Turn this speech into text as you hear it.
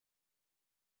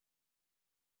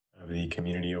the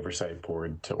Community Oversight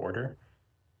Board to order.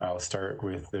 I'll start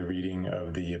with the reading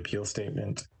of the appeal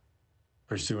statement.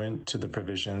 Pursuant to the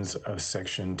provisions of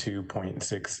Section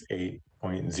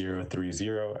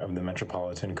 2.68.030 of the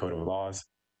Metropolitan Code of Laws,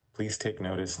 please take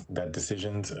notice that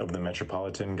decisions of the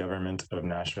Metropolitan Government of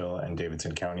Nashville and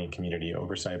Davidson County Community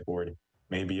Oversight Board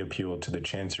may be appealed to the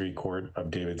Chancery Court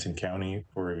of Davidson County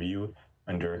for review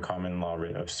under a common law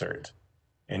writ of cert.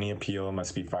 Any appeal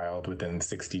must be filed within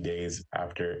 60 days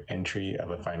after entry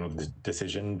of a final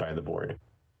decision by the board.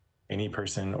 Any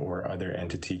person or other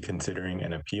entity considering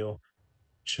an appeal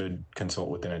should consult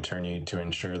with an attorney to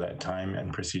ensure that time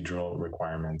and procedural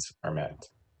requirements are met.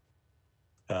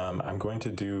 I'm going to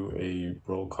do a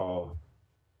roll call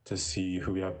to see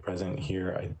who we have present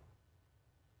here. I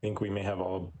think we may have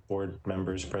all board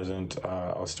members present.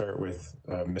 I'll start with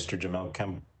Mr. Jamel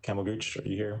Kamelgooch. Are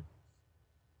you here?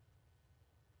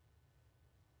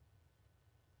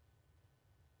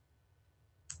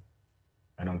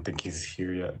 I don't think he's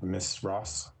here yet. Ms.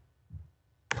 Ross?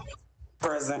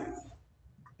 Present.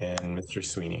 And Mr.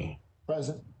 Sweeney?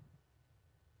 Present.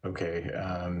 Okay.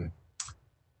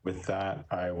 With that,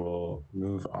 I will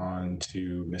move on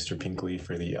to Mr. Pinkley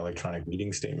for the electronic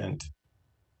meeting statement.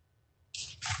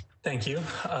 Thank you.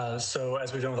 So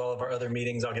as we've done with all of our other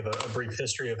meetings, I'll give a brief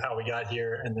history of how we got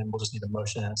here, and then we'll just need a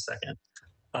motion in a second.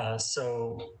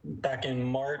 So back in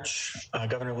March,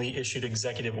 Governor Lee issued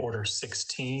Executive Order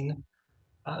 16.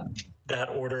 That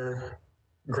order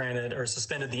granted or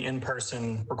suspended the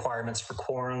in-person requirements for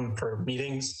quorum for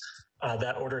meetings.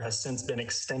 That order has since been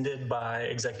extended by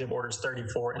Executive Orders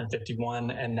 34 and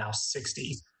 51 and now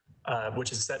 60,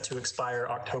 which is set to expire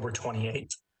October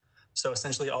 28th. So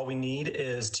essentially all we need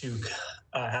is to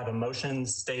have a motion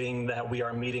stating that we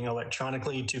are meeting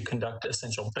electronically to conduct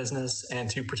essential business and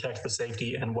to protect the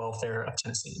safety and welfare of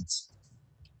Tennesseans.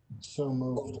 So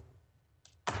moved.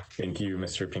 Thank you,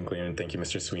 Mr. Pinkley, and thank you,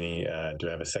 Mr. Sweeney. Do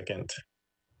I have a second?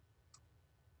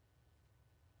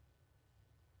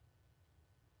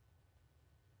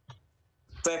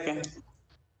 Second.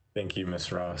 Thank you,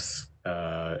 Ms. Ross.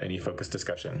 Any focused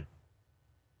discussion?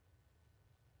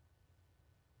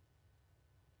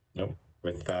 Nope.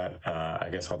 With that, I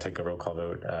guess I'll take a roll call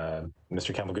vote.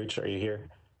 Mr. Kamelgooch, are you here?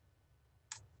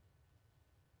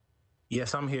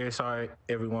 Yes, I'm here. Sorry,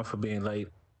 everyone, for being late,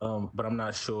 but I'm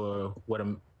not sure what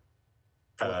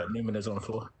amendment is on the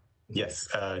floor. Yes,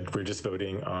 we're just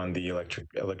voting on the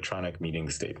electronic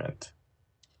meeting statement.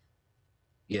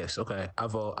 Yes, okay. I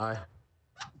vote aye.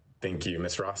 Thank you.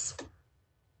 Ms. Ross?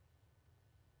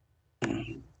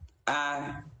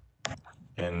 Aye.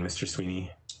 And Mr. Sweeney?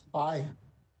 Aye.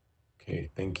 Okay,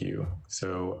 thank you.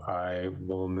 So I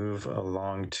will move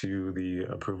along to the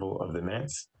approval of the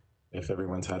minutes. If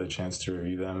everyone's had a chance to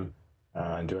review them,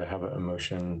 do I have a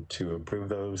motion to approve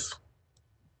those?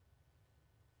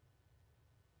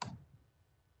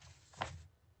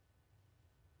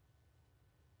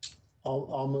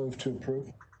 I'll move to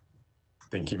approve.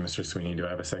 Thank you, Mr. Sweeney. Do I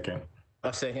have a second?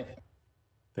 A second.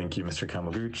 Thank you, Mr.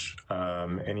 Kamelgooch.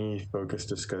 Any focused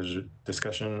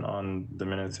discussion on the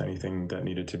minutes? Anything that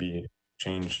needed to be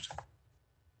changed?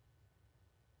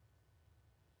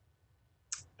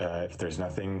 If there's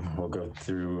nothing, we'll go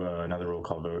through another roll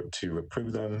call vote to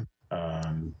approve them.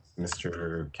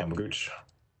 Mr. Kamelgooch?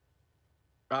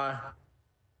 Aye.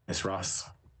 Ms. Ross?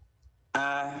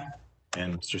 Aye.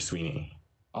 And Mr. Sweeney?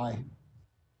 Aye.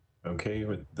 Okay,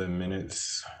 with the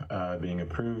minutes being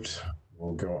approved,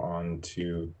 we'll go on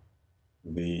to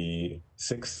the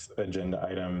sixth agenda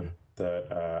item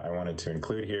that I wanted to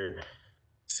include here.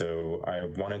 So I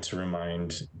wanted to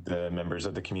remind the members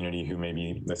of the community who may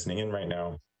be listening in right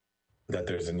now that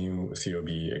there's a new COB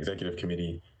executive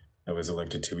committee that was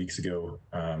elected 2 weeks ago.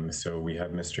 So we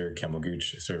have Mr.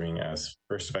 Kamelgooch serving as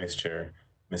first vice chair,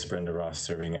 Ms. Brenda Ross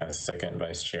serving as second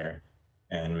vice chair,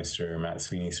 and Mr. Matt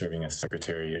Sweeney serving as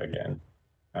secretary again.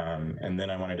 And then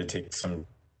I wanted to take some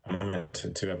moment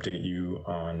to update you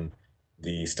on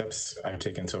the steps I've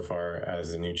taken so far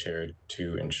as the new chair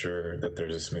to ensure that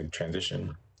there's a smooth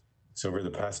transition. So over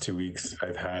the past 2 weeks,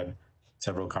 I've had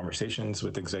several conversations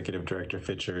with Executive Director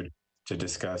Fitchard to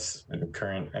discuss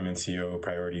current MNCO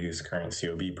priorities, current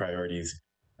COB priorities,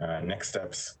 next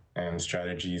steps, and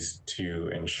strategies to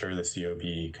ensure the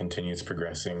COB continues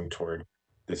progressing toward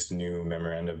this new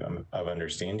memorandum of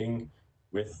understanding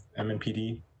with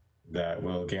MNPD that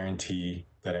will guarantee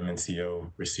that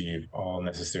MNCO receive all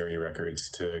necessary records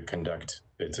to conduct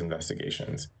its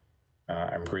investigations.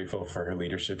 I'm grateful for her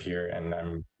leadership here, and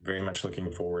I'm very much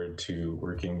looking forward to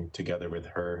working together with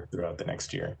her throughout the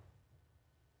next year.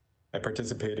 I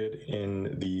participated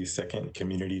in the second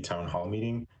community town hall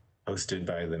meeting hosted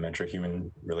by the Metro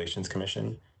Human Relations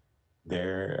Commission.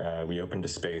 There, we opened a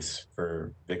space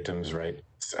for victims' rights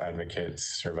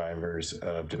advocates, survivors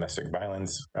of domestic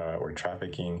violence or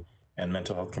trafficking, and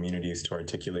mental health communities to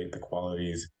articulate the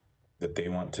qualities that they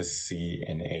want to see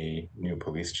in a new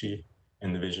police chief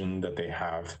and the vision that they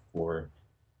have for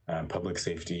public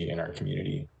safety in our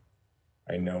community.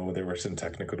 I know there were some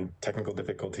technical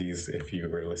difficulties. If you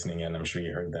were listening in, I'm sure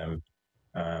you heard them,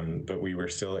 but we were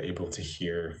still able to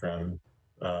hear from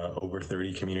over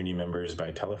 30 community members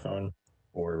by telephone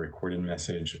or recorded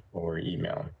message or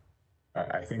email.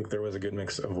 I think there was a good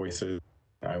mix of voices.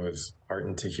 I was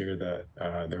heartened to hear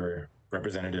that there were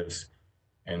representatives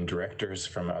and directors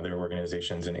from other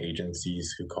organizations and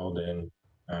agencies who called in,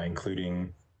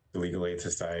 including the Legal Aid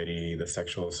Society, the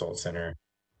Sexual Assault Center,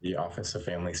 the Office of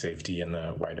Family Safety, and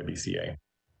the YWCA.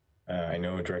 I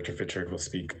know Director Fitchard will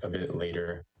speak a bit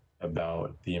later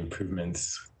about the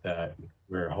improvements that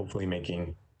we're hopefully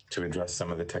making to address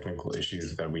some of the technical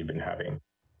issues that we've been having.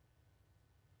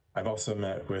 I've also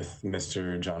met with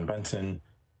Mr. John Bunton,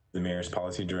 the mayor's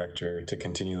policy director, to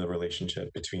continue the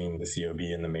relationship between the COB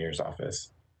and the mayor's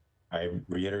office. I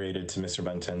reiterated to Mr.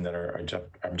 Bunton that our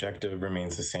objective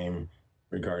remains the same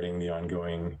regarding the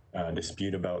ongoing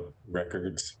dispute about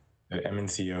records, that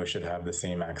MNCO should have the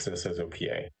same access as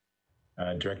OPA.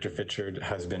 Director Fitchard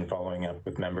has been following up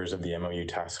with members of the MOU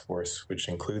task force, which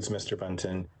includes Mr.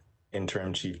 Bunton,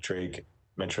 Interim Chief Drake,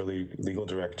 Metro Legal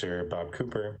Director Bob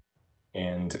Cooper,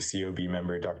 and COB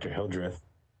member Dr. Hildreth,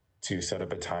 to set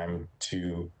up a time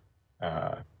to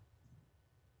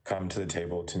come to the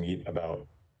table to meet about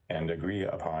and agree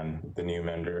upon the new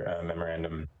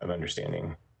memorandum of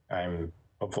understanding. I'm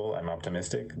hopeful, I'm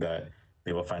optimistic that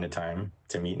they will find a time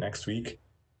to meet next week,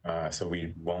 so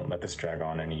we won't let this drag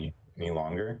on any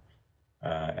longer.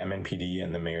 MNPD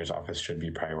and the mayor's office should be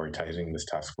prioritizing this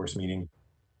task force meeting,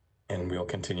 and we'll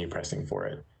continue pressing for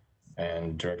it.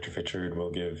 And Director Fitchard will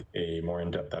give a more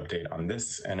in-depth update on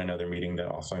this and another meeting that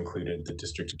also included the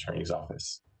district attorney's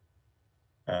office.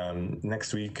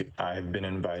 Next week, I've been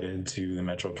invited to the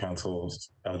Metro Council's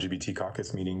LGBT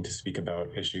caucus meeting to speak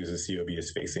about issues the COB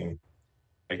is facing.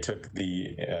 I took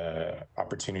the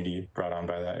opportunity brought on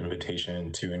by that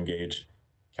invitation to engage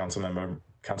Councilmember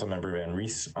Van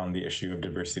Rees on the issue of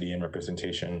diversity and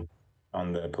representation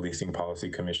on the Policing Policy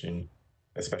Commission,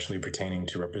 especially pertaining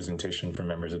to representation from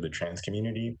members of the trans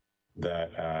community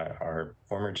that our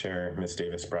former chair, Ms.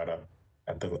 Davis, brought up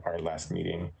at our last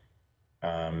meeting.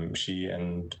 She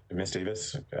and Ms.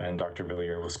 Davis and Dr.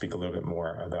 Villier will speak a little bit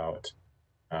more about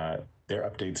their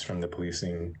updates from the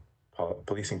Policing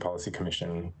Policy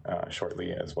Commission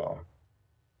shortly as well.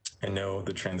 I know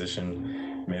the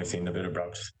transition may have seemed a bit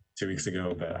abrupt 2 weeks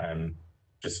ago, but I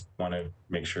just want to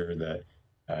make sure that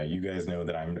you guys know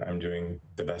that I'm doing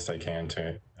the best I can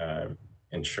to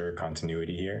ensure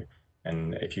continuity here.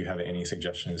 And if you have any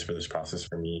suggestions for this process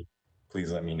for me,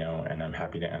 please let me know, and I'm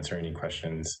happy to answer any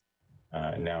questions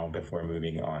now before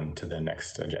moving on to the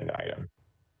next agenda item.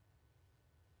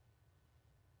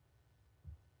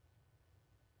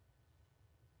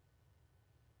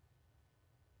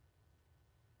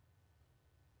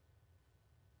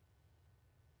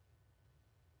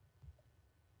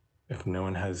 If no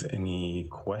one has any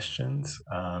questions,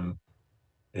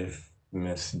 if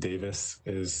Ms. Davis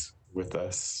is with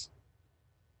us,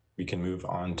 we can move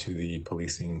on to the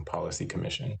Policing Policy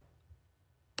Commission.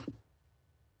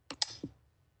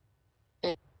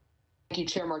 Thank you,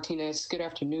 Chair Martinez. Good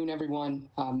afternoon, everyone.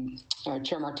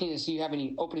 Chair Martinez, do you have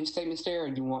any opening statements there, or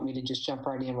do you want me to just jump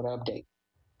right in with an update?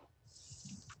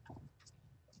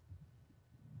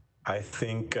 I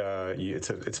think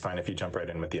it's fine if you jump right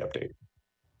in with the update.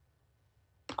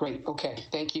 Great. Okay.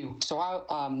 Thank you. So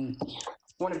I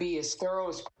want to be as thorough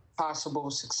as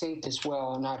possible, succinct as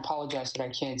well, and I apologize that I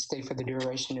can't stay for the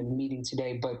duration of the meeting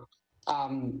today, but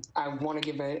I want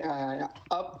to give an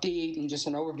update and just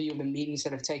an overview of the meetings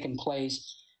that have taken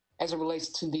place as it relates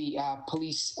to the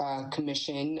police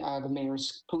commission, the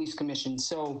mayor's police commission.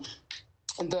 So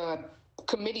the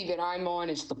committee that I'm on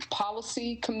is the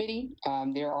policy committee.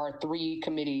 There are 3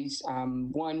 committees,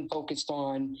 one focused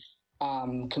on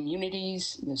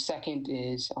communities, the second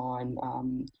is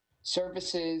on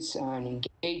services and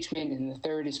engagement, and the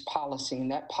third is policy.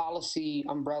 And that policy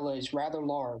umbrella is rather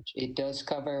large. It does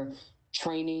cover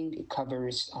training, it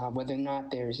covers whether or not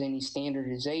there's any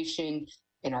standardization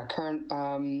in our current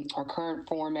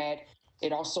format.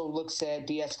 It also looks at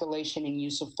de-escalation and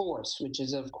use of force, which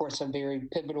is, of course, a very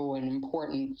pivotal and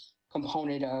important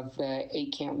component of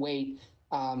 8 Can't Wait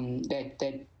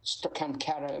that kind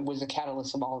of was a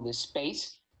catalyst of all of this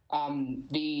space.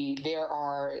 There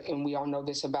are, and we all know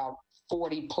this, about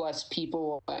 40 plus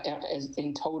people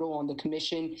in total on the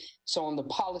commission. So on the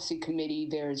policy committee,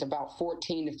 there's about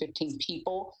 14 to 15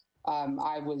 people.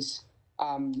 I was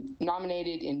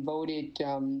nominated and voted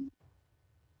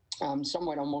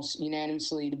somewhat almost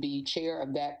unanimously to be chair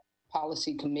of that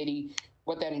policy committee,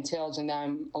 what that entails. And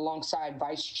I'm alongside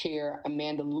Vice Chair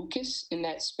Amanda Lucas in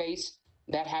that space.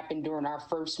 That happened during our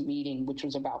first meeting, which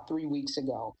was about 3 weeks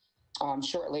ago,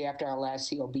 shortly after our last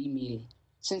COB meeting.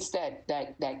 Since that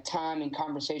time and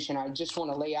conversation, I just want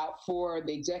to lay out for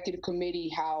the executive committee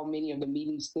how many of the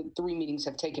meetings, the 3 meetings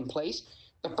have taken place.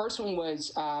 The first one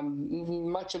was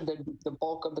much of the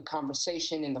bulk of the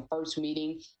conversation in the first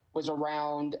meeting was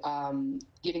around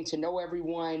getting to know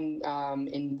everyone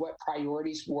and what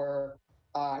priorities were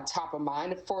top of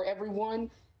mind for everyone.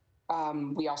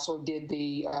 We also did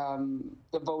the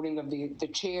voting of the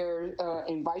chair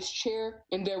and vice chair.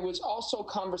 And there was also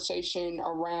conversation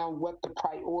around what the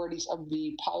priorities of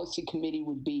the policy committee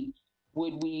would be.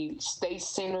 Would we stay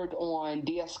centered on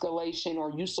de-escalation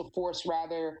or use of force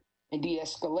rather, and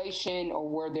de-escalation, or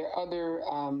were there other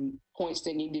points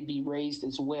that need to be raised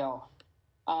as well?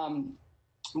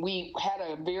 We had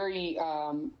a very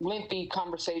lengthy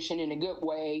conversation in a good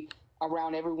way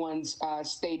around everyone's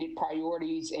stated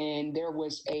priorities, and there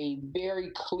was a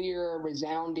very clear,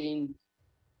 resounding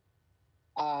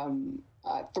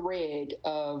thread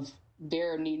of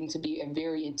there needing to be a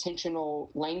very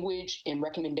intentional language and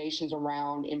recommendations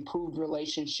around improved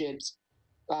relationships,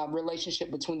 relationship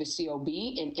between the COB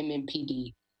and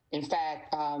MMPD. In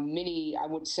fact, many, I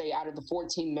would say, out of the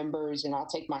 14 members, and I'll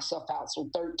take myself out, so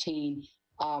 13,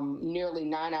 nearly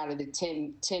 9 out of the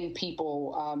 10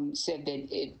 people said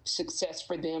that success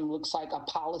for them looks like a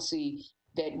policy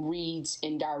that reads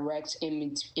and directs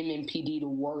MMPD to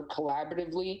work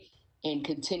collaboratively and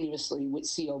continuously with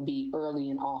COB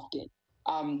early and often.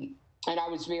 And I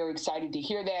was very excited to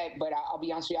hear that, but I'll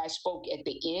be honest with you, I spoke at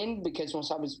the end because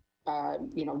once I was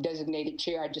designated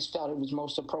chair, I just felt it was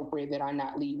most appropriate that I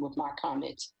not lead with my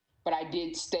comments. But I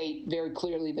did state very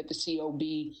clearly that the COB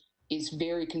is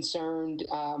very concerned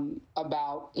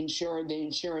about ensuring the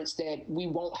insurance that we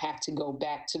won't have to go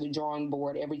back to the drawing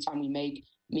board every time we make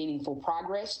meaningful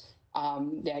progress,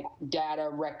 that data,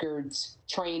 records,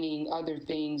 training, other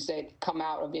things that come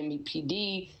out of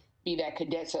MEPD, be that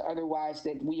cadets or otherwise,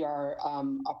 that we are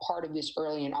a part of this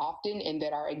early and often, and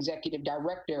that our executive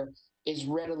director is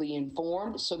readily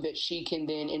informed so that she can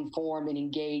then inform and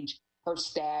engage her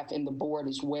staff and the board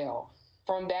as well.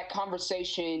 From that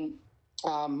conversation,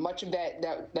 much of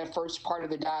that first part of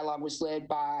the dialogue was led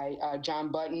by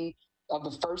John Button of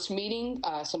the first meeting,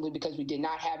 simply because we did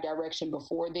not have direction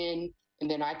before then. And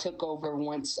then I took over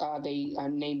once they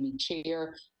named me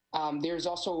chair. There's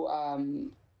also a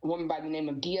woman by the name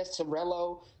of Dia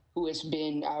Sorello, who has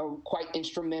been quite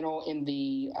instrumental in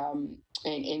the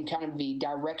in kind of the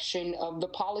direction of the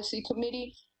policy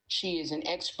committee. She is an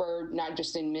expert, not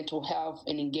just in mental health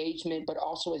and engagement, but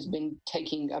also has been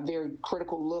taking a very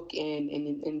critical look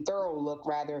and thorough look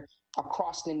rather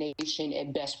across the nation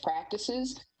at best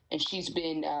practices. And she's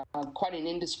been quite an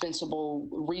indispensable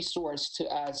resource to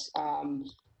us,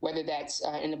 whether that's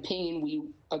an opinion we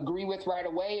agree with right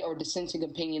away or dissenting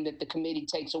opinion that the committee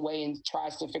takes away and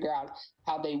tries to figure out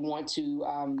how they want to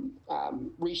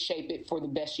reshape it for the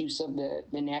best use of the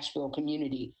Nashville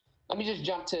community. Let me just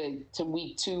jump to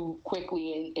week 2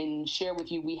 quickly and share with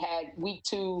you. We had week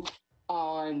 2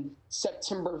 on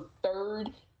September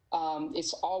 3rd.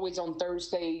 It's always on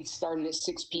Thursday, starting at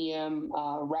 6 p.m.,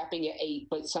 wrapping at 8,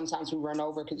 but sometimes we run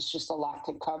over because it's just a lot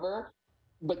to cover.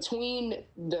 Between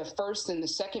the first and the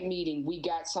second meeting, we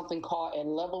got something called a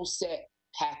level set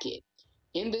packet.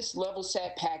 In this level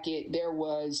set packet, there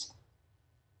was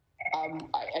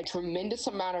a tremendous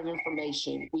amount of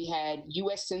information. We had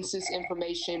U.S. Census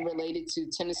information related to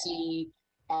Tennessee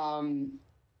and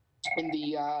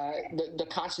the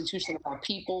constitution of our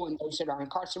people and those that are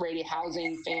incarcerated,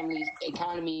 housing, families,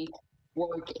 economy,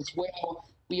 work as well.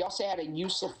 We also had a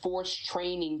use of force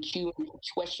training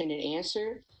question and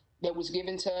answer that was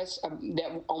given to us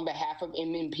that on behalf of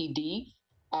MMPD.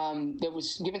 That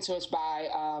was given to us by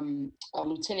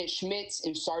Lieutenant Schmitz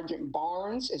and Sergeant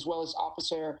Barnes, as well as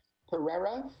Officer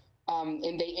Pereira.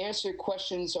 And they answered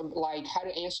questions of like how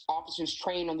to answer officers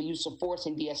train on the use of force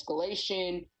and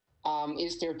de-escalation.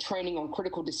 Is there training on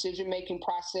critical decision-making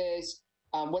process?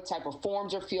 What type of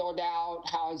forms are filled out?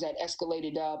 How is that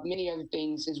escalated up? Many other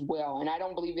things as well. And I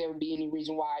don't believe there would be any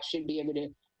reason why I should be able to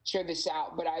share this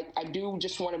out. But I do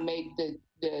just want to make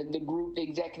the group, the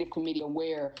executive committee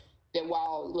aware that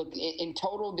while, look, in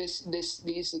total,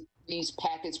 these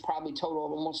packets probably total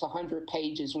almost 100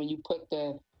 pages when you put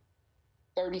the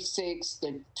 36,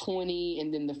 the 20,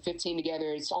 and then the 15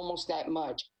 together. It's almost that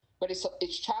much, but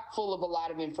it's chock full of a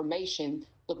lot of information.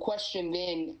 The question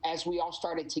then, as we all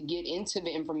started to get into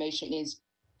the information, is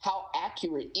how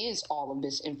accurate is all of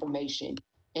this information?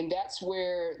 And that's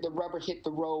where the rubber hit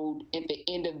the road at the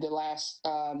end of the last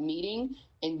meeting,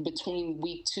 and between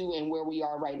week 2 and where we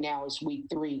are right now is week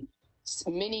 3.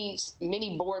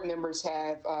 Many board members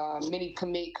have, many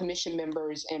commission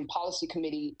members and policy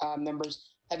committee members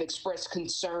have expressed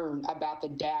concern about the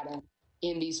data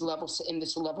in this level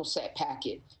set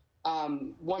packet.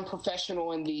 One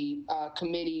professional in the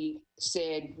committee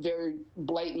said very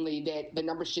blatantly that the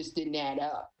numbers just didn't add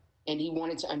up, and he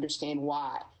wanted to understand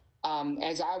why.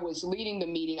 As I was leading the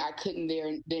meeting, I couldn't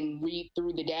then read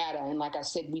through the data, and like I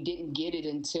said, we didn't get it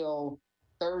until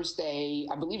Thursday,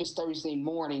 I believe it's Thursday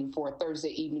morning for a Thursday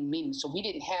evening meeting. So we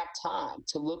didn't have time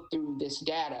to look through this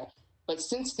data. But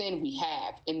since then we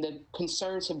have, and the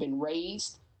concerns have been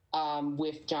raised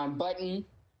with John Button,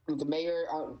 the mayor,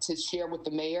 to share with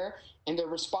the mayor. And the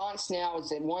response now is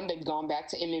that, one, they've gone back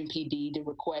to MMPD to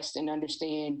request and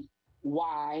understand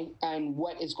why and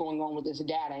what is going on with this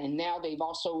data. And now they've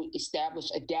also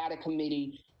established a data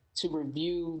committee to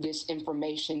review this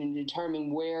information and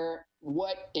determine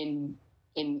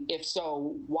and if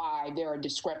so, why there are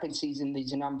discrepancies in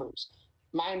these numbers.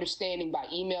 My understanding by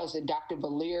emails that Dr.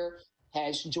 Valier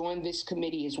has joined this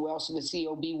committee as well, so the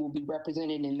COB will be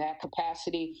represented in that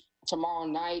capacity. Tomorrow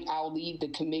night, I'll lead the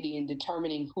committee in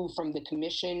determining who from the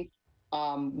commission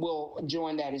will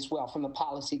join that as well, from the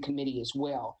policy committee as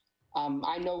well.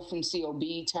 I know from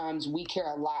COB times we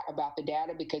care a lot about the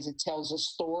data because it tells a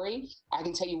story. I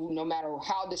can tell you, no matter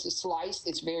how this is sliced,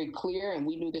 it's very clear, and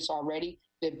we knew this already,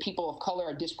 that people of color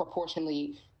are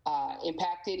disproportionately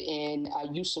impacted, and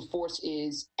use of force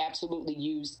is absolutely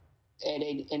used at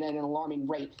an alarming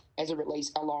rate as it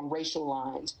relates along racial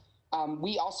lines.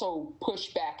 We also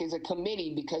pushed back as a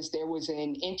committee because there was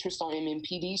an interest on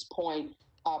MMPD's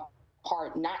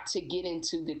part not to get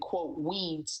into the quote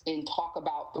weeds and talk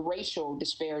about the racial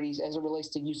disparities as it relates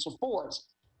to use of force.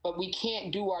 But we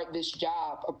can't do this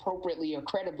job appropriately or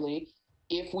credibly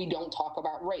if we don't talk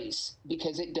about race,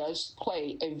 because it does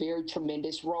play a very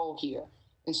tremendous role here.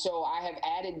 And so I have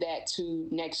added that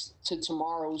to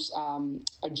tomorrow's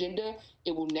agenda.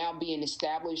 It will now be an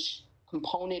established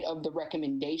component of the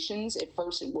recommendations. At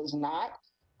first it was not.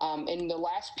 And the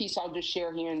last piece I'll just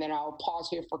share here, and then I'll pause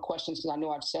here for questions because I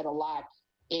know I've said a lot,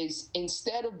 is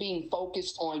instead of being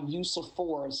focused on use of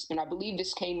force, and I believe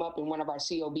this came up in one of our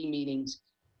COB meetings,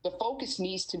 the focus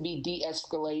needs to be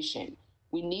de-escalation.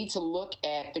 We need to look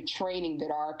at the training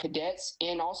that our cadets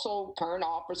and also current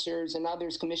officers and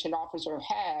others, commissioned officers,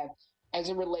 have as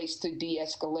it relates to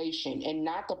de-escalation, and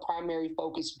not the primary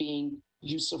focus being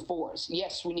use of force.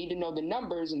 Yes, we need to know the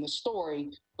numbers and the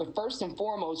story, but first and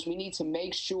foremost, we need to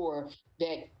make sure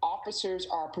that officers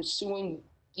are pursuing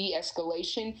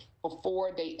de-escalation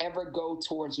before they ever go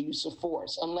towards use of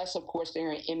force, unless, of course,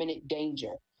 they're in imminent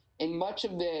danger. And much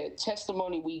of the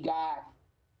testimony we got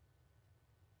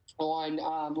on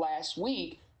last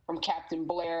week from Captain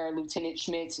Blair, Lieutenant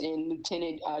Schmitz, and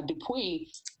Lieutenant Dupuy,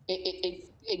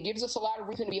 it gives us a lot of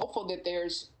reason to be hopeful that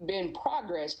there's been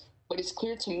progress, but it's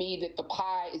clear to me that the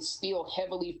pie is still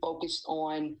heavily focused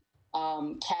on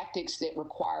tactics that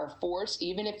require force,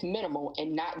 even if minimal,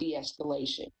 and not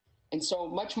de-escalation. And so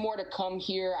much more to come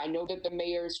here. I know that the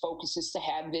mayor's focus is to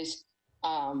have this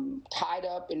tied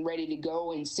up and ready to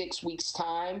go in 6 weeks'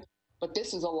 time. But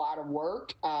this is a lot of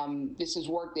work. This is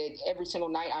work that every single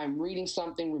night I'm reading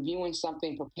something, reviewing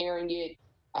something, preparing it.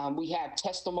 We have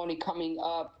testimony coming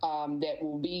up that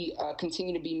will be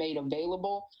continue to be made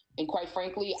available. And quite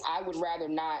frankly, I would rather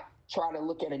not try to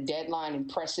look at a deadline and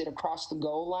press it across the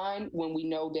goal line when we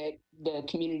know that the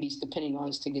community is depending on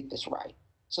us to get this right.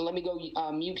 So let me go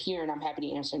mute here, and I'm happy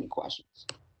to answer any questions.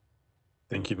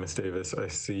 Thank you, Ms. Davis. I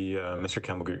see Mr.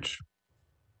 Campbell-Gooch.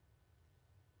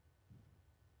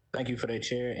 Thank you for that,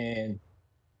 Chair. And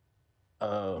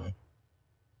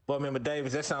Board Member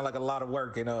Davis, that sounds like a lot of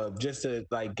work. And just to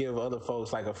like give other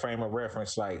folks like a frame of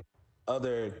reference, like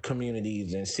other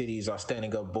communities and cities are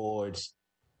standing up boards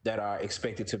that are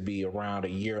expected to be around a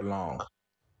year long.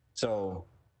 So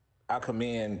I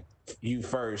commend you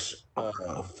first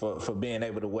for being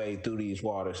able to wade through these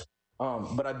waters.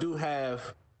 But I do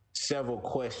have several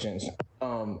questions.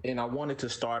 And I wanted to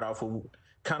start off with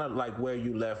kind of like where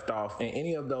you left off. In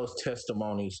any of those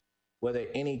testimonies, were there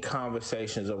any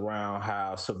conversations around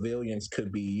how civilians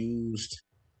could be used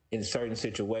in certain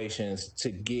situations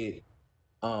to get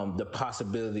the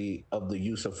possibility of the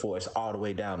use of force all the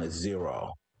way down to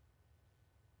zero?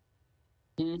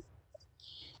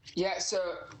 Yeah, so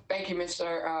thank you,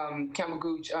 Mr.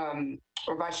 Kamaguch,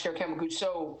 or Vice Chair Kamaguch.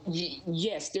 So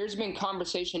yes, there's been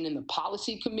conversation in the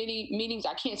policy committee meetings.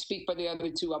 I can't speak for the other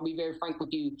two. I'll be very frank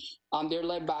with you. They're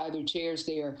led by other chairs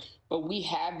there, but we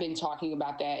have been talking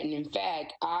about that. And in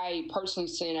fact, I personally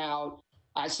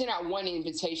I sent out one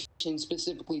invitation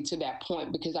specifically to that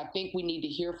point because I think we need to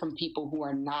hear from people who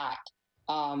are not.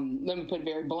 Let me put it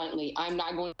very bluntly. I'm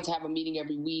not going to have a meeting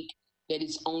every week that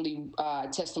is only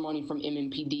testimony from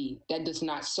MMPD. That does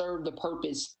not serve the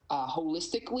purpose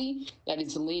holistically, that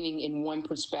is leaning in one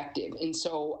perspective. And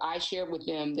so I shared with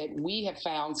them that we have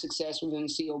found success within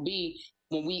the COB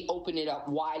when we open it up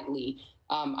widely.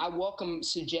 I welcome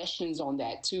suggestions on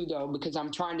that too, though, because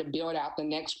I'm trying to build out the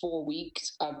next 4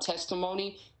 weeks of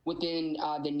testimony within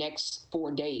the next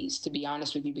 4 days, to be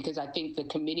honest with you, because I think the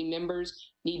committee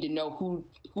members need to know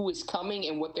who is coming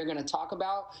and what they're going to talk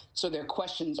about, so their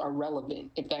questions are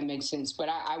relevant, if that makes sense. But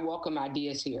I welcome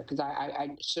ideas here because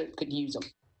I could use them.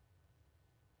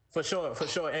 For sure, for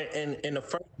sure. And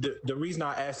the reason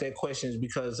I asked that question is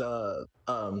because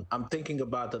I'm thinking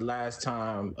about the last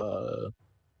time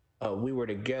we were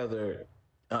together.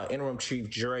 Interim Chief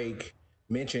Drake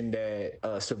mentioned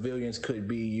that civilians could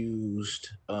be used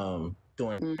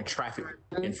during traffic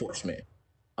enforcement.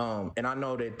 And I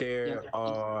know that there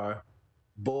are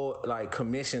board like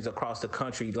commissions across the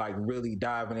country like really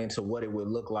diving into what it would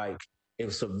look like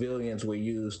if civilians were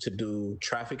used to do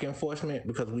traffic enforcement,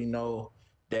 because we know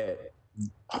that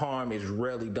harm is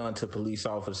rarely done to police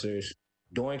officers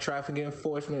during traffic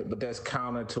enforcement, but that's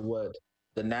counter to what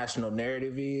the national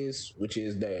narrative is, which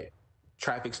is that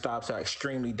traffic stops are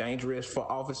extremely dangerous for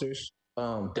officers.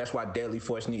 That's why deadly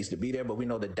force needs to be there, but we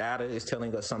know the data is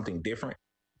telling us something different.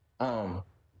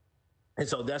 And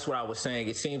so that's what I was saying.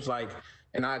 It seems like,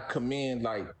 and I commend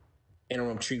like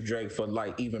Interim Chief Drake for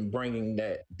like even bringing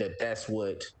that's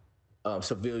what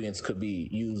civilians could be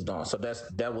used on. So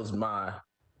that was my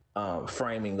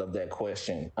framing of that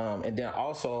question. And then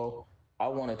also I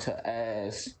wanted to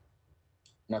ask,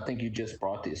 and I think you just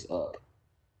brought this up.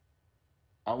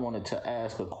 I wanted to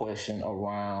ask a question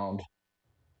around.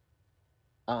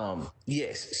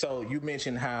 Yes. So you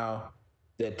mentioned how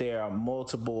that there are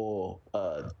multiple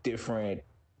different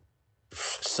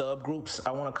subgroups,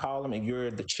 I want to call them, and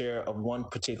you're the chair of one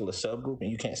particular subgroup and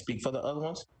you can't speak for the other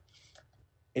ones.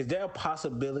 Is there a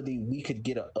possibility we could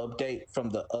get an update from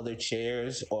the other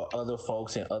chairs or other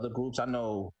folks in other groups? I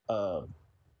know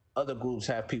other groups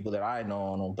have people that I know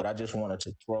on them, but I just wanted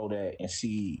to throw that and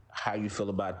see how you feel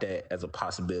about that as a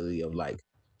possibility of like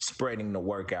spreading the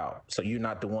work out. So you're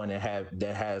not the one that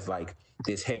has like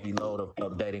this heavy load of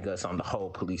updating us on the whole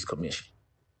police commission.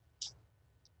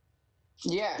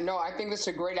 Yeah, no, I think that's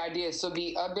a great idea. So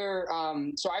the other,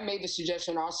 so I made the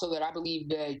suggestion also that I believe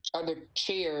the other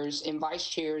chairs and vice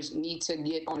chairs need to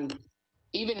get on,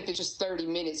 even if it's just 30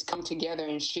 minutes, come together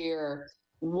and share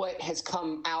what has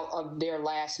come out of their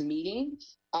last meeting.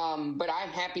 But I'm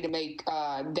happy to make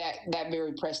that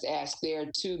very pressed ask there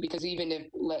too, because even if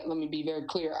let me be very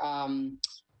clear,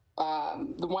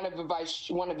 one of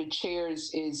the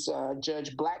chairs is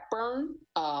Judge Blackburn,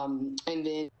 and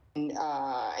then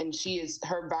and she is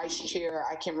her vice chair.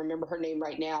 I can't remember her name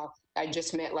right now. I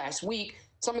just met last week.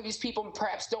 Some of these people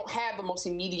perhaps don't have the most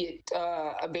immediate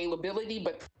availability,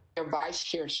 but their vice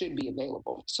chair should be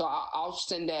available. So I'll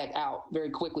send that out very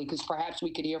quickly because perhaps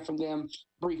we could hear from them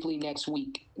briefly next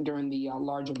week during the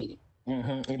larger meeting.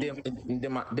 Mm-hmm. And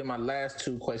then my last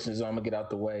two questions I'm gonna get out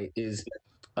the way is,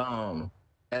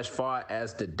 as far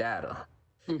as the data,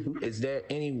 is there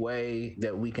any way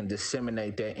that we can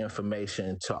disseminate that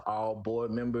information to all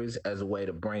board members as a way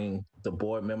to bring the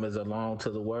board members along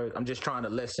to the work? I'm just trying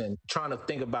to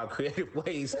think about creative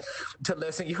ways to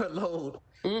lessen your load,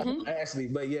 Ashley.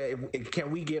 But yeah,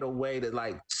 can we get a way to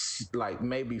like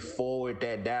maybe forward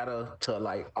that data to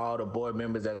like all the board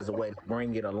members as a way to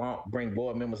bring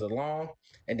board members along?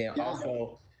 And then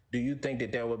also, do you think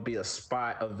that there would be a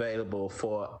spot available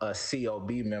for a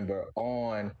COB member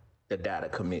on the data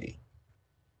committee?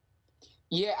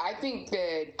 Yeah, I think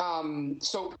that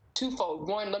so twofold.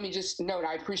 One, let me just note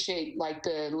I appreciate like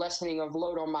the lessening of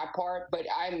load on my part, but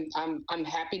I'm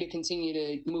happy to continue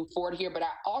to move forward here. But I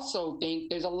also think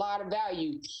there's a lot of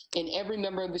value in every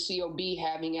member of the COB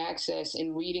having access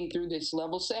and reading through this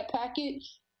level set packet.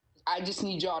 I just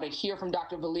need y'all to hear from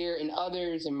Dr. Valier and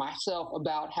others and myself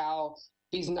about how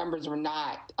these numbers are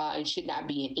not and should not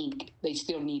be in ink. They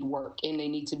still need work and they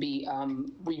need to be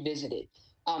revisited.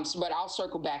 But I'll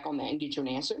circle back on that and get you an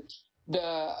answer. The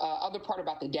other part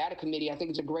about the data committee, I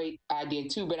think it's a great idea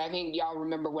too, but I think y'all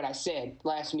remember what I said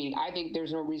last meeting. I think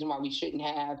there's no reason why we shouldn't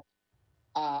have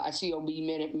a COB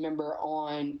member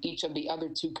on each of the other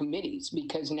two committees,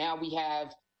 because now we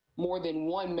have more than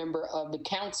one member of the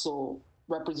council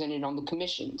represented on the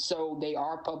commission. So they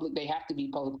are public, they have to be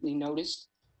publicly noticed.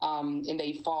 And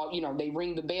they fall, they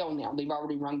ring the bell now. They've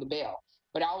already rung the bell.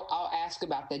 But I'll ask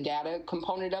about the data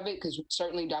component of it, because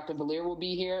certainly Dr. Valier will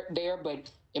be there, but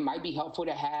it might be helpful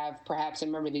to have perhaps a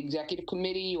member of the executive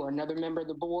committee or another member of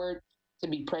the board to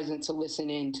be present to listen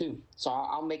in too. So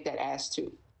I'll make that ask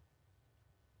too.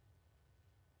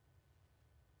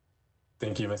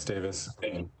 Thank you, Ms. Davis.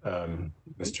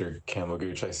 Mr.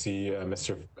 Campbell-Gooch, I see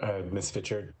Ms.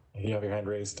 Fitchard, you have your hand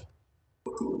raised.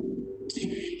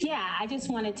 Yeah, I just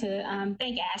wanted to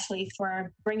thank Ashley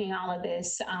for bringing all of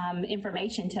this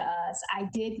information to us. I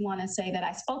did want to say that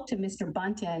I spoke to Mr.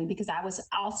 Bunton because I was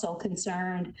also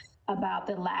concerned about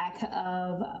the lack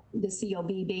of the COB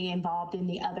being involved in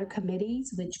the other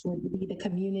committees, which would be the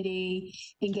Community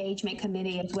Engagement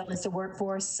Committee as well as the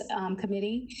Workforce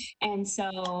Committee. And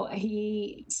so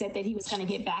he said that he was going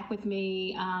to get back with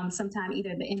me sometime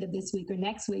either the end of this week or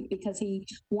next week, because he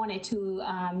wanted to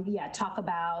talk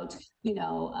about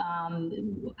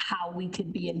how we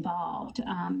could be involved,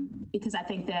 because I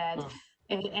think that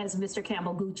as Mr.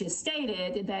 Campbell-Gooch has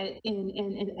stated, that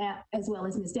as well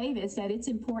as Ms. Davis, that it's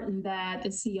important that the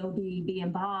COB be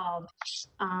involved.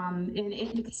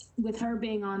 With her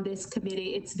being on this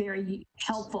committee, it's very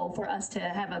helpful for us to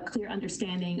have a clear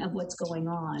understanding of what's going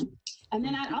on. And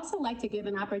then I'd also like to give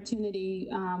an opportunity,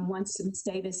 once Ms.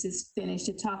 Davis is finished,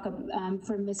 to talk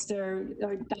for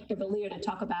Dr. Valier to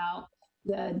talk about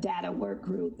the data work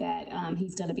group that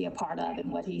he's going to be a part of and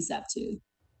what he's up to.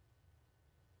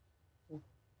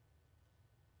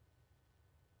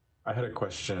 I had a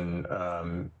question,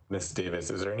 Ms. Davis.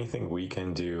 Is there anything we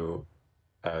can do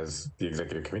as the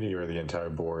executive committee or the entire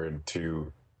board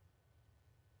to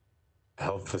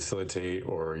help facilitate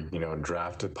or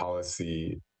draft a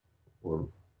policy or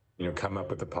come up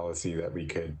with a policy that we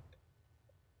could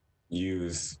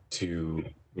use to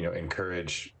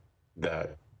encourage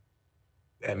that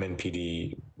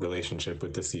MNPD relationship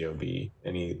with the COB?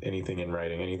 Anything in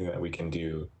writing, anything that we can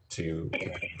do to put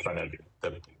in front of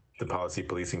the policy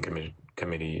policing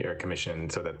committee or commission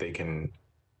so that they can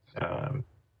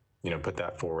put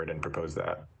that forward and propose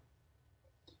that?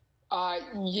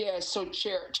 So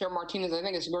Chair Martinez, I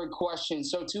think it's a great question.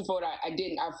 So twofold, I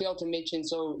failed to mention,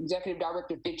 so Executive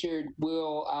Director Fitchard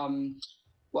will,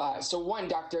 one,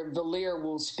 Dr. Valier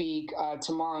will speak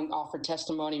tomorrow and offer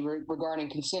testimony regarding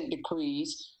consent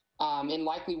decrees, and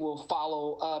likely will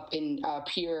follow up and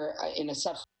appear in a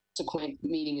subsequent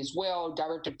meeting as well.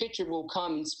 Director Fitchard will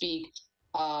come and speak,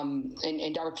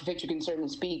 and Dr. Fitchard can certainly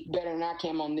speak better than I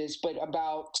can on this, but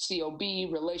about COB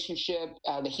relationship,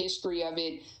 the history of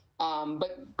it.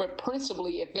 But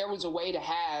principally, if there was a way to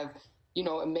have,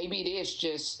 and maybe it is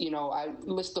just, a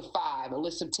list of 5, a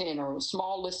list of 10, or a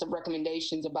small list of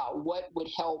recommendations about what would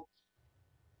help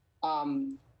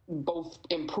both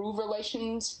improve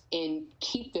relations and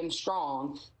keep them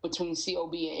strong between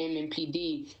COB and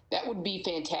MNPD, that would be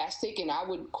fantastic. And I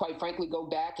would, quite frankly, go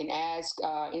back and ask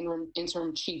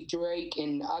Interim Chief Drake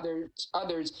and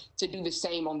others to do the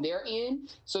same on their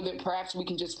end, so that perhaps we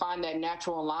can just find that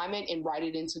natural alignment and write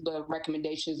it into the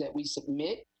recommendations that we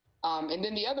submit. And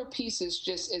then the other piece is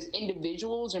just as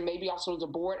individuals, or maybe also as a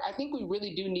board, I think we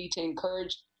really do need to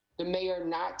encourage the mayor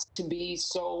not to be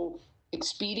so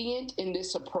expedient in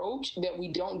this approach that we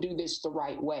don't do this the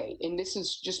right way. And this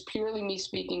is just purely me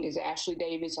speaking as Ashley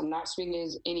Davis. I'm not speaking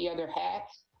as any other hat.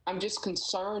 I'm just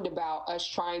concerned about us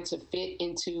trying to fit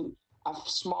into a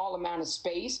small amount of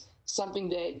space, something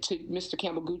that, to Mr.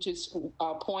 Campbell-Gooch's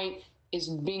point, is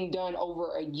being done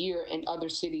over a year in other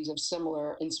cities of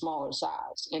similar and smaller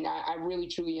size. And I really,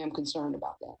 truly am concerned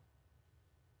about that.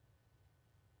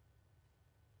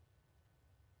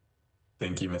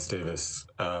 Thank you, Ms. Davis.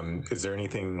 Is there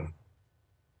anything,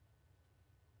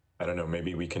 I don't know,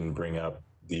 maybe we can bring up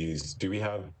these, do we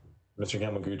have, Mr.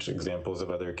 Campbell-Gooch, examples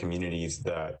of other communities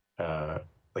that,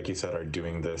 like you said, are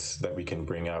doing this that we can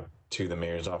bring up to the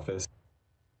mayor's office?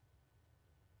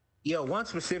 Yeah, one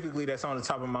specifically that's on the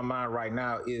top of my mind right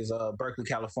now is Berkeley,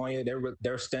 California.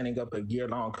 They're standing up a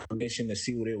year-long commission to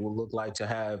see what it will look like to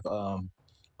have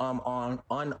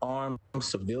unarmed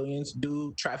civilians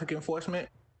do traffic enforcement.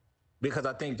 Because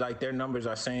I think like their numbers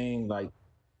are saying like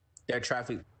their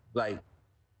traffic, like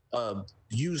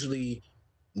usually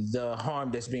the harm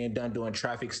that's being done during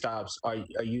traffic stops are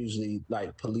usually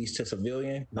like police to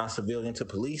civilian, not civilian to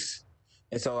police.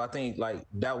 And so I think like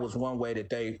that was one way that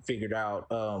they figured out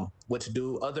what to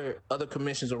do. Other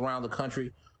commissions around the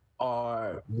country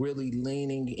are really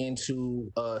leaning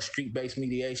into street-based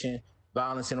mediation.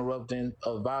 violence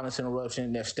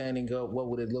interruption. They're standing up. What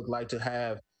would it look like to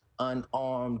have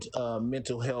unarmed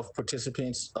mental health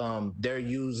participants?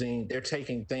 They're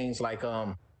taking things like,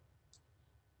 I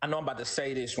know I'm about to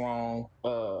say this wrong.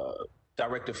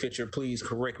 Director Fisher, please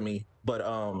correct me. But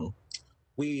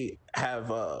we have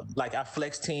like our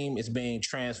flex team is being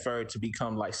transferred to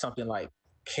become like something like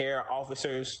care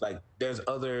officers. Like there's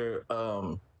other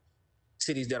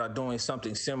cities that are doing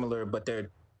something similar, but they're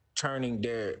taking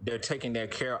their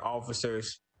care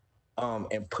officers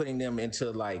and putting them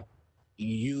into like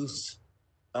youth,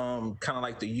 kind of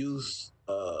like the youth.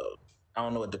 I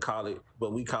don't know what to call it,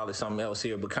 but we call it something else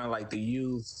here. But kind of like the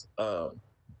youth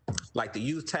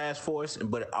task force,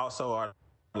 but also are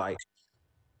like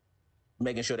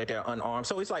making sure that they're unarmed.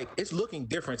 So it's looking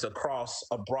different across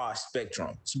a broad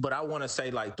spectrum. But I want to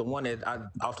say like the one that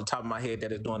off the top of my head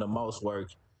that is doing the most work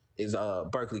is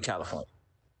Berkeley, California.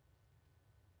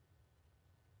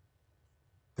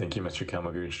 Thank you, Mr.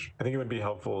 Kelmagooch. I think it would be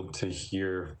helpful to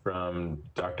hear from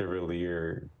Dr.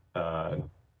 Villier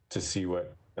to see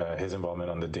what his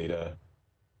involvement on the data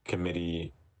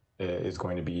committee is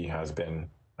going to be, has been.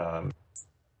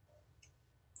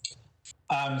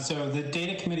 So the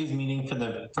data committee is meeting for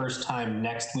the first time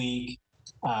next week.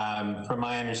 From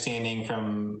my understanding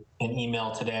from an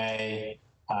email today,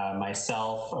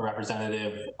 myself, a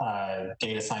representative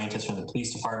data scientist from the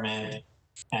police department,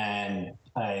 and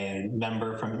a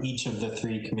member from each of the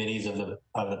three committees of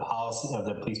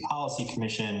the police policy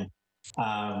commission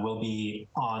will be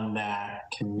on that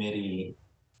committee.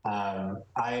 I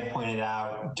had pointed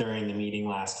out during the meeting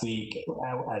last week,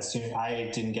 as soon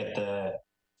I didn't get the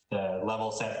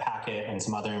level set packet and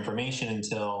some other information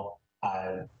until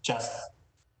just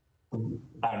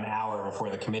about an hour before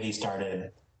the committee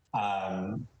started.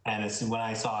 And when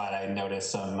I saw it, I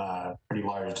noticed some pretty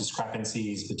large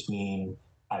discrepancies between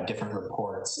different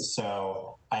reports.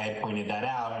 So I had pointed that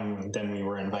out, and then we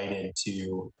were invited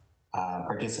to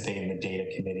participate in the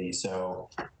data committee. So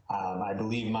I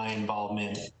believe my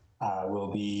involvement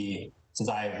will be, since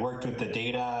I have worked with the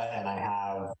data and I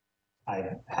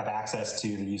have access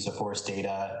to the use of force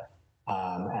data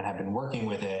and have been working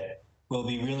with it, we'll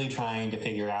be really trying to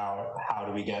figure out how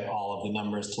do we get all of the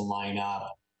numbers to line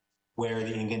up, where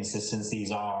the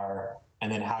inconsistencies are,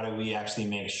 and then how do we actually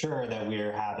make sure that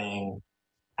we're having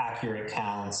accurate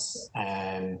counts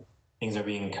and things are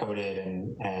being coded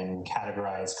and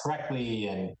categorized correctly.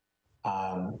 And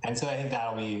so I think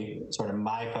that'll be sort of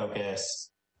my focus,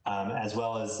 as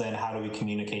well as then how do we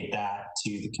communicate that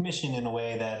to the commission in a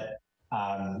way that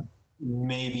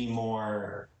may be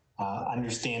more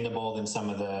understandable than some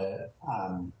of the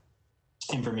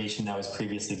information that was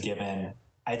previously given.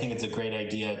 I think it's a great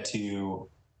idea to,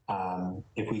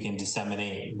 if we can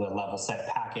disseminate the level set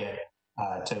packet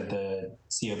to the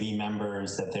COB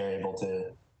members, that they're able to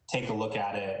take a look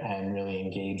at it and really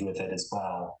engage with it as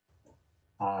well.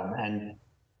 And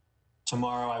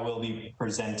tomorrow I will be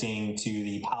presenting to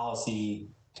the policy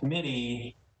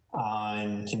committee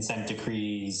on consent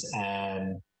decrees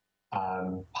and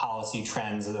policy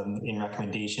trends in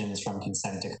recommendations from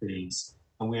consent decrees.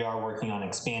 And we are working on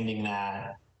expanding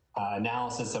that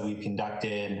analysis that we've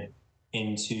conducted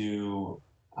into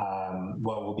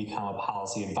what will become a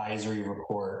policy advisory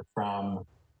report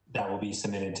that will be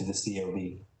submitted to the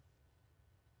COB.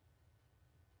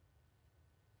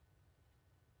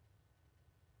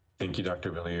 Thank you,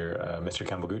 Dr. Villier. Mr.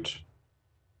 Campbell-Gooch?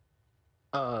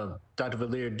 Dr.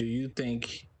 Villier, do you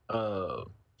think,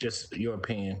 just your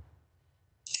opinion,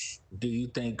 do you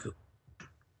think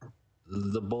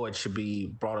the board should be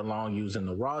brought along using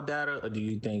the raw data, or do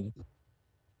you think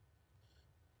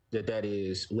that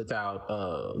is without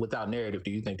narrative?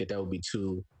 Do you think that would be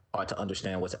too hard to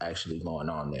understand what's actually going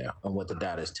on there and what the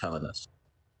data is telling us?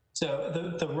 So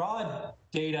the raw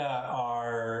data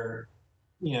are,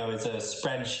 it's a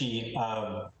spreadsheet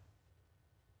of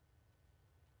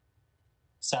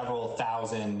several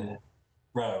thousand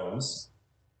rows.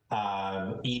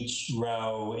 Each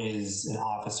row is an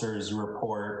officer's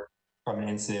report from an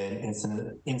incident.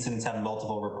 Incidents have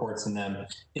multiple reports in them.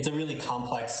 It's a really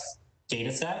complex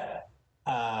data set.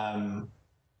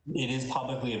 It is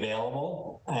publicly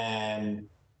available, and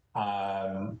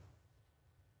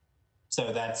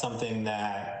so that's something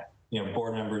that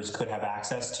board members could have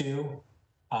access to.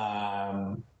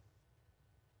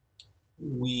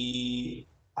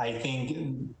 I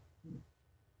think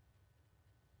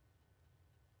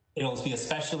it'll be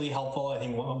especially helpful, I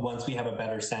think, once we have a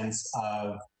better sense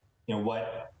of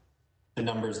what the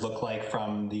numbers look like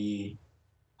from the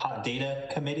data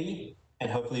committee, and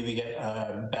hopefully we get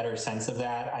a better sense of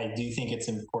that. I do think it's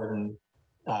important,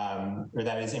 or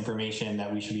that is information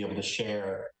that we should be able to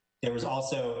share There was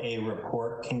also a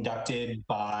report conducted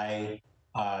by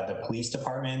the police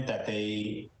department that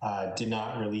they did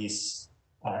not release,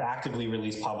 actively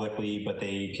release publicly, but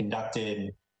they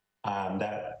conducted,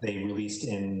 that they released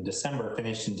in December,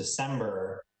 finished in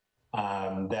December,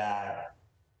 that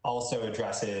also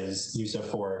addresses use of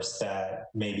force that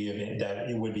that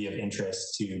it would be of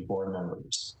interest to board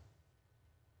members.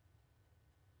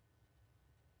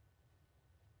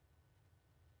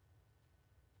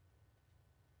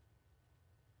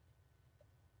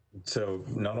 So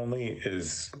not only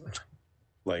is,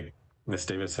 like Ms.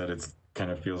 Davis said, it's kind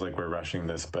of feels like we're rushing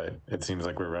this, but it seems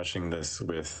like we're rushing this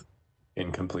with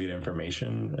incomplete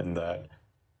information, and that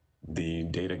the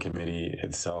data committee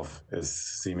itself is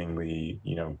seemingly,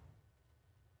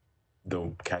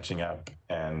 though catching up,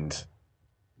 and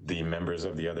the members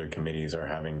of the other committees are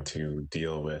having to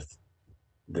deal with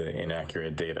the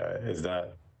inaccurate data. Is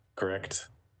that correct?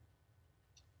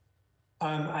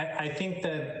 I think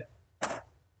that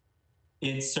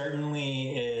it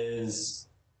certainly is,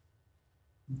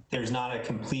 there's not a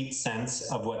complete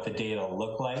sense of what the data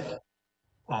look like.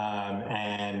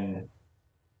 And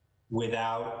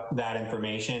without that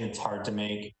information, it's hard to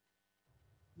make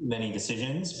many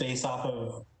decisions based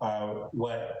off of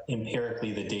what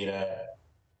empirically the data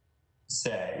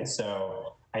say.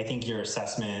 So I think your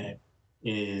assessment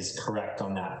is correct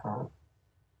on that front.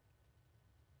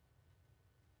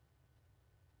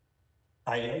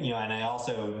 And I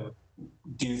also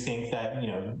do think that,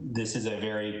 this is a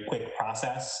very quick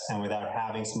process, and without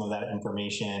having some of that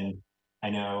information, I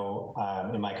know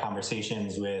in my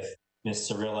conversations with Ms.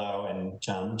 Cirillo and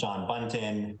John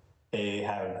Bunton, they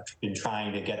have been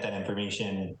trying to get that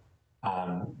information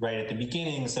right at the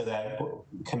beginning so that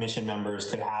commission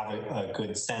members could have a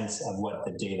good sense of what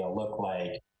the data look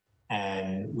like.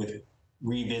 And with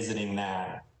revisiting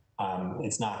that,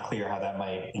 it's not clear how that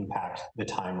might impact the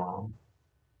timeline.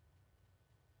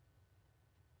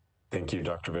 Thank you,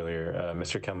 Dr. Villier.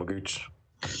 Mr. Campbell-Gooch.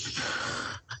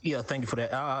 Yeah, thank you for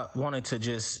that. I wanted to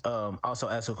just also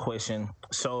ask a question.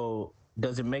 So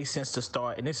does it make sense to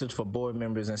start, and this is for board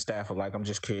members and staff alike, I'm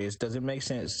just curious, does it make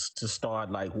sense to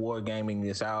start like war gaming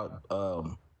this out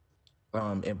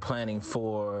and planning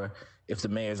for if the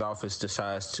mayor's office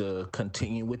decides to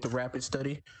continue with the rapid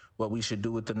study, what we should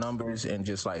do with the numbers, and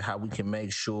just like how we can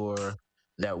make sure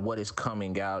that what is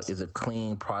coming out is a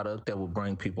clean product that will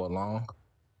bring people along?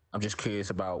 I'm just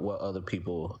curious about what other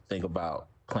people think about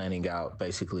planning out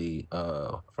basically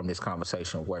from this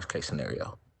conversation, worst case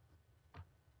scenario.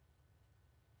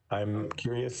 I'm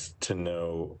curious to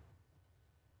know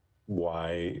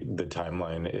why the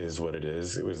timeline is what it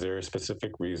is. Was there a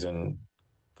specific reason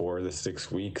for the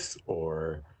 6 weeks,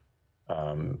 or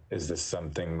is this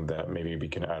something that maybe we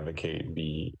can advocate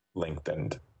be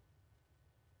lengthened,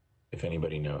 if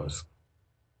anybody knows?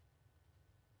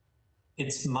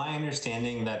 It's my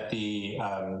understanding that the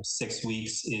 6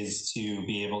 weeks is to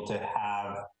be able to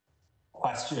have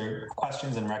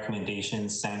questions and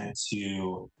recommendations sent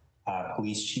to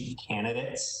police chief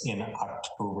candidates in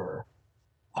October,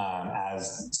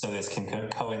 so this can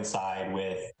coincide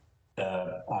with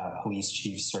the police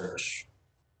chief search.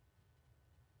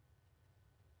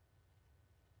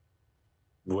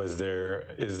 Is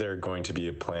there going to be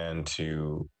a plan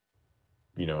to,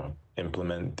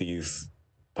 implement these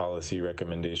policy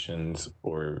recommendations,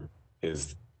 or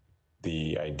is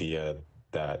the idea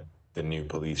that the new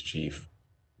police chief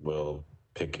will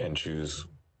pick and choose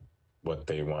what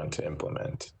they want to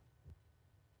implement?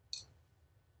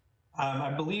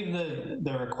 I believe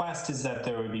the request is that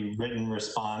there would be written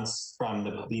response from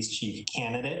the police chief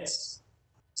candidates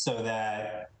so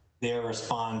that their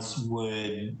response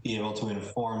would be able to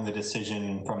inform the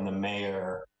decision from the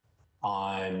mayor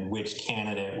on which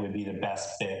candidate would be the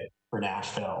best fit for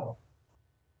Nashville.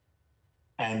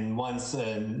 And once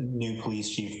a new police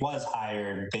chief was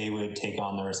hired, they would take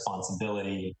on the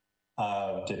responsibility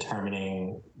of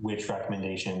determining which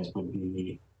recommendations would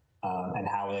be and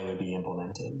how they would be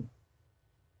implemented.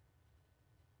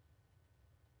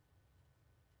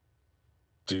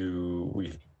 Do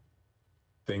we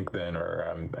think then, or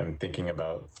I'm thinking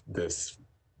about this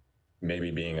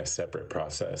maybe being a separate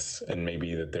process, and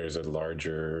maybe that there's a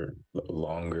larger,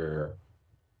 longer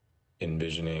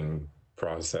envisioning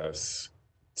process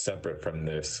separate from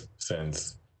this,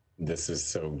 since this is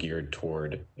so geared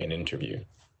toward an interview?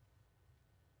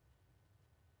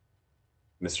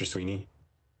 Mr. Sweeney?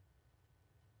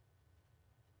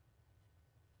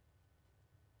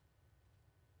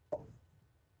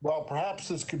 Well, perhaps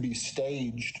this could be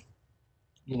staged,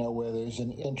 where there's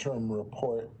an interim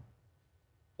report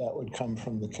that would come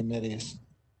from the committees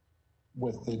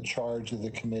with the charge of the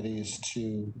committees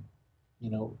to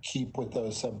keep with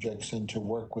those subjects and to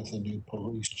work with the new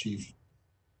police chief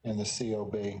and the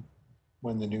COB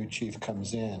when the new chief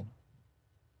comes in.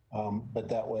 But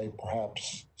that way,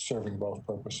 perhaps serving both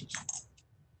purposes.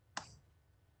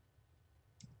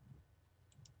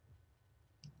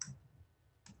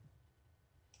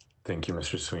 Thank you,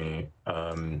 Mr. Sweeney.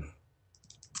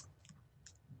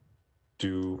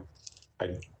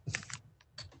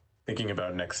 Thinking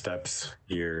about next steps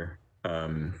here,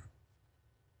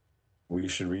 we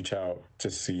should reach out to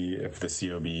see if the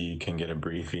COB can get a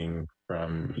briefing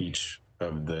from each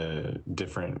of the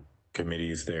different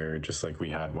committees there, just like we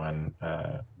had one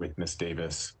with Ms.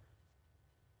 Davis.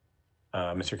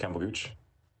 Mr. Campbell-Gooch.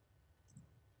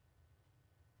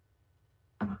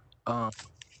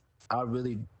 I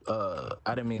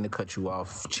didn't mean to cut you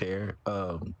off, Chair.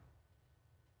 I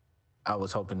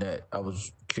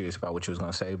was curious about what you was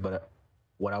going to say, but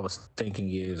what I was thinking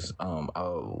is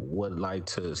I would like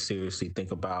to seriously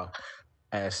think about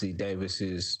Ashley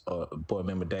Davis's, Board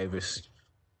Member Davis,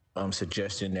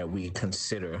 suggestion that we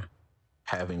consider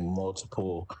having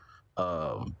multiple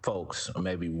folks, or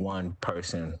maybe one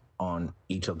person on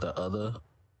each of the other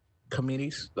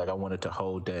committees. Like, I wanted to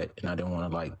hold that, and I didn't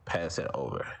want to pass it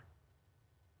over.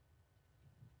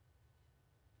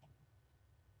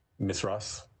 Ms.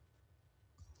 Ross.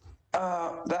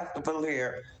 Dr.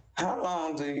 Valier, how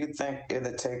long do you think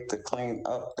it'll take to clean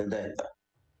up the data?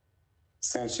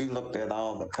 Since you looked at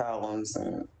all the columns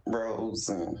and rows,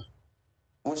 and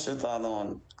what's your thought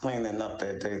on cleaning up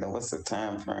that data? What's the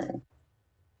time frame?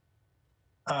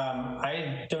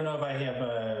 I don't know if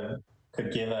I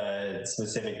could give a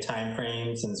specific time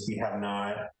frame, since we have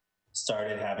not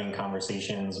started having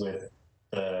conversations with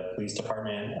the police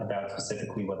department about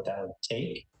specifically what that would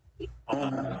take.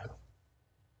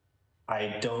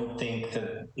 I don't think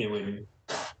that it would,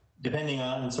 depending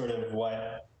on sort of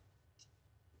what,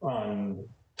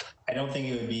 I don't think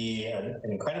it would be an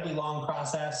incredibly long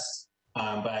process,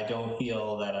 but I don't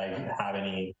feel that I have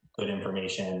any good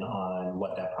information on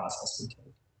what that process would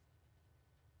take.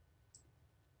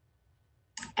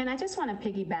 And I just want to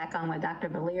piggyback on what Dr.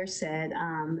 Valier said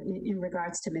in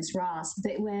regards to Ms. Ross,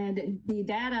 that when the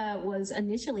data was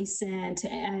initially sent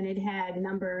and it had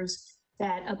numbers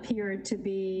that appeared to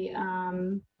be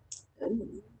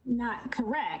not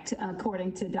correct,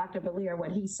 according to Dr. Valier,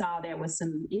 what he saw, there was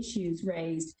some issues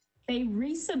raised. They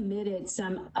resubmitted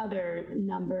some other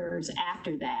numbers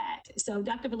after that. So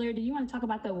Dr. Valier, do you want to talk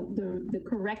about the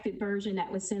corrected version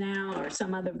that was sent out, or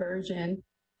some other version,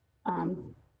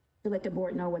 to let the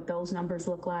board know what those numbers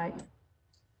look like?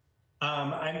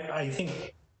 I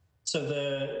think, so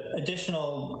the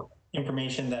additional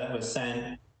information that was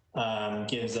sent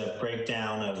gives a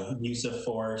breakdown of use of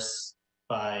force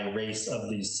by race of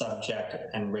the subject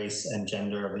and race and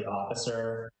gender of the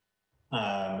officer.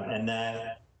 And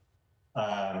that,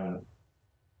 I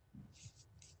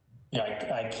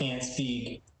can't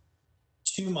speak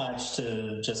too much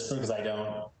to, just because I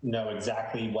don't know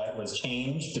exactly what was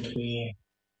changed between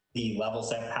the level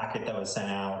set packet that was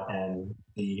sent out and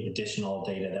the additional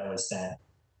data that was sent.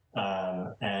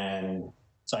 And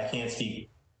so I can't speak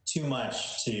too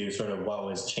much to sort of what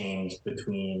was changed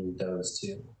between those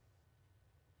two.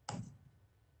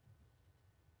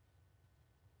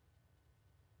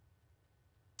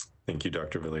 Thank you,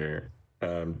 Dr. Valier.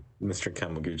 Mr.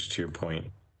 Campbell-Gooch, to your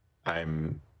point,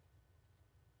 I'm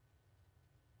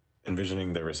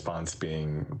envisioning the response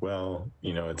being, well,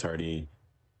 it's already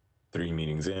 3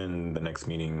 meetings in, the next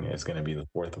meeting is going to be the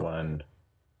 4th one,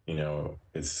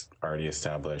 it's already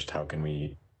established. How can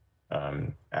we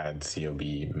add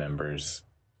COB members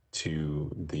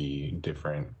to the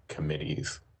different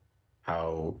committees?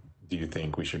 How do you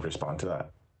think we should respond to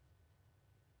that?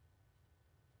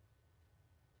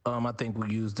 I think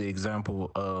we use the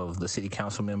example of the city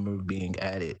council member being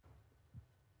added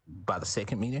by the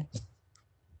 2nd meeting.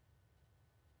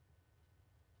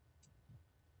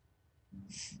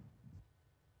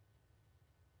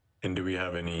 And do we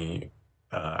have any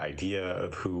idea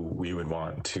of who we would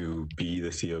want to be the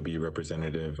COB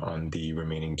representative on the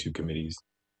remaining 2 committees?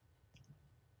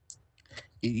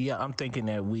 Yeah, I'm thinking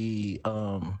that we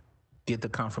get the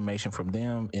confirmation from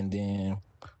them and then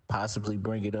possibly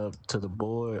bring it up to the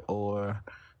board, or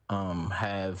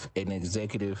have an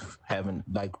executive,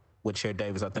 like what Chair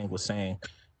Davis, I think, was saying,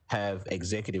 have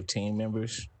executive team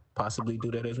members possibly do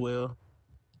that as well.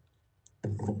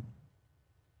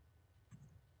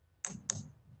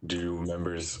 Do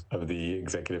members of the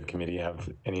executive committee have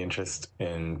any interest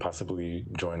in possibly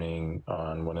joining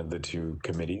on one of the 2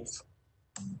 committees?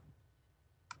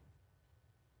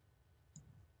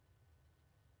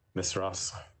 Ms.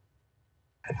 Ross?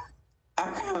 I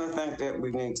kind of think that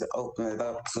we need to open it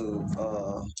up to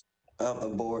other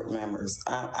board members.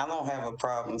 I don't have a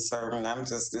problem serving. I'm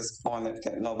just disappointed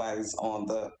that nobody's on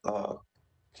the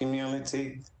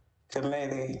community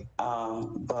committee.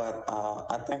 But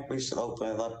I think we should open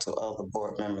it up to other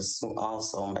board members who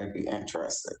also may be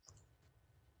interested.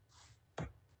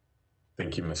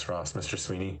 Thank you, Ms. Ross. Mr.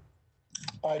 Sweeney?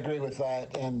 I agree with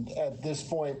that. And at this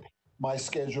point, my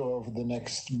schedule over the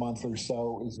next month or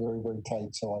so is very, very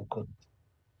tight, so I couldn't.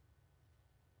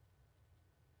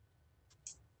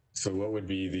 So what would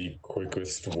be the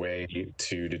quickest way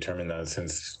to determine that,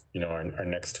 since, you know, our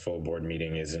next full board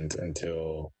meeting isn't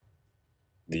until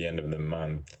the end of the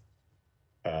month?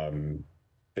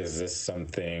 Is this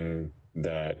something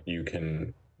that you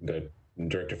can, that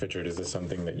Director Fitchard, is this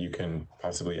something that you can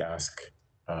possibly ask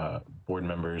board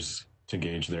members to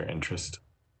gauge their interest?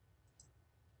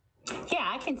 Yeah,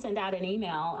 I can send out an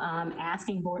email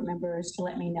asking board members to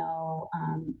let me know,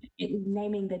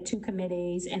 naming the two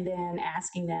committees, and then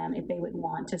asking them if they would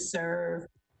want to serve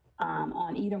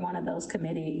on either one of those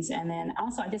committees. And then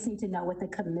also, I just need to know what the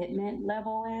commitment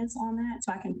level is on that,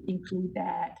 so I can include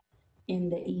that in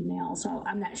the email. So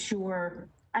I'm not sure.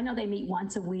 I know they meet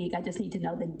once a week. I just need to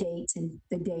know the dates and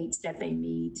the dates that they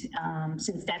meet,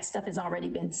 since that stuff has already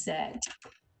been set.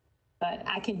 But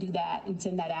I can do that and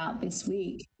send that out this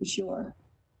week for sure.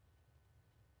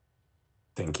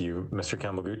 Thank you. Mr.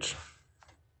 Campbell-Gooch?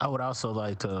 I would also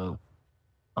like to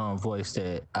voice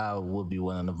that I would be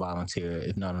willing to volunteer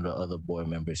if none of the other board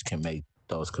members can make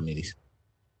those committees.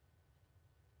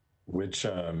 Which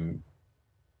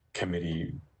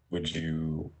committee would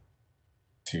you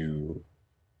to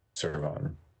serve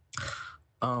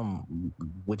on?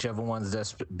 Whichever one's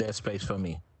that space for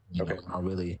me. You okay. know, I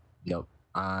really, yep.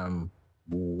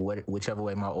 Whichever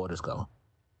way my orders go.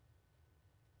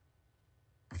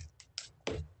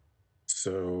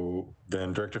 So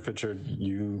then, Director Fitchard,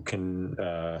 you can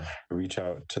reach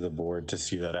out to the board to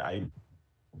see that. I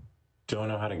don't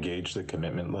know how to gauge the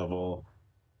commitment level.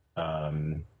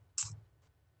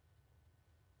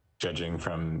 Judging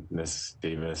from Ms.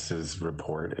 Davis's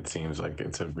report, it seems like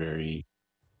it's a very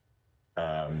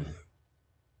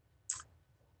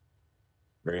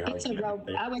very hard.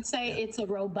 I would say it's a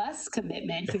robust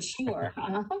commitment for sure.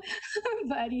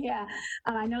 But yeah,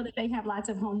 I know that they have lots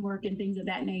of homework and things of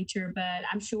that nature, but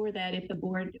I'm sure that if the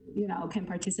board, you know, can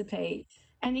participate.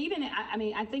 And even, I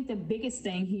mean, I think the biggest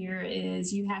thing here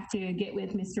is you have to get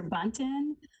with Mr.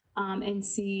 Bunton and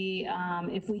see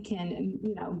if we can,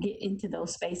 you know, get into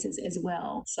those spaces as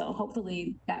well. So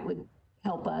hopefully that would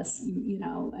help us, you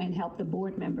know, and help the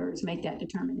board members make that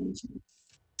determination.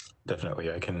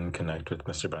 Definitely, I can connect with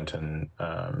Mr. Bunton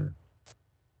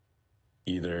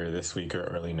either this week or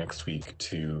early next week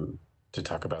to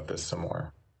talk about this some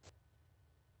more.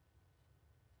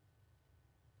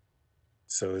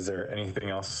 So is there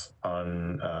anything else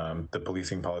on the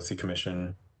Policing Policy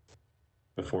Commission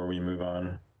before we move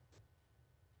on?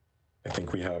 I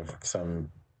think we have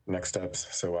some next steps,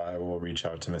 so I will reach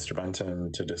out to Mr.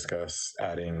 Bunton to discuss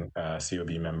adding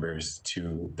COB members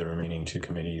to the remaining two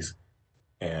committees.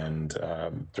 And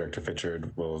Director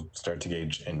Fitchard will start to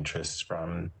gauge interest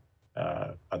from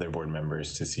other board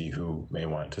members to see who may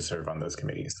want to serve on those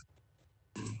committees.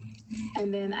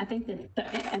 And then I think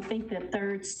the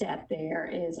third step there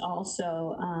is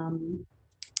also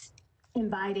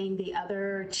inviting the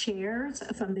other chairs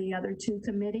from the other two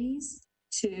committees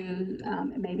to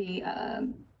maybe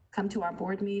come to our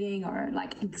board meeting or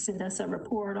like send us a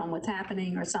report on what's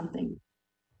happening or something.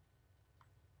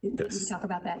 Did we talk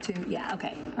about that too? Yeah,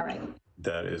 okay, all right.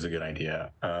 That is a good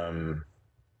idea.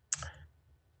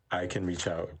 I can reach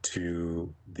out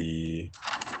to the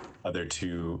other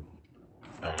two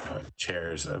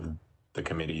chairs of the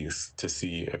committees to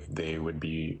see if they would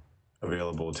be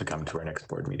available to come to our next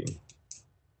board meeting.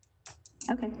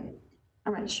 Okay,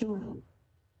 all right, sure.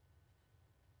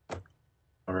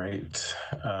 All right,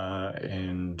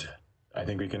 and I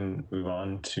think we can move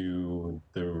on to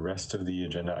the rest of the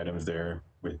agenda items there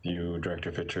with you,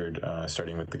 Director Fitchard,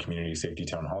 starting with the Community Safety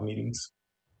Town Hall meetings.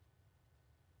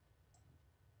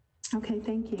 Okay,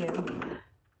 thank you.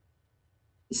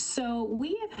 So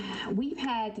we've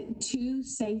had two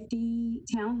safety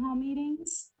town hall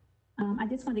meetings. I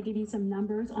just want to give you some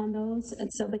numbers on those,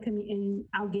 so and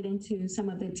I'll get into some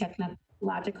of the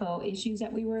technological issues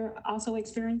that we were also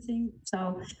experiencing.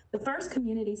 So the first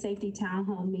Community Safety Town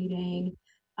Hall meeting,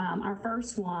 our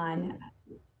first one,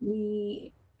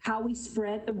 how we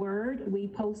spread the word. We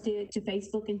posted to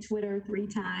Facebook and Twitter 3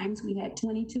 times. We had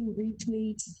 22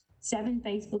 retweets, 7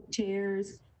 Facebook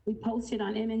shares. We posted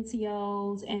on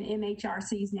MNCO's and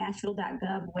MHRC's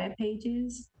Nashville.gov web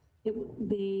pages.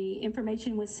 The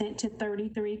information was sent to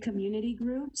 33 community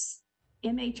groups.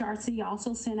 MHRC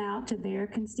also sent out to their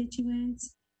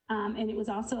constituents, and it was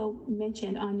also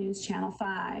mentioned on News Channel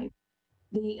 5.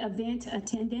 The event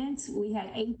attendance, we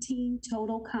had 18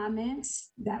 total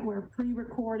comments that were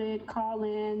pre-recorded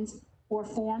call-ins or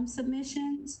form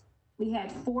submissions. We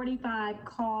had 45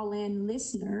 call-in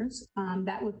listeners,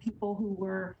 that were people who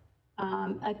were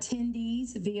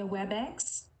attendees via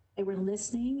WebEx. They were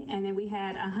listening, and then we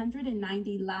had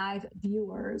 190 live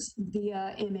viewers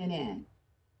via MNN.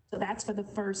 So that's for the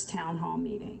first town hall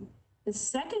meeting. The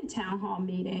second town hall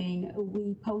meeting,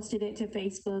 we posted it to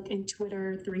Facebook and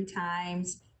Twitter 3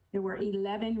 times. There were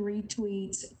 11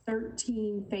 retweets,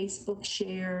 13 Facebook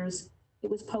shares. It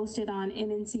was posted on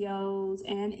MNCO's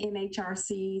and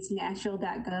MHRC's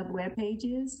Nashville.gov web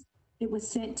pages. It was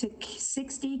sent to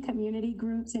 60 community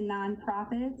groups and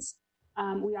nonprofits.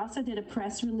 We also did a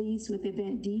press release with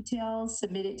event details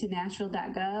submitted to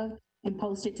Nashville.gov and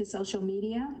posted to social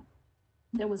media.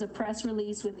 There was a press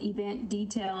release with event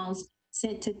details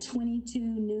sent to 22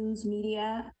 news and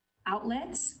media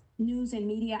outlets.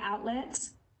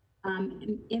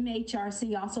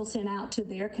 MHRC also sent out to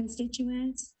their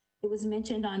constituents. It was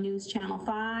mentioned on News Channel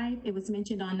 5. It was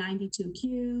mentioned on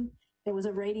 92Q. There was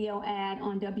a radio ad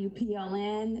on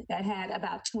WPLN that had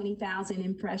about 20,000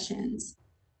 impressions.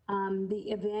 The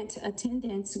event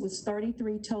attendance was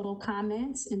 33 total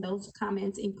comments, and those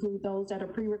comments include those that are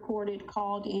pre-recorded,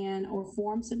 called in, or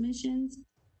form submissions.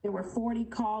 There were 40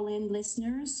 call-in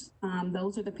listeners.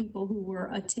 Those are the people who were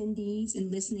attendees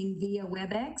and listening via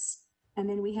WebEx. And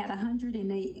then we had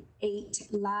 108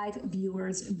 live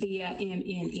viewers via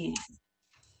MNN.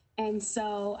 And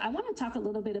so I want to talk a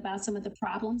little bit about some of the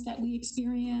problems that we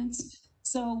experienced.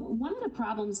 So one of the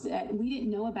problems that we didn't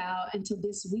know about until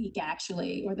this week,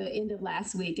 actually, or the end of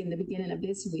last week and the beginning of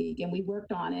this week, and we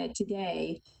worked on it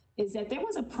today, is that there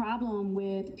was a problem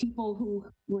with people who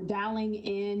were dialing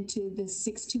into the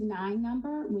 629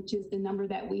 number, which is the number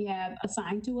that we have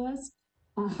assigned to us,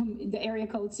 the area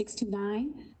code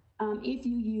 629, if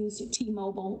you use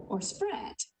T-Mobile or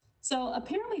Sprint. So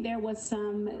apparently there was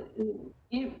some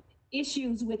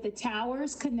issues with the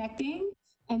towers connecting.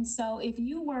 And so if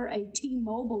you were a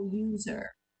T-Mobile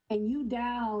user and you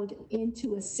dialed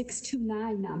into a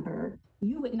 629 number,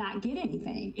 you would not get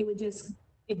anything. It would just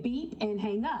beep and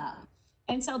hang up.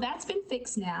 And so that's been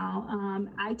fixed now.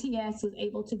 ITS was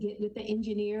able to get with the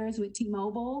engineers with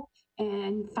T-Mobile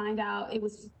and find out it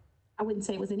was, I wouldn't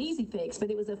say it was an easy fix, but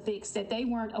it was a fix that they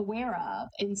weren't aware of.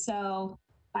 And so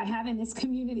by having this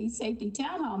community safety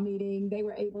town hall meeting, they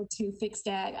were able to fix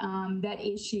that, that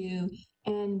issue.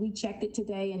 And we checked it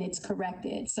today and it's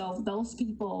corrected. So those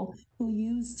people who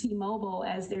use T-Mobile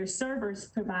as their service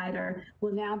provider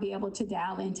will now be able to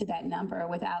dial into that number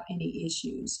without any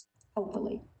issues,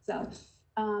 hopefully. So,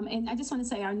 and I just want to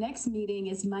say our next meeting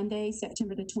is Monday,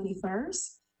 September the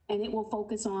 21st, and it will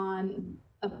focus on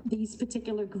these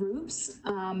particular groups.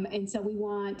 And so we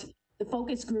want, the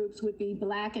focus groups would be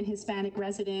Black and Hispanic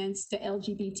residents, the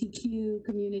LGBTQ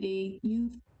community,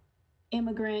 youth,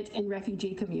 immigrant, and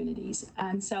refugee communities.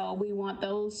 And so we want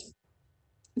those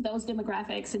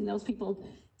demographics and those people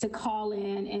to call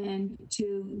in and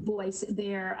to voice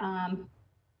their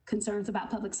concerns about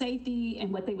public safety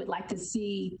and what they would like to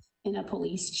see in a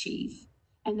police chief.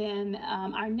 And then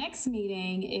our next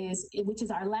meeting is, which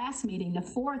is our last meeting, the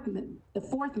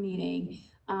fourth meeting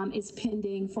is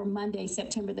pending for Monday,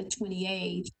 September the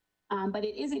 28th. But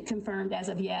it isn't confirmed as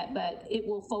of yet, but it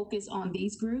will focus on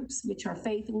these groups, which are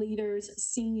faith leaders,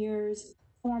 seniors,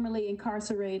 formerly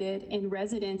incarcerated, and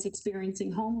residents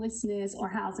experiencing homelessness or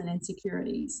housing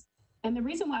insecurities. And the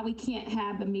reason why we can't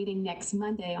have the meeting next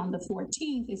Monday on the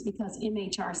 14th is because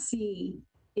MHRC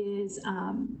is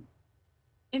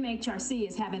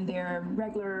having their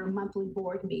regular monthly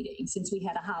board meeting since we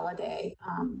had a holiday,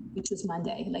 which was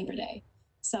Monday, Labor Day.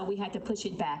 So we had to push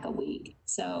it back a week.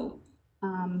 So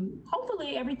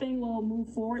hopefully everything will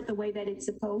move forward the way that it's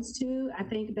supposed to. I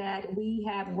think that we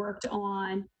have worked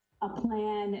on a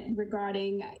plan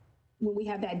regarding when we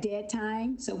have that dead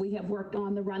time. So we have worked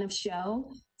on the run of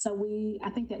show. So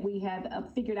I think that we have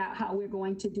figured out how we're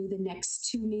going to do the next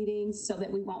 2 meetings so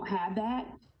that we won't have that.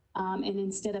 And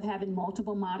instead of having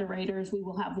multiple moderators, we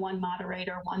will have one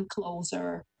moderator, one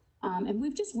closer. And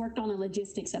we've just worked on the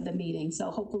logistics of the meeting. So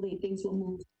hopefully things will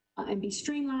move and be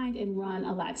streamlined and run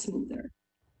a lot smoother.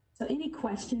 So any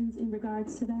questions in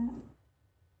regards to that?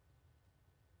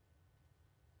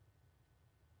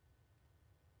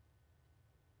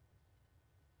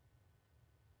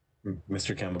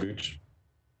 Mr. Campbell Gooch.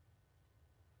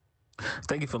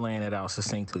 Thank you for laying that out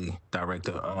succinctly,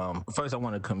 Director. First, I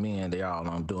want to commend y'all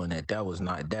on doing that. That was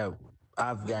not that.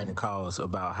 I've gotten calls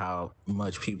about how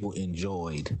much people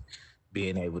enjoyed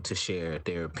being able to share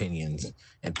their opinions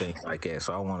and things like that.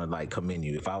 So I want to like commend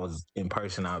you. If I was in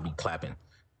person, I'd be clapping.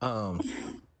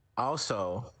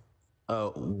 Also,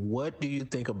 what do you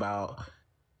think about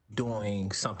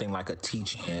doing something like a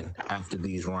teach-in after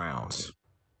these rounds?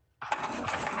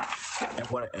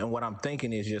 And what I'm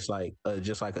thinking is just like a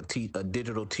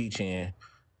digital teach-in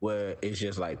where it's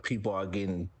just like people are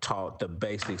getting taught the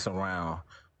basics around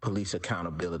police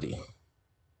accountability,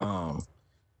 and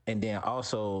then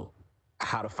also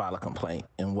how to file a complaint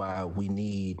and why we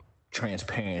need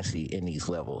transparency in these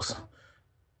levels.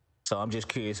 So I'm just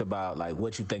curious about like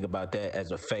what you think about that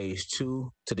as a phase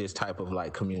 2 to this type of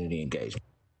like community engagement.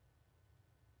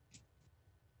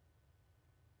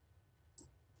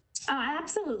 Oh, I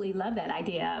absolutely love that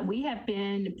idea. We have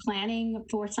been planning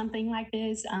for something like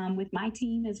this with my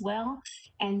team as well.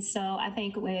 And so I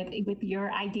think with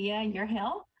your idea and your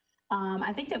help,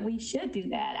 I think that we should do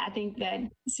that. I think that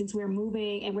since we're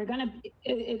moving and we're going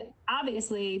to,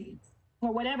 obviously,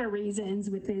 for whatever reasons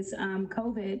with this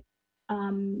COVID,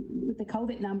 with the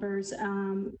COVID numbers,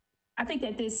 I think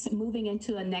that this moving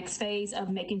into a next phase of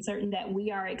making certain that we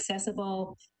are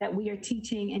accessible, that we are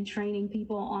teaching and training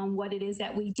people on what it is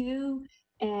that we do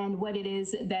and what it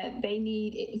is that they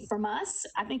need from us,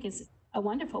 I think is a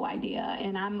wonderful idea.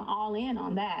 And I'm all in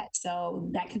on that. So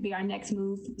that could be our next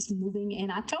move, moving in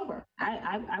October.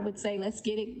 I would say let's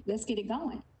get it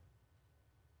going.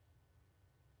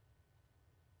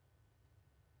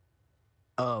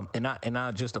 And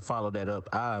I just to follow that up,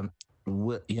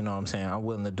 you know what I'm saying, I'm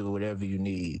willing to do whatever you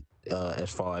need as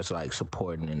far as like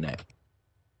supporting in that.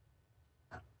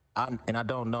 And I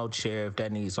don't know, Chair, if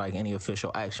that needs like any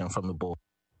official action from the board.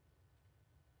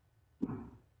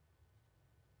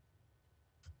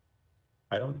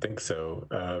 I don't think so.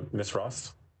 Ms.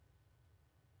 Ross?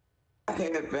 I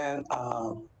have been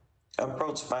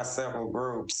approached by several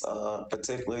groups,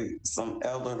 particularly some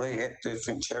elderly at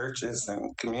different churches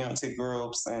and community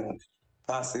groups and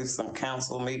possibly some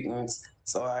council meetings.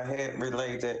 So I had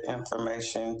relayed that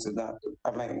information to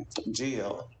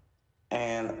Jill.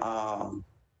 And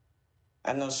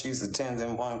I know she's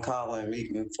attending one call-in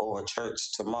meeting for a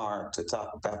church tomorrow to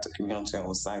talk about the Community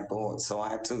Oversight Board. So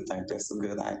I too think that's a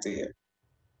good idea.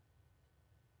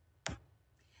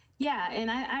 Yeah, and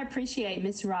I appreciate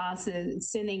Ms. Ross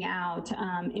sending out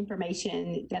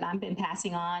information that I've been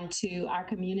passing on to our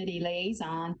community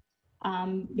liaison,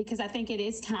 because I think it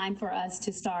is time for us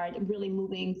to start really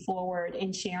moving forward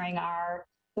and sharing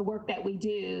the work that we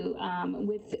do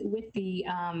with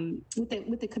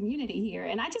the community here.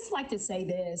 And I just like to say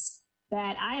this,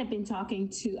 that I have been talking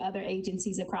to other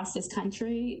agencies across this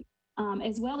country,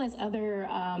 as well as other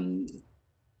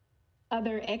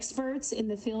experts in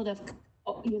the field of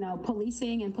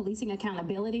policing and policing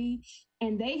accountability.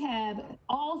 And they have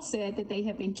all said that they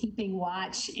have been keeping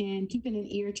watch and keeping an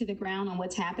ear to the ground on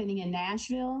what's happening in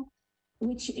Nashville,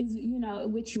 which is,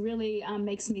 which really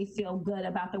makes me feel good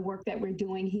about the work that we're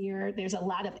doing here. There's a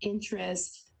lot of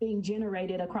interest being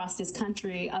generated across this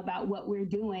country about what we're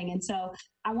doing. And so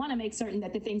I want to make certain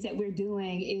that the things that we're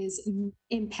doing is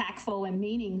impactful and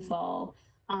meaningful.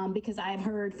 Because I've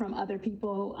heard from other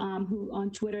people who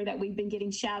on Twitter that we've been getting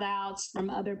shout outs from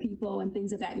other people and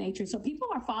things of that nature. So people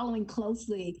are following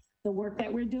closely the work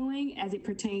that we're doing as it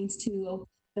pertains to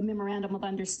the memorandum of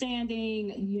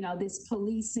understanding, this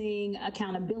policing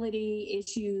accountability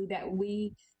issue that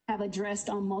we have addressed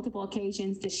on multiple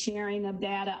occasions, the sharing of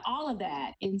data, all of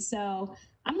that. And so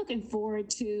I'm looking forward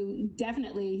to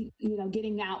definitely,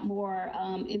 getting out more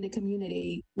in the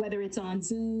community, whether it's on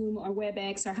Zoom or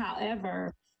WebEx or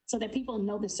however, so that people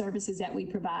know the services that we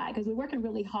provide, because we're working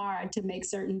really hard to make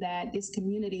certain that this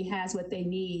community has what they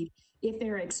need if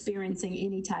they're experiencing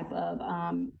any type of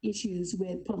issues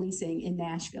with policing in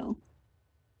Nashville.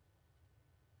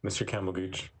 Mr.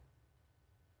 Campbell-Gooch.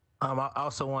 I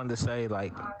also wanted to say,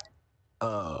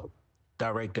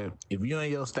 Director, if you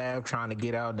and your staff trying to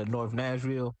get out into North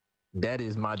Nashville, that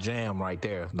is my jam right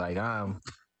there. Like, I'm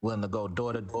willing to go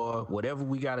door to door, whatever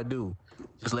we got to do.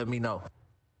 Just let me know.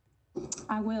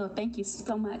 I will. Thank you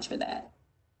so much for that.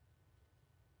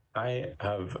 I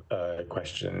have a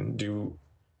question.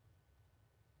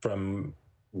 From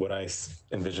what I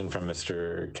envisioned from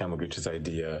Mr. Campbell-Gooch's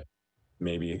idea,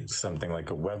 maybe something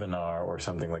like a webinar or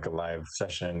something like a live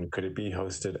session, could it be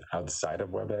hosted outside of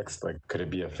WebEx? Like, could it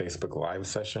be a Facebook Live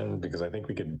session? Because I think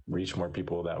we could reach more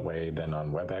people that way than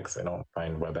on WebEx. I don't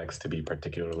find WebEx to be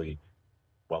particularly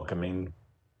welcoming.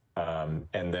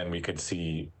 And then we could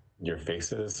see your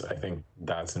faces. I think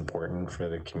that's important for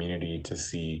the community to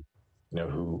see,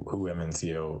 who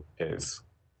MNCO is.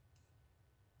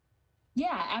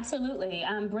 Yeah, absolutely.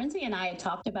 Brinzy and I had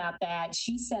talked about that.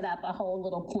 She set up a whole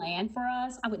little plan for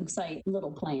us. I wouldn't say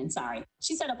little plan, sorry.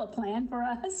 She set up a plan for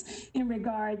us in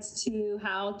regards to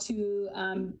how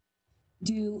to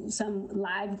do some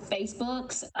live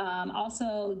Facebooks,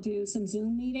 also do some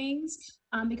Zoom meetings,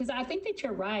 because I think that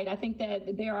you're right. I think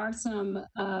that there are some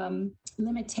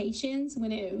limitations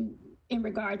in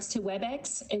regards to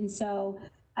WebEx. And so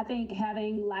I think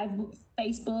having live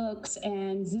Facebooks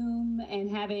and Zoom and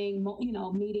having,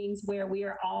 meetings where we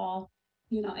are all,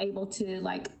 able to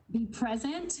like be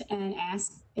present and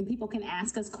ask, and people can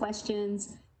ask us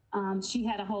questions. She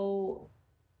had a whole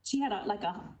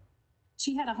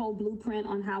blueprint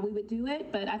on how we would do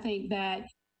it, but I think that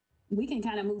we can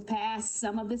kind of move past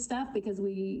some of this stuff because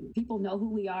people know who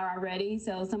we are already.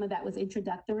 So some of that was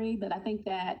introductory, but I think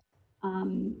that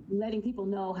letting people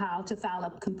know how to file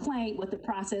a complaint, what the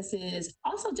process is,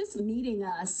 also just meeting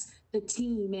us, the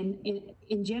team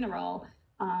in general,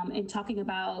 and talking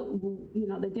about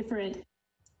the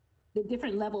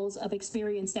different levels of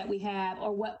experience that we have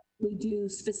or what we do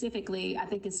specifically, I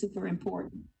think is super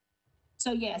important.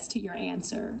 So yes, to your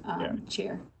answer,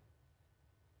 Chair.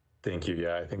 Thank you.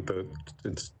 Yeah, I think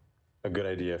it's a good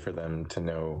idea for them to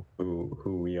know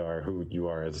who we are, who you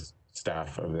are as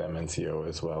staff of the MNCO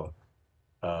as well.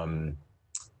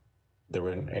 There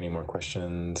weren't any more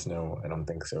questions? No, I don't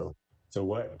think so. So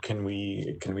what can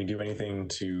we do anything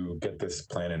to get this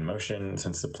plan in motion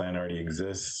since the plan already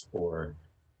exists, or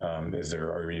is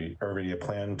there already a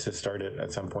plan to start it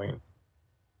at some point?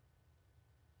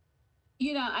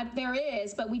 There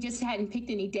is, but we just hadn't picked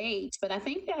any dates. But I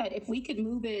think that if we could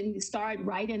move it and start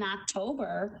right in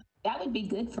October, that would be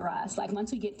good for us. Like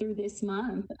once we get through this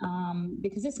month,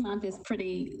 because this month is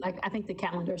pretty, I think the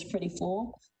calendar is pretty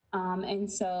full.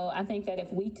 And so I think that if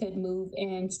we could move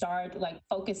and start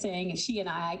focusing, she and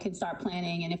I can start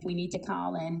planning. And if we need to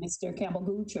call in Mr. Campbell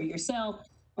Gooch or yourself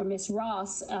or Ms.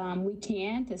 Ross, we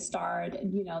can to start,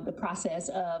 the process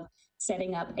of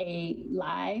setting up a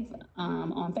live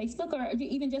on Facebook or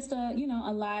even just a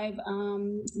live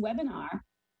webinar,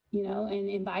 and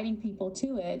inviting people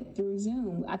to it through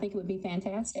Zoom. I think it would be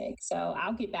fantastic. So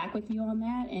I'll get back with you on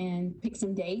that and pick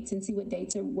some dates and see what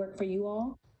dates work for you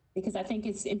all, because I think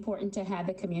it's important to have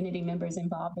the community members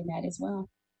involved in that as well.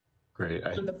 Great.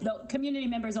 The community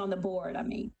members on the board, I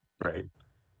mean. Right.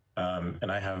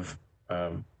 And I have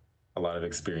a lot of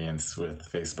experience with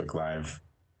Facebook Live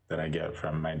that I get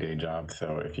from my day job.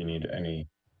 So if you need any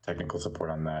technical support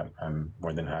on that, I'm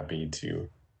more than happy to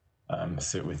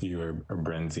sit with you or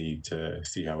Brinzy to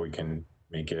see how we can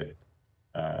make it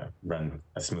run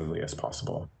as smoothly as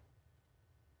possible.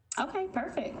 Okay,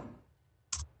 perfect.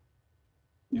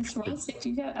 Ms. Ross,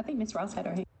 I think Ms. Ross had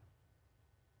her hand.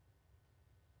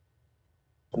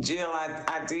 Jill,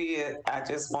 I did. I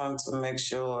just wanted to make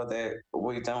sure that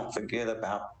we don't forget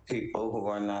about people who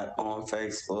are not on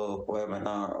Facebook,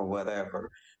 webinar, or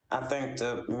whatever. I think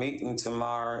the meeting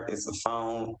tomorrow is a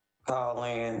phone call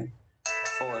in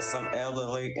for some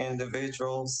elderly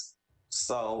individuals.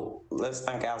 So let's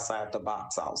think outside the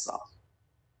box also.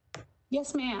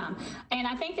 Yes, ma'am. And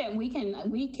I think that we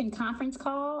can conference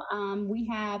call. We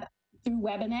have through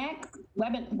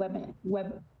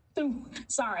through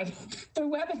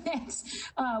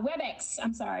WebEx,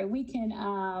 I'm sorry, we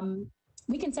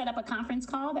can set up a conference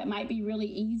call that might be really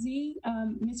easy,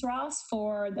 Ms. Ross,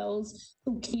 for those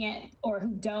who can't or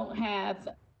who don't have,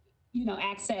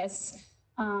 access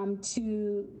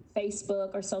to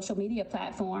Facebook or social media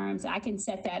platforms. I can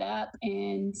set that up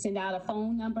and send out a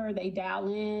phone number, they dial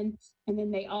in, and then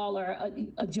they all are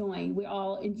a join. We're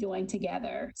all joined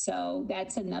together. So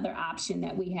that's another option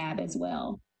that we have as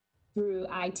well through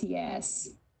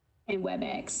ITS and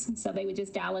WebEx. So they would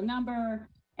just dial a number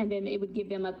and then it would give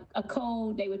them a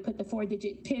code. They would put the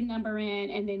 4-digit PIN number in,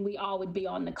 and then we all would be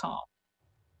on the call.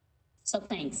 So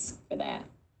thanks for that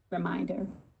reminder.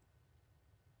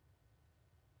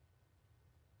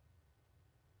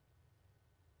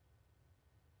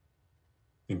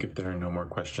 I think if there are no more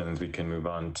questions, we can move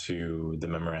on to the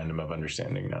Memorandum of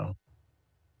Understanding now.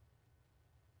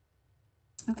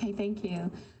 Okay, thank you.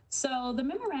 So the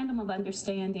Memorandum of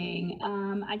Understanding,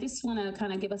 I just want to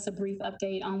kind of give us a brief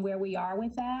update on where we are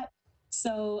with that.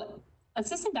 So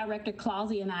Assistant Director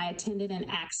Clausey and I attended an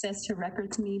Access to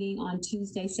Records meeting on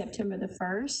Tuesday, September the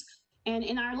 1st. And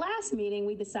in our last meeting,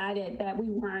 we decided that we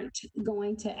weren't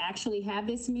going to actually have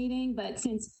this meeting, but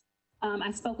since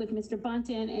I spoke with Mr.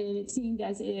 Bunton, and it seemed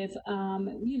as if,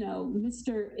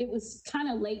 it was kind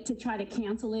of late to try to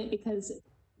cancel it because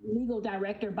legal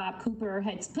director, Bob Cooper,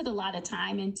 had put a lot of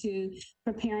time into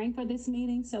preparing for this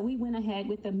meeting. So we went ahead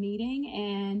with the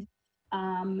meeting,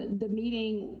 and the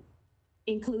meeting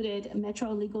included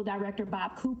Metro Legal Director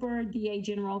Bob Cooper, DA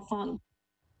General Funk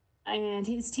and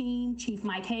his team, Chief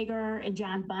Mike Hager, and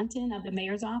John Bunton of the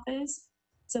Mayor's Office.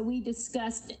 So we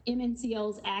discussed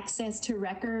MNCO's access to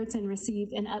records and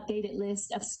received an updated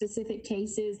list of specific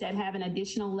cases that have an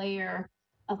additional layer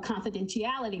of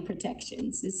confidentiality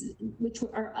protections, which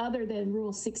are other than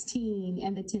Rule 16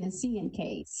 and the Tennessean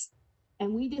case.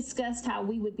 And we discussed how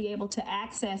we would be able to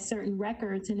access certain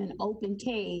records in an open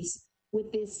case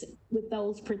with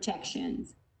those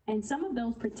protections. And some of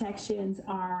those protections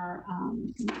are,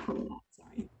 let me pull it up,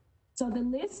 sorry. So the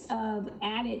list of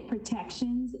added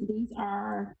protections,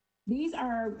 these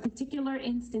are particular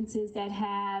instances that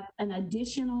have an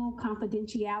additional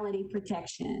confidentiality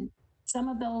protection. Some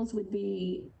of those would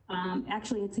be,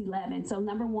 actually it's 11. So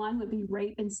number 1 would be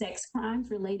rape and sex crimes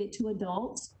related to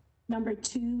adults. Number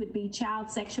 2 would be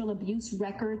child sexual abuse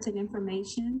records and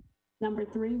information. Number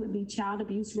 3 would be child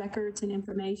abuse records and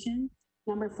information.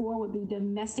 Number 4 would be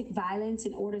domestic violence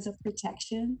and orders of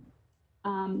protection.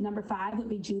 Number 5 would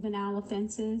be juvenile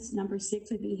offenses. Number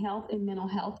 6 would be health and mental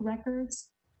health records,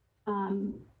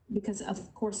 because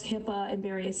of course HIPAA and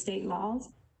various state laws.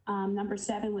 Number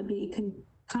 7 would be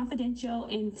confidential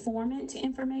informant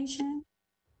information.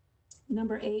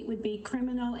 Number 8 would be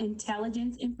criminal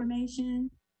intelligence information,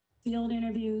 field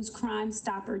interviews, Crime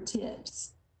Stopper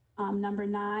tips. Number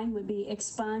 9 would be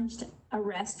expunged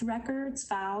arrest records,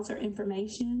 files, or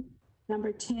information.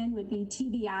 Number 10 would be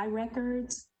TBI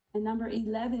records. And number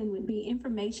 11 would be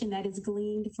information that is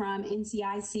gleaned from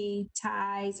NCIC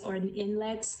ties or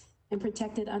inlets and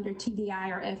protected under TBI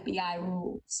or FBI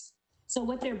rules. So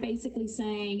what they're basically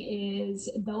saying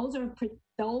is those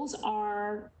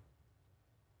are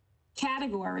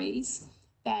categories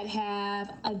that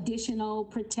have additional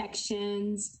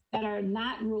protections that are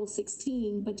not Rule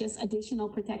 16, but just additional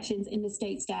protections in the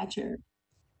state statute.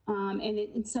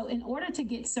 And so in order to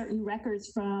get certain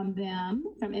records from them,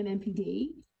 from MMPD,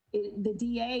 the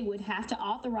DA would have to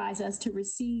authorize us to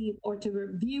receive or to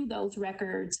review those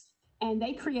records. And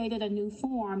they created a new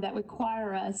form that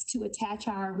require us to attach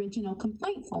our original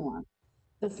complaint form.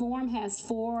 The form has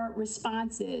 4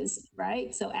 responses,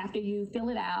 right? So after you fill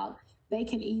it out, they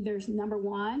can either, number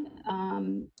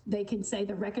 1, they can say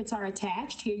the records are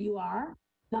attached, here you are.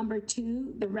 Number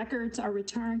 2, the records are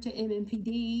returned to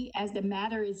MMPD as the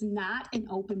matter is not an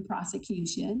open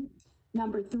prosecution.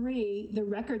 Number 3, the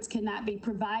records cannot be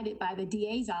provided by the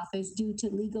DA's office due to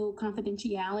legal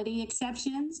confidentiality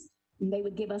exceptions. And they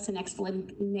would give us an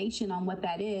explanation on what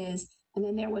that is. And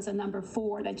then there was a number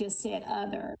 4 that just said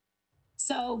other.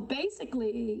 So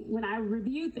basically, when I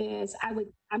reviewed this,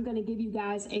 I'm going to give you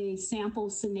guys a sample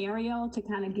scenario to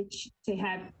kind of get you to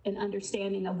have an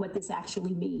understanding of what this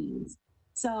actually means.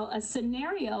 So a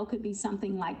scenario could be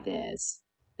something like this,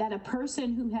 that a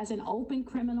person who has an open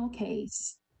criminal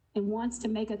case and wants to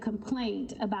make a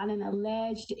complaint about an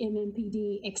alleged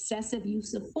MMPD excessive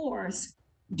use of force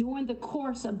during the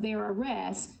course of their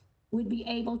arrest would be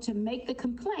able to make the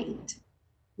complaint.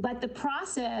 But the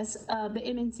process of the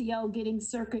MNCO getting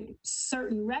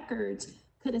certain records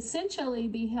could essentially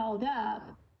be held up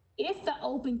if the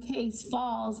open case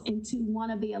falls into one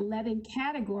of the 11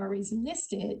 categories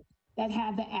listed that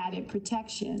have the added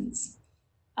protections.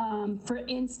 For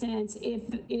instance,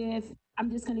 if I'm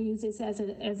just going to use this as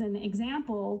an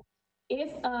example,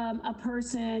 if a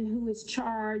person who is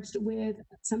charged with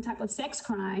some type of sex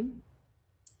crime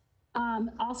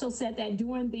also said that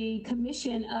during the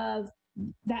commission of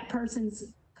that person's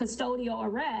custodial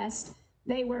arrest,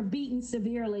 they were beaten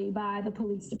severely by the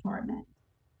police department.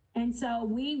 And so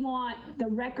we want the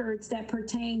records that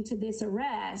pertain to this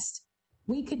arrest.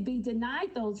 We could be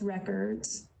denied those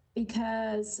records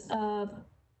because of,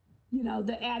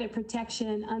 the added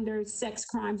protection under sex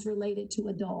crimes related to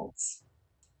adults.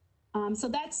 So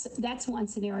that's one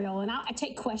scenario. And I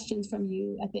take questions from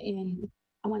you at the end.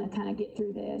 I want to kind of get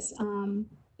through this.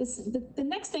 The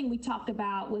next thing we talked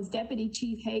about was Deputy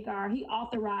Chief Hagar. He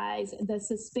authorized the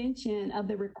suspension of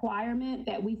the requirement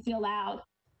that we fill out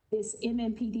this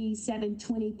MMPD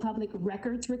 720 public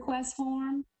records request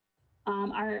form.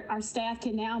 Our staff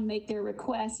can now make their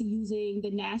requests using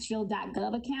the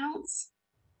Nashville.gov accounts.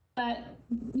 But,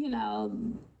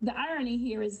 the irony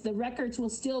here is the records will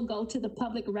still go to the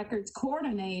public records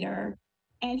coordinator.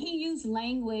 And he used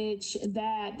language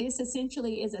that this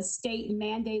essentially is a state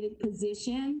mandated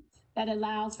position that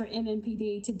allows for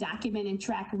MMPD to document and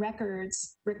track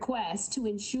records requests to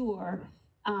ensure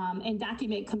and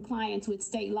document compliance with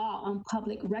state law on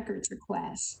public records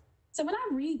requests. So when I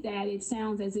read that, it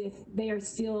sounds as if they are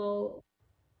still,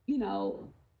 you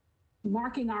know,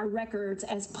 marking our records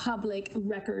as public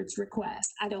records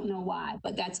requests. I don't know why,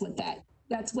 but that's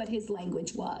what his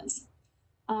language was.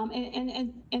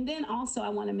 And then also I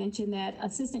want to mention that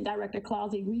Assistant Director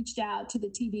Clausey reached out to the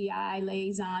TBI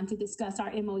liaison to discuss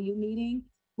our MOU meeting.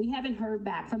 We haven't heard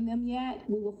back from them yet.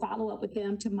 We will follow up with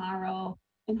them tomorrow,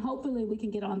 and hopefully we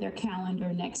can get on their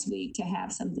calendar next week to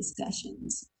have some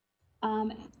discussions.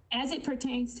 As it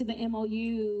pertains to the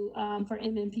MOU for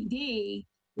MMPD,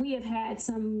 we have had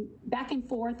some back and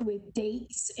forth with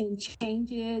dates and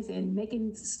changes and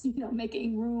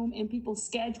making room in people's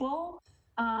schedule.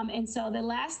 And so the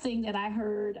last thing that I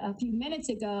heard a few minutes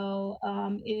ago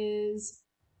is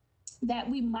that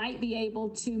we might be able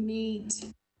to meet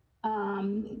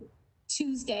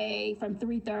Tuesday from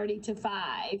 3:30 to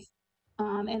 5.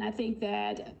 And I think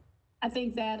that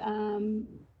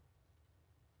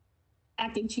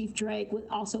Acting Chief Drake would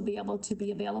also be able to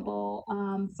be available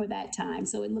for that time.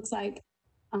 So it looks like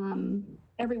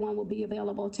everyone will be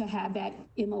available to have that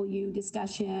MOU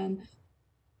discussion,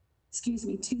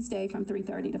 Tuesday from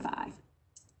 3:30 to 5.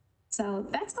 So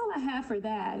that's all I have for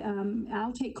that.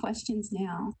 I'll take questions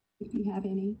now if you have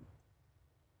any.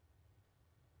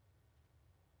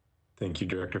 Thank you,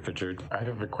 Director Fitchard. I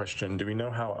have a question. Do we know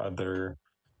how other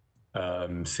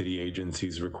city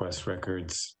agencies request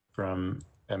records from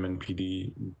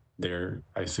MNPD?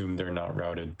 I assume they're not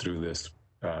routed through this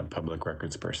public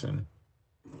records person.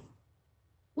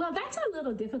 Well, that's a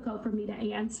little difficult for me to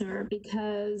answer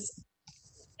because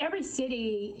every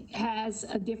city has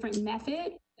a different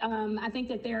method. I think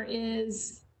that there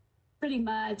is pretty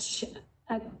much,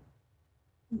 I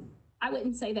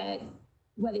wouldn't say that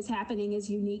what is happening is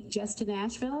unique just to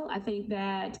Nashville. I think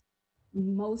that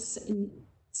most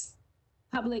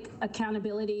public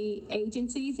accountability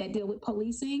agencies that deal with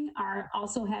policing are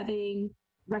also having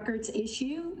records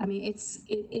issue. I mean, it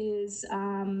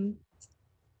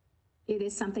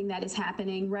is something that is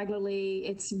happening regularly.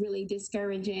 It's really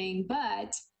discouraging,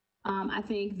 but I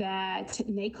think that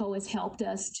NACO has helped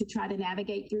us to try to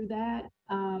navigate through that.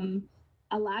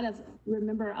 A lot of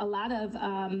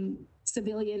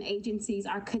civilian agencies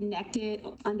are connected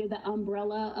under the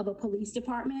umbrella of a police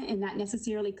department and not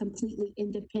necessarily completely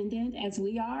independent as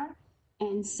we are.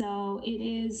 And so it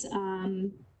is,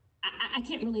 I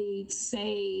can't really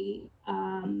say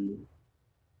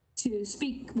to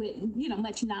speak with,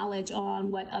 much knowledge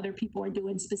on what other people are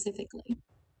doing specifically.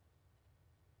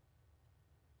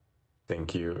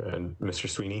 Thank you. And Mr.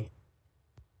 Sweeney?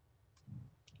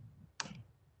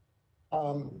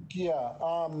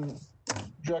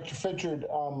 Director Fitchard,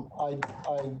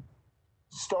 I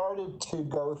started to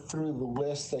go through the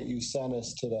list that you sent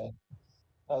us today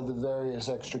of the various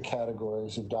extra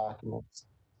categories of documents.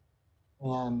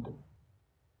 And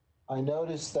I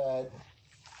noticed that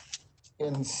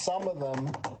in some of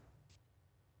them,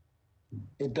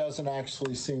 it doesn't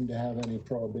actually seem to have any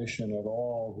prohibition at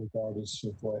all, regardless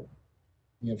of what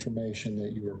the information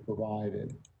that you were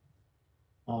provided.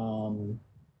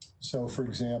 So for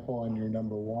example, on your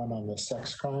number 1 on the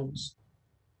sex crimes,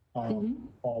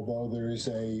 although there is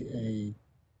a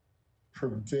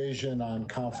provision on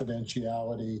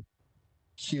confidentiality,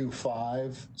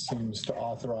 Q5 seems to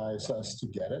authorize us to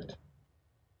get it.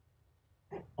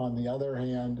 On the other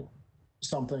hand,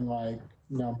 something like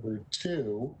number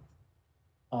 2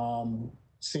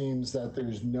 seems that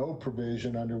there's no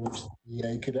provision under which the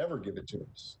DA could ever give it to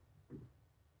us.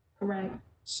 Correct.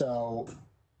 So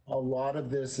a lot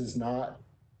of this is not,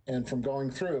 and from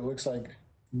going through, it looks like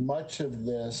much of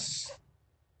this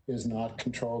is not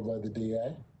controlled by the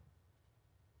DA.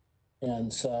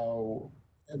 And so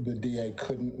the DA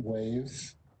couldn't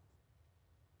waive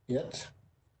it.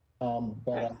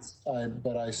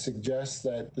 But I suggest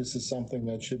that this is something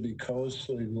that should be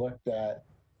closely looked at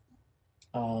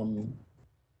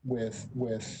with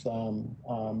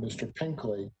Mr.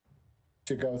 Pinkley,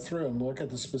 to go through and look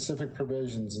at the specific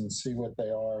provisions and see what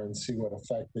they are and see what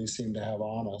effect they seem to have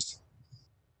on us.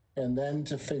 And then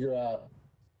to figure out,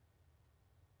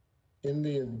 in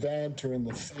the event or in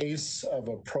the face of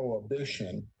a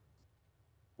prohibition,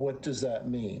 what does that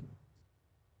mean?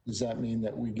 Does that mean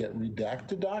that we get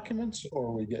redacted documents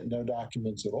or we get no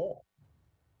documents at all?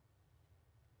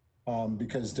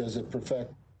 Because does it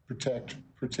protect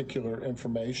particular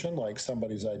information like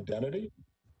somebody's identity?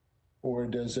 Or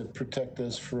does it protect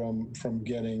us from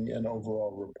getting an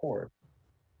overall report?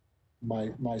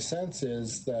 My sense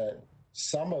is that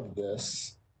some of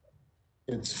this,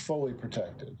 it's fully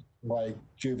protected, like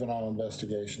juvenile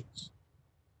investigations.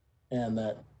 And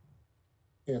that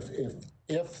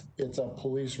if it's a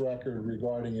police record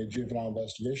regarding a juvenile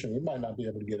investigation, we might not be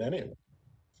able to get any of it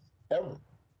ever.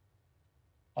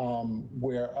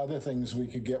 Where other things we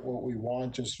could get what we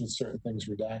want just with certain things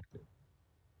redacted.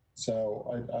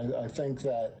 So I think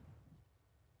that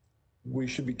we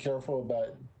should be careful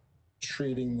about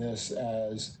treating this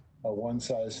as a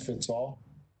one-size-fits-all,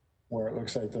 where it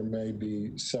looks like there may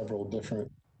be several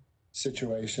different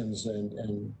situations,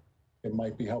 and it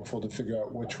might be helpful to figure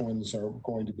out which ones are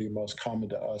going to be most common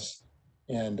to us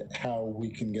and how we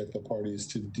can get the parties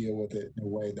to deal with it in a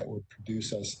way that would produce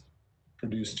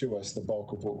to us the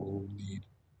bulk of what we will need.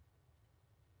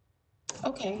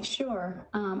 Okay, sure.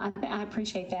 I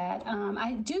appreciate that.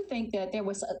 I do think that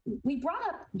we brought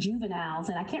up juveniles,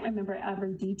 and I can't remember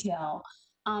every detail.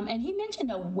 And he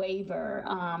mentioned a waiver,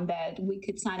 that we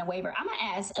could sign a waiver. I'm gonna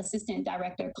ask Assistant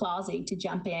Director Clausy to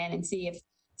jump in and see if,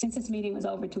 since this meeting was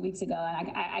over 2 weeks ago,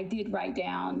 and I did write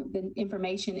down the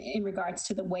information in regards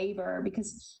to the waiver,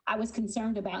 because I was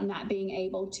concerned about not being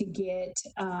able to get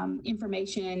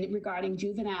information regarding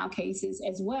juvenile cases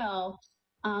as well.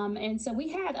 And so we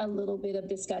had a little bit of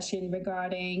discussion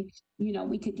regarding,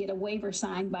 we could get a waiver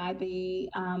signed by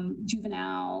the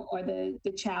juvenile or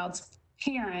the child's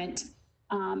parent,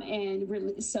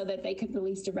 so that they could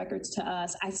release the records to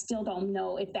us. I still don't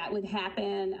know if that would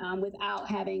happen without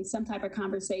having some type of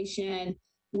conversation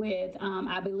with,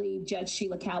 I believe, Judge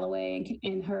Sheila Calloway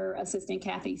and her assistant,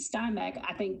 Kathy Steinbeck.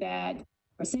 I think that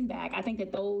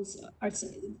those are,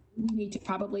 we need to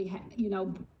probably,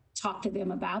 talk to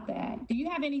them about that. Do you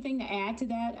have anything to add to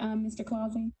that, Mr.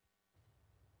 Clausy?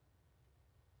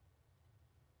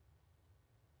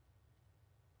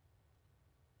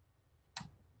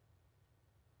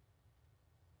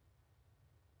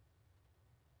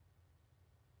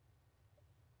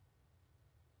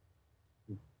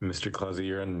 Mr. Clausy,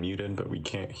 you're unmuted, but we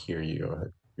can't hear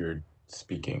you. You're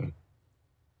speaking.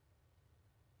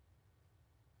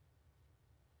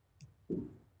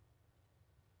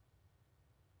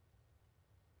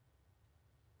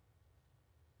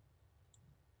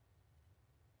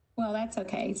 Well, that's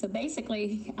okay. So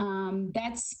basically,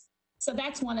 that's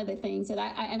one of the things that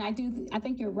I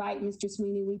think you're right, Mr.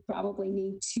 Sweeney. We probably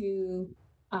need to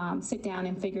sit down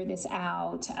and figure this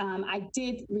out. I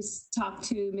did talk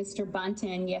to Mr.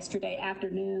 Bunton yesterday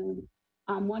afternoon.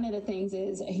 One of the things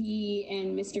is he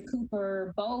and Mr.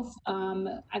 Cooper both,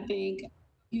 I think,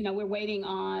 we're waiting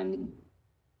on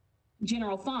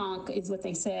General Funk, is what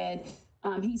they said.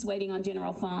 He's waiting on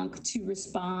General Funk to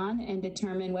respond and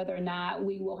determine whether or not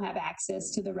we will have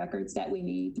access to the records that we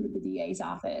need through the DA's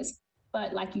office.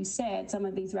 But like you said, some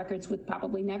of these records would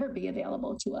probably never be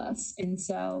available to us. And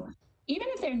so even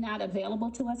if they're not available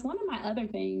to us, one of my other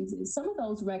things is some of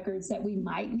those records that we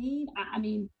might need.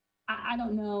 I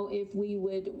don't know if we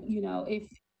would,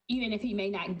 even if he may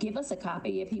not give us a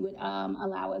copy, if he would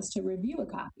allow us to review a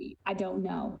copy. I don't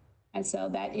know. And so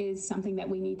that is something that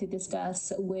we need to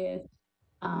discuss with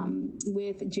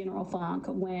General Funk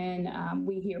when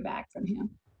we hear back from him.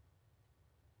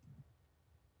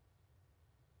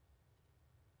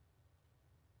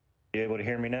 You able to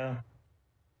hear me now?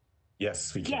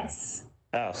 Yes, we can. Yes.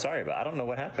 Oh, sorry, but I don't know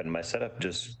what happened. My setup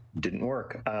just didn't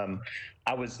work.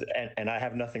 I was, and I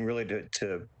have nothing really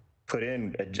to put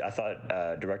in. I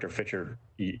thought Director Fisher,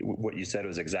 what you said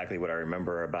was exactly what I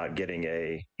remember about getting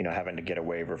having to get a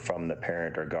waiver from the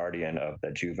parent or guardian of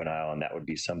the juvenile, and that would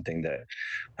be something that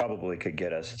probably could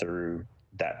get us through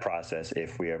that process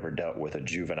if we ever dealt with a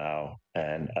juvenile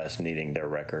and us needing their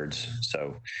records.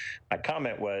 So my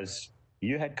comment was,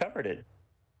 you had covered it.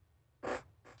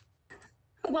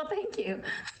 Well, thank you.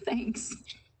 Thanks.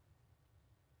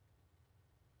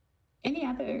 Any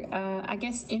other,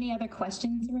 any other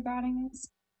questions regarding this?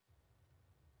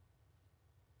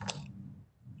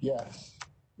 Yes.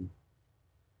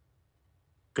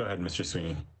 Go ahead, Mr.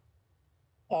 Sweeney.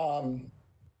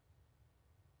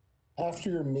 After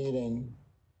your meeting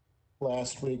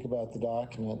last week about the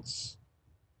documents,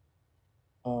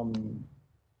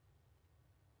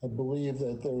 I believe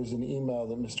that there was an email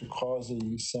that Mr.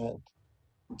 Causey sent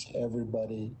to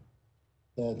everybody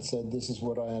that said, this is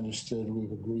what I understood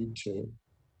we've agreed to.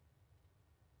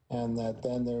 And that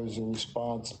then there was a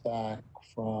response back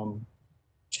from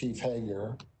Chief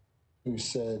Hager, who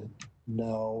said,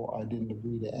 no, I didn't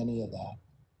agree to any of that.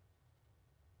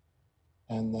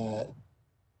 And that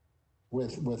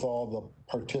with all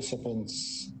the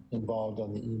participants involved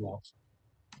on the emails.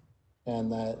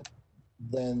 And that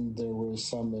then there was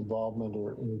some involvement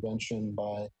or intervention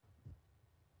by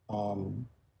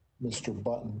Mr.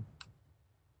 Button,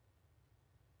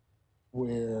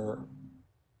 where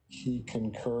he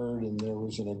concurred and there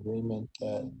was an agreement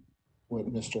that what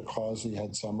Mr. Causey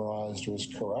had summarized was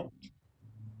correct,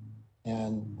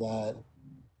 and that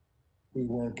we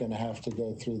weren't going to have to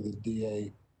go through the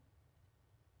DA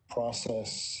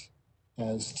process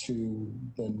as to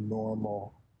the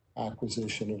normal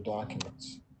acquisition of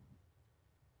documents.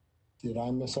 Did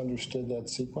I misunderstood that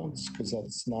sequence? Because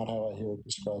that's not how I hear it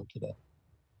described today.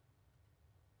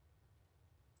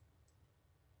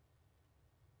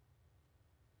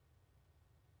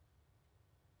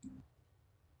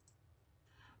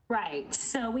 Right.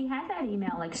 So we had that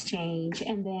email exchange,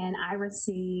 and then I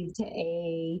received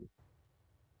I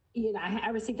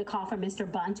received a call from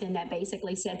Mr. Bunton that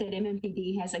basically said that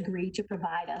MMPD has agreed to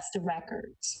provide us the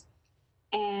records,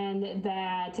 and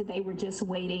that they were just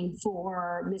waiting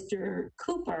for Mr.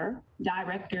 Cooper,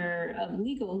 Director of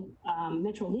Legal,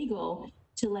 Metro Legal,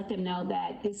 to let them know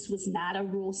that this was not a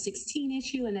Rule 16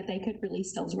 issue and that they could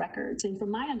release those records. And from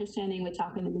my understanding with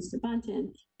talking to Mr.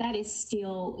 Bunton, that is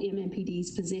still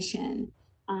MMPD's position.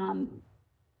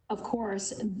 Of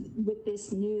course, with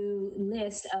this new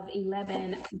list of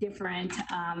 11 different,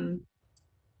 I'm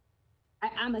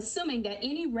assuming that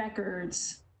any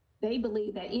records, they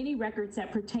believe that any records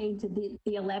that pertain to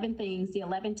the 11 things, the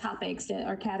 11 topics that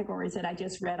are categories that I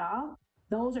just read off,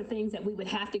 those are things that we would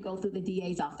have to go through the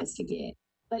DA's office to get.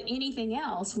 But anything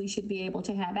else we should be able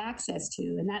to have access to.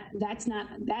 And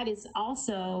that is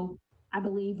also, I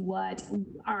believe, what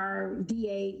our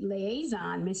DA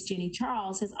liaison, Ms. Jenny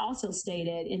Charles, has also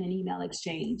stated in an email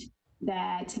exchange,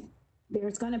 that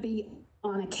there's going to be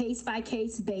on a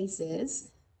case-by-case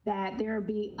basis, that there will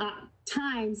be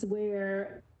times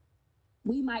where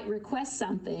we might request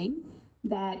something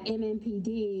that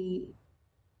MMPD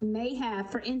may have.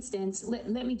 For instance, let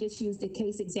me just use the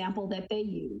case example that they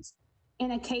use.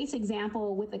 In a case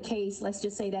example with a case, let's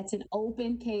just say that's an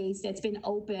open case that's been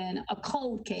open, a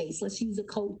cold case, let's use a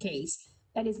cold case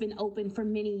that has been open for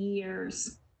many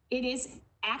years. It is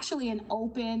actually an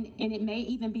open, and it may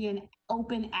even be an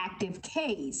open active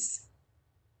case,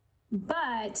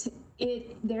 but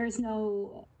there isn't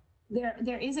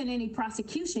any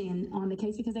prosecution on the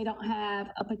case because they don't have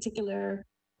a particular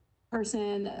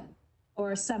person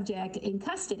or subject in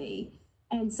custody.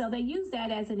 And so they used that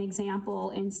as an example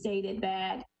and stated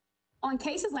that on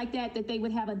cases like that, that they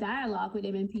would have a dialogue with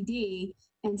MMPD,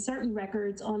 and certain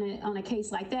records on a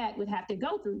case like that would have to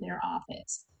go through their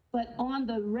office. But on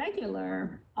the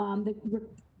regular,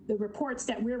 the reports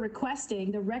that we're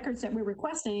requesting, the records that we're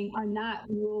requesting are not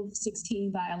Rule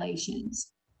 16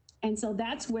 violations. And so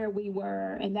that's where we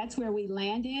were, and that's where we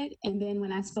landed. And then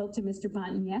when I spoke to Mr.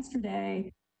 Bunton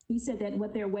yesterday, he said that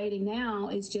what they're waiting now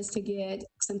is just to get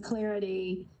some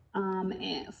clarity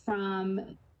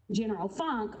from General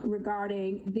Funk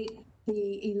regarding the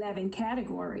 11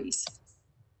 categories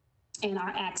and our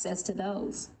access to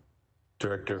those.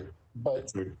 Director,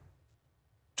 But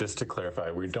just to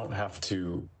clarify, we don't have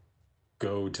to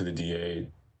go to the DA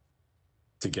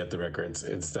to get the records.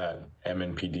 It's that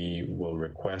MNPD will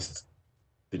request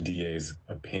the DA's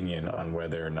opinion on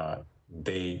whether or not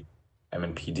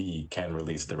MNPD can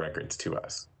release the records to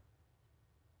us.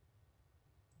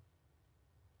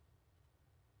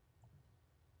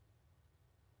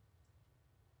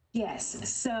 Yes.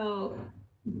 So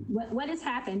what has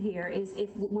happened here is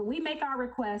when we make our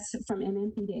requests from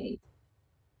MNPD,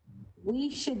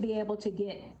 we should be able to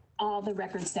get all the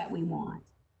records that we want.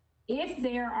 If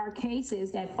there are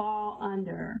cases that fall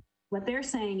under, what they're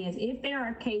saying is if there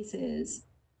are cases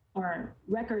or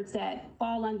records that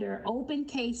fall under open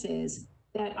cases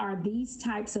that are these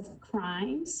types of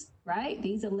crimes, right?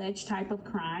 These alleged type of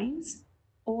crimes,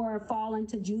 or fall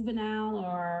into juvenile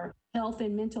or health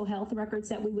and mental health records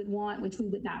that we would want, which we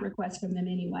would not request from them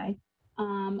anyway.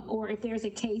 Or if there's a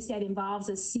case that involves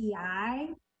a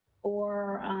CI,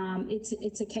 or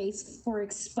it's a case for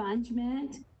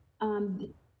expungement.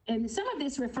 And some of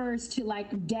this refers to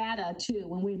like data too,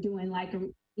 when we're doing like,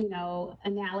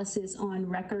 analysis on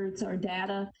records or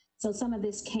data. So some of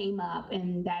this came up,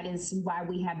 and that is why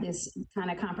we have this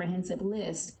kind of comprehensive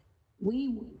list.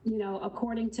 We,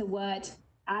 according to what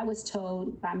I was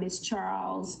told by Ms.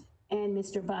 Charles and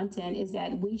Mr. Bunton, is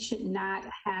that we should not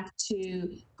have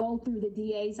to go through the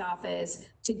DA's office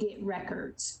to get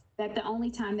records. That the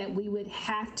only time that we would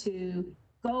have to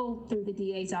go through the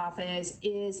DA's office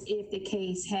is if the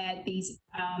case had these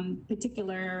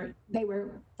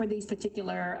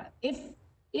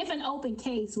if an open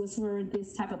case was for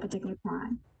this type of particular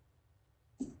crime.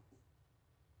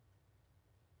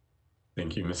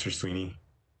 Thank you, Mr. Sweeney.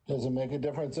 Does it make a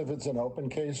difference if it's an open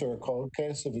case or a cold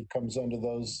case if it comes under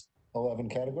those 11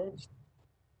 categories?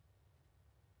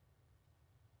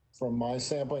 From my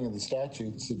sampling of the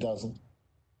statutes, it doesn't.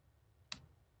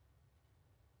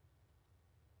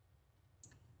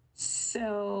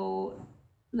 So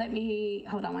let me,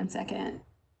 hold on one second.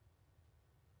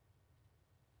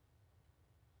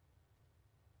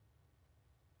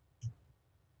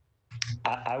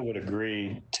 I would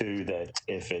agree too that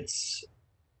if it's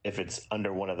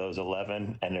under one of those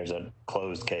 11 and there's a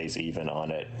closed case even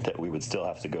on it, that we would still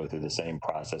have to go through the same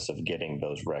process of getting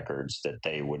those records, that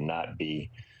they would not be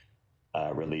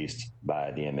released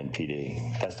by the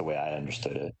MNPD. That's the way I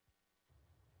understood it.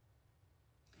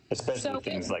 Especially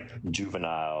things like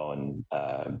juvenile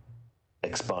and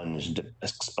expunged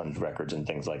records and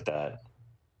things like that.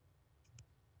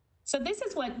 So this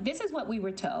is what we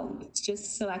were told,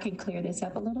 just so I can clear this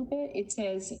up a little bit. It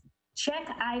says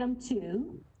check item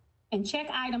 2, and check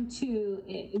item 2,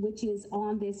 which is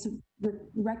on this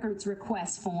records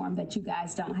request form that you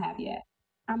guys don't have yet.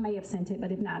 I may have sent it,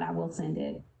 but if not, I will send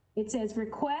it. It says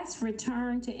request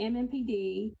return to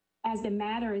MNPD as the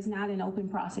matter is not an open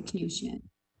prosecution.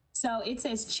 So it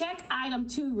says check item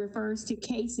 2 refers to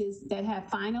cases that have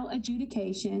final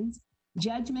adjudications,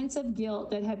 judgments of guilt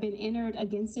that have been entered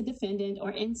against the defendant,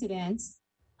 or incidents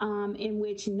in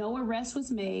which no arrest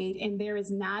was made and there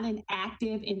is not an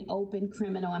active and open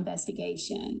criminal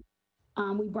investigation.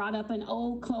 We brought up an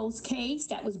old closed case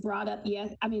that was brought up,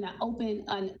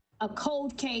 a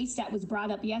cold case that was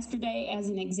brought up yesterday as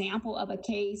an example of a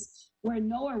case where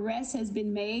no arrest has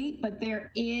been made, but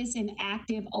there is an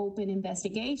active open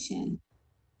investigation.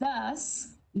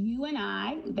 Thus, you and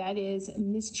I, that is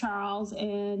Ms. Charles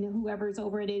and whoever's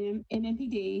over at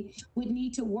MNPD, would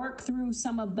need to work through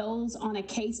some of those on a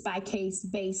case-by-case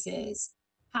basis.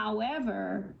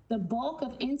 However, the bulk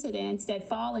of incidents that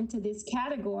fall into this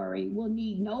category will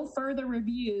need no further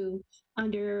review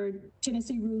under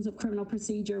Tennessee Rules of Criminal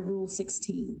Procedure, Rule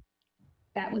 16.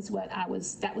 That was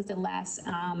the last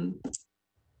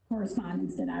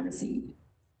correspondence that I received.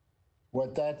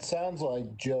 What that sounds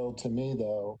like, Jill, to me,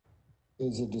 though,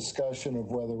 is a discussion of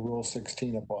whether Rule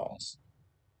 16 applies.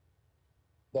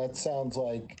 That sounds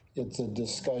like it's a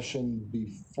discussion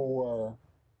before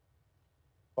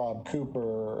Bob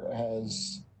Cooper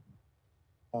has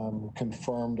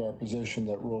confirmed our position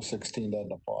that Rule 16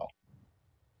 doesn't apply.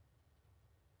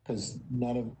 Because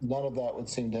none of that would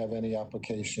seem to have any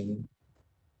application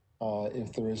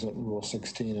if there isn't Rule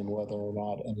 16 and whether or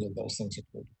not any of those things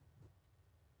occurred.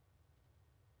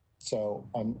 So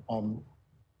I'm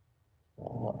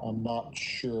not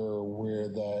sure where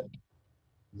that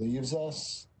leaves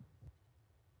us,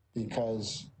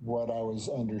 because what I was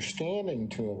understanding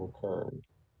to have occurred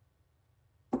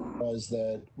was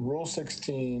that Rule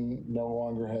 16 no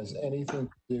longer has anything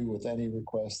to do with any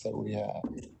request that we have.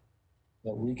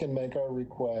 That we can make our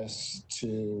requests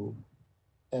to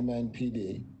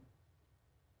MNPD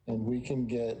and we can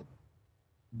get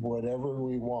whatever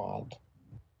we want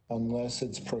unless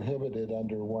it's prohibited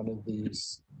under one of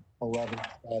these 11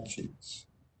 statutes.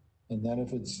 And then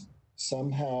if it's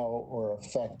somehow or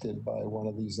affected by one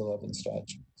of these 11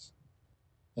 statutes,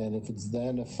 and if it's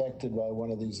then affected by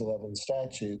one of these 11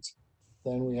 statutes,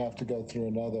 then we have to go through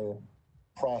another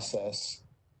process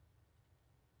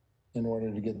in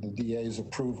order to get the DA's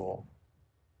approval.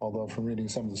 Although from reading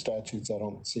some of the statutes, I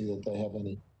don't see that they have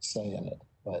any say in it.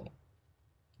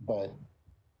 But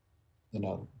you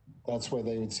know, that's where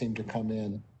they would seem to come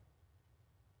in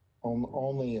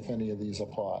only if any of these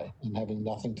apply, and having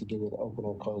nothing to do with open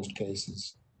or closed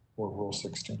cases or Rule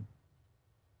 16.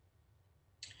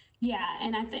 Yeah,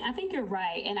 and I think you're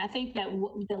right. And I think that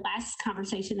the last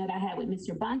conversation that I had with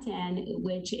Mr. Bunton,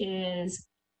 which is,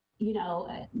 you know,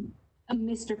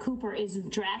 Mr. Cooper is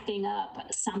drafting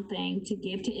up something to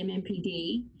give to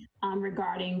MNPD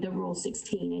regarding the Rule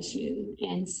 16 issue.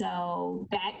 And so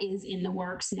that is in the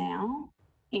works now.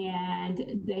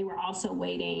 And they were also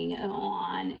waiting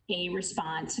on a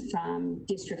response from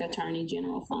District Attorney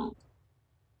General Funk.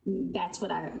 That's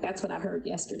what I heard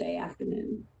yesterday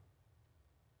afternoon.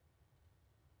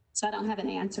 So I don't have an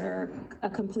answer, a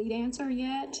complete answer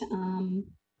yet.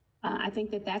 I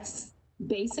think that that's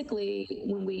basically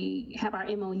when we have our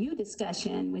MOU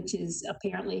discussion, which is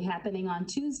apparently happening on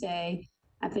Tuesday.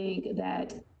 I think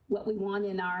that what we want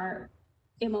in our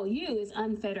MOU is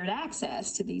unfettered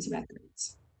access to these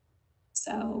records.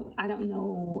 So I don't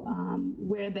know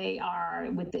where they are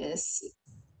with this.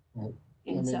 Right.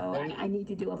 And I need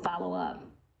to do a follow-up.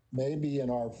 Maybe in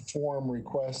our form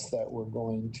request that we're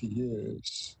going to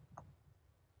use,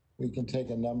 we can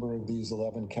take a number of these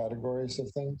 11 categories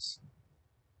of things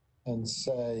and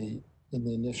say in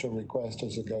the initial request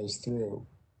as it goes through,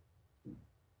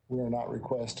 we are not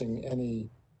requesting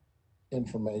any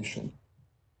information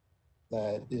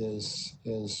that is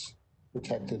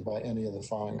protected by any of the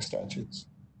following statutes.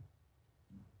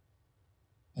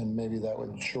 And maybe that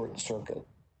would short circuit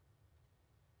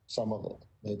some of it,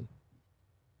 maybe.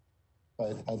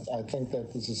 But I think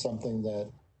that this is something that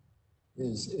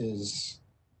is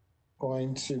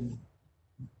going to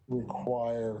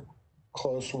require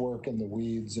close work in the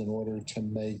weeds in order to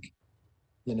make,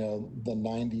 you know, the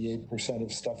 98%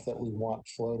 of stuff that we want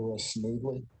flow to us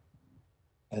smoothly,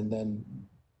 and then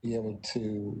be able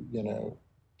to, you know,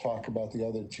 talk about the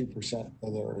other 2%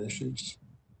 that there are issues.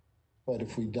 But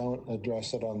if we don't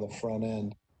address it on the front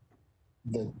end,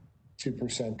 the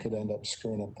 2% could end up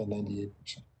screwing up the 98%.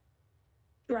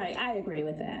 Right, I agree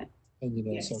with that. And you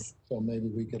know, Yes. so maybe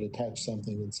we could attach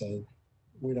something and say,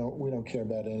 we don't care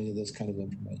about any of this kind of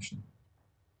information.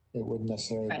 It wouldn't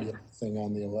necessarily be a thing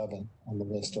on the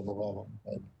list of 11,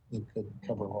 but it could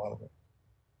cover a lot of it.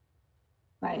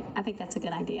 Right, I think that's a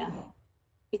good idea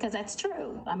because that's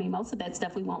true. I mean, most of that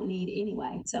stuff we won't need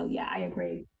anyway. So yeah, I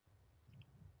agree.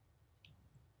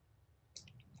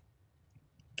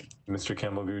 Mr.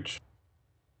 Campbell Gooch.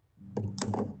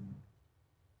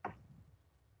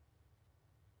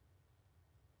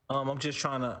 I'm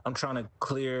trying to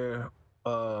clear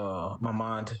my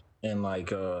mind and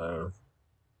like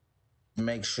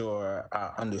make sure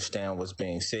I understand what's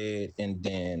being said, and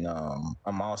then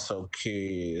I'm also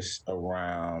curious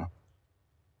around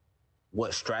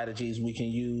what strategies we can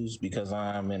use, because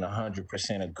I'm in 100%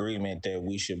 agreement that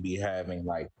we should be having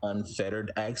like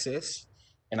unfettered access.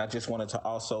 And I just wanted to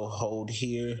also hold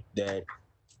here that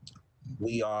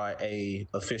we are a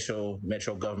official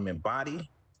metro government body,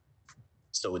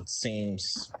 so it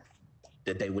seems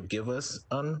that they would give us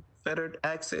unfettered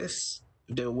access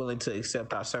if they were willing to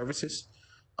accept our services,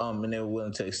 and they were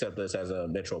willing to accept us as a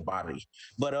metro body.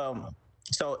 But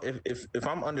so if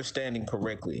I'm understanding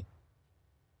correctly,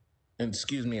 and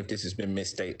excuse me if this has been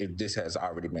misstated, if this has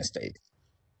already been stated,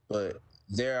 but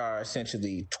there are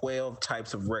essentially 12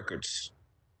 types of records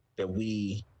that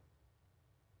we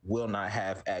will not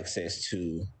have access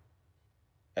to,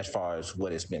 as far as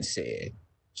what has been said.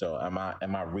 So am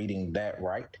I reading that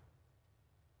right?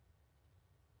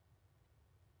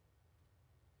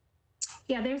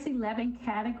 Yeah, there's 11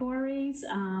 categories.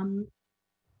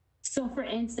 So for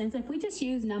instance, if we just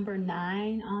use number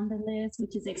 9 on the list,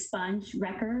 which is expunged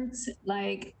records,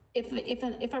 like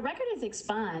if a record is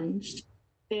expunged,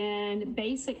 then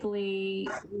basically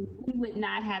we would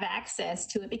not have access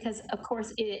to it because of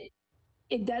course it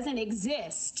doesn't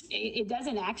exist. It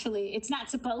doesn't actually, it's not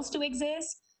supposed to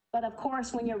exist. But of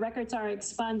course, when your records are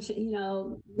expunged, you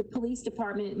know, the police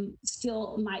department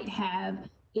still might have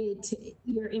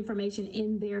your information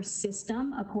in their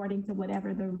system according to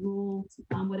whatever the rules,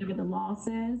 whatever the law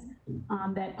says,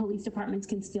 that police departments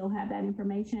can still have that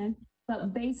information.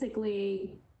 But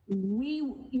basically, we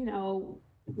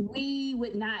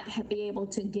would not be able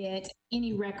to get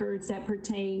any records that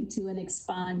pertain to an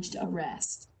expunged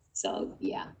arrest. So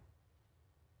yeah.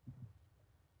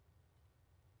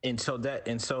 And so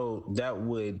that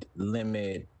would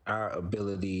limit our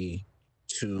ability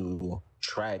to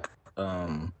track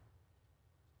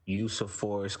use of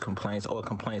force complaints or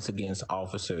complaints against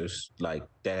officers like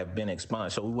that have been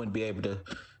expunged. So we wouldn't be able to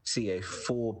see a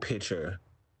full picture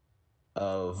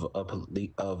of an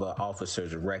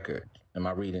officer's record. Am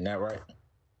I reading that right?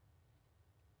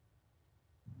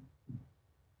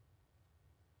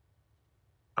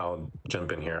 I'll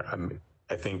jump in here.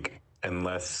 I think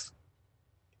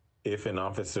if an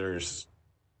officer's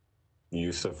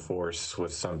use of force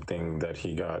was something that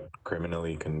he got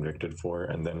criminally convicted for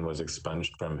and then was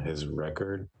expunged from his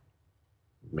record,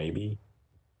 maybe,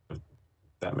 if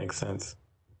that makes sense.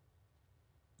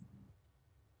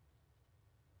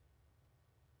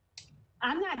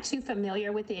 I'm not too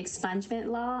familiar with the expungement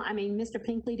law. I mean, Mr.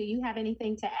 Pinkley, do you have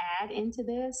anything to add into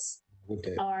this?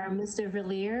 Okay. Or Mr.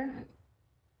 Villier?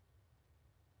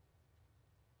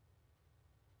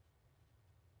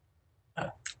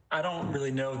 I don't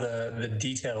really know the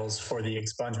details for the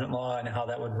expungement law and how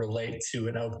that would relate to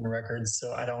an open record.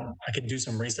 So I could do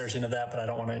some research into that, but I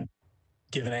don't want to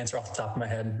give an answer off the top of my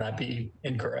head and not be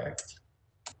incorrect.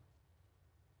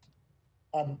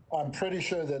 I'm pretty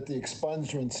sure that the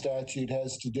expungement statute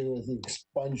has to do with the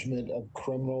expungement of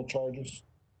criminal charges.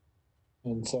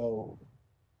 And so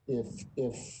if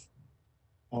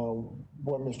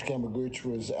what Mr. Campbell Gooch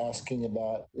was asking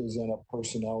about is in a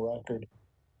personnel record,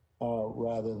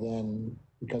 rather than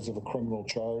because of a criminal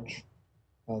charge,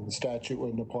 the statute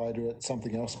wouldn't apply to it.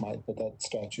 Something else might, but that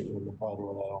statute wouldn't apply to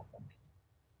it, I don't think.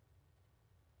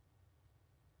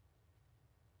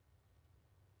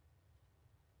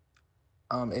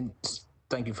 And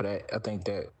thank you for that. I think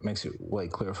that makes it way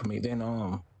clearer for me. Then,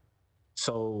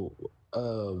 so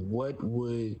what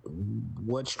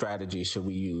strategy should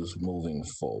we use moving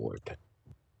forward?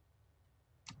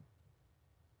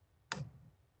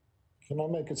 Can I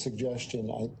make a suggestion?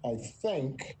 I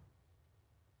think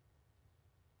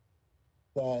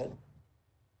that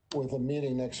with a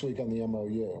meeting next week on the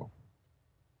MOU,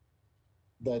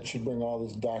 that should bring all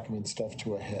this document stuff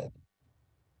to a head.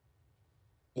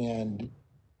 And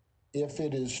if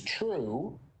it is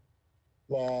true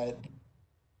that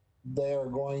they are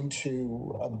going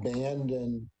to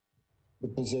abandon the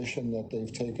position that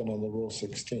they've taken on the Rule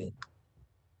 16,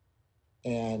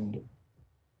 and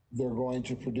they're going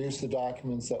to produce the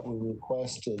documents that were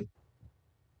requested,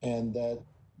 and that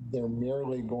they're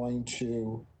merely going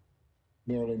to,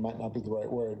 merely might not be the right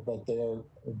word, but they are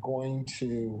going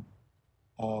to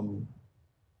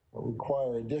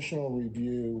require additional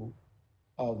review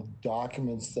of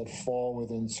documents that fall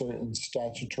within certain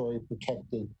statutory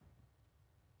protected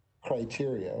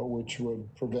criteria, which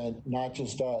would prevent not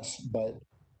just us, but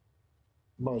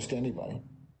most anybody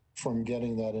from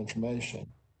getting that information.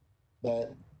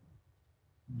 That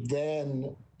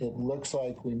then it looks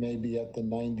like we may be at the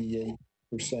 98%,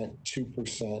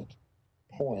 2%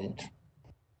 point.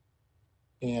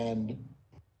 And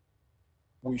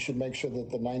we should make sure that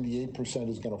the 98%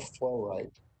 is going to flow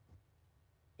right.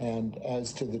 And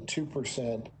as to the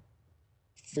 2%,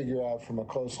 figure out from a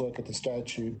close look at the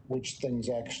statute which things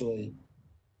actually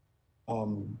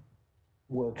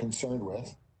we're concerned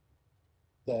with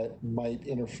that might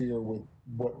interfere with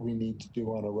what we need to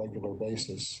do on a regular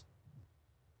basis,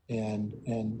 and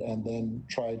then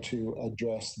try to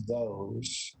address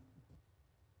those,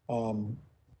 and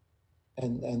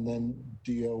then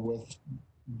deal with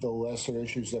the lesser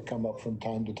issues that come up from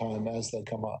time to time as they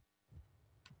come up.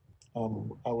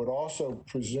 I would also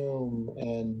presume,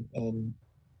 and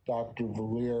Dr.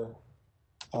 Valier,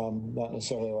 not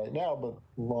necessarily right now, but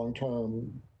long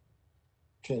term,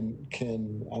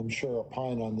 can I'm sure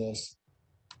opine on this,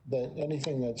 that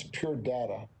anything that's pure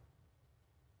data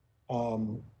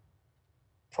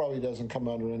probably doesn't come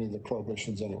under any of the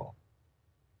prohibitions anyway.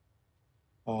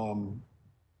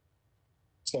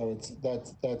 So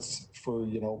that's for,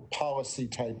 you know, policy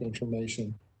type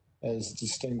information as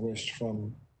distinguished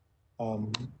from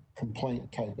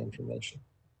complaint type information.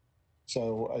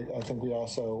 So I think we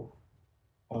also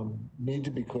need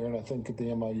to be clear, and I think that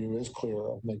the MOU is clear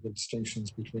of making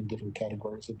distinctions between different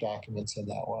categories of documents in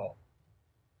that way.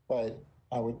 But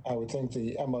I would think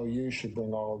the MOU should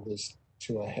bring all of this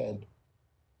to a head,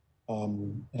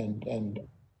 and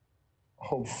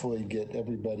hopefully get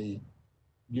everybody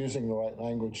using the right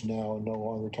language now and no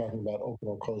longer talking about open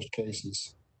or closed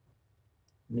cases,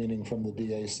 meaning from the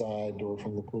DA side or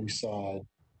from the police side,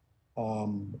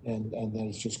 and then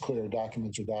it's just clear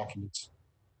documents are documents.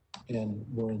 And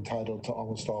we're entitled to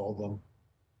almost all of them.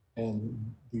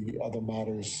 And the other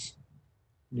matters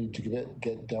need to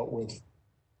get dealt with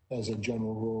as a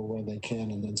general rule when they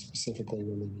can, and then specifically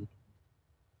when they need.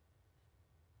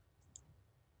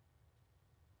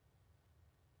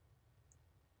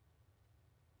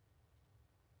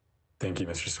 Thank you,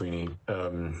 Mr. Sweeney.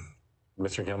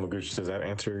 Mr. Yamaguchi, does that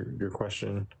answer your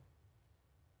question?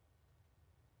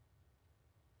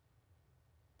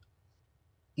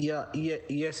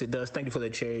 Yes, it does. Thank you for the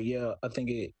chair. Yeah, I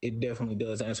think it definitely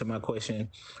does answer my question.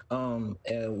 And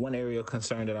one area of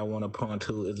concern that I want to point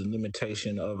to is the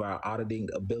limitation of our auditing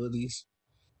abilities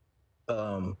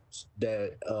that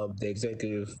the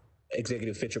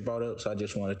executive Fisher brought up. So I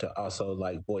just wanted to also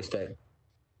like voice that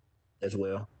as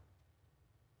well.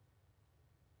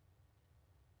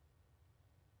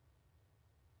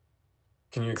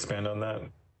 Can you expand on that?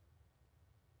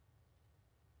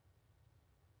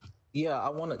 Yeah, I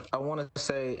want to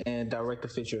say, and Director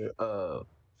Fisher,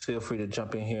 feel free to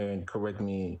jump in here and correct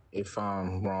me if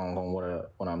I'm wrong on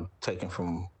what I'm taking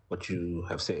from what you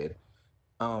have said.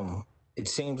 It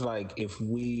seems like if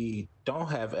we don't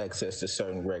have access to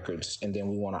certain records and then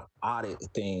we want to audit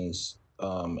things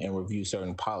and review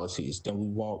certain policies, then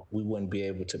we wouldn't be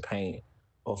able to paint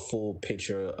a full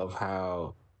picture of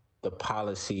how the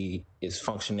policy is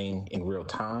functioning in real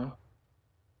time.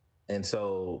 And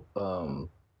so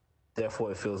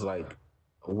therefore, it feels like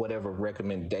whatever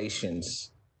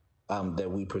recommendations that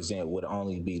we present would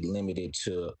only be limited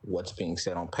to what's being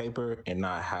said on paper and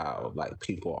not how like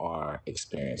people are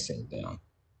experiencing them.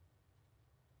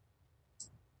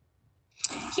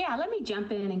 Yeah, let me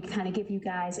jump in and kind of give you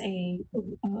guys an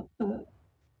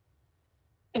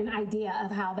idea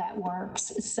of how that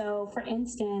works. So, for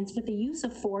instance, with the use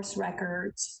of force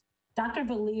records, Dr.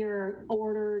 Valier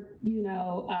ordered,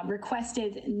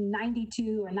 requested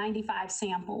 92 or 95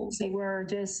 samples. They were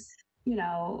just,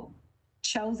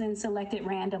 chosen, selected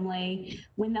randomly.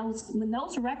 When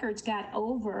those records got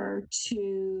over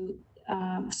to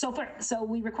so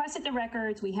we requested the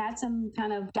records. We had some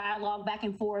kind of dialogue back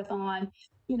and forth on,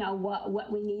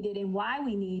 what we needed and why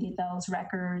we needed those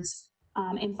records.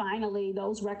 And finally,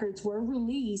 those records were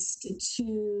released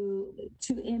to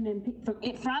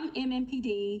MMP, from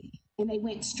MMPD, and they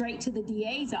went straight to the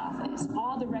DA's office.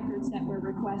 All the records that were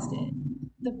requested,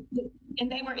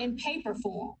 and they were in paper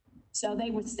form. So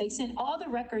they sent all the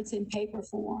records in paper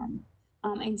form.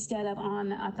 Instead of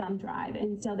on a thumb drive.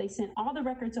 And so they sent all the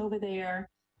records over there.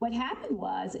 What happened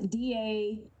was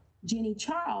DA Jenny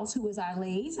Charles, who was our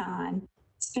liaison,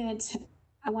 spent,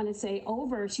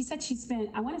 she said she spent,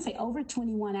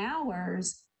 21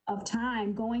 hours of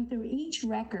time going through each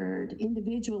record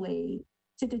individually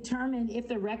to determine if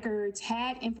the records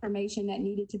had information that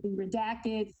needed to be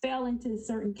redacted, fell into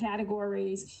certain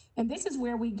categories. And this is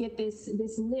where we get this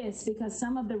list, because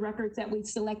some of the records that we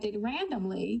selected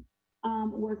randomly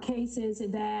were cases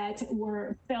that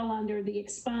fell under the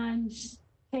expunged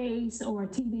case or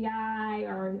TBI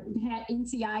or had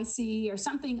NCIC or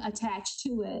something attached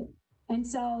to it. And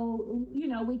so,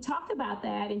 we talked about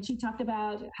that, and she talked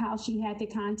about how she had to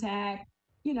contact,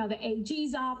 the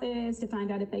AG's office to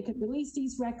find out if they could release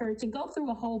these records and go through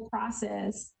a whole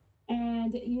process.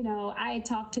 And, I had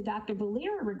talked to Dr.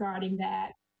 Valera regarding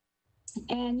that.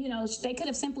 And, they could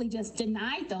have simply just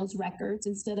denied those records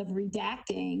instead of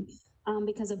redacting.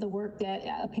 Because of the work that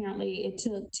apparently it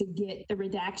took to get the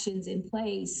redactions in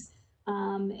place.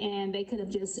 And they could have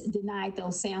just denied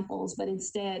those samples, but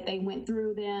instead they went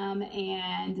through them,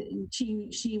 and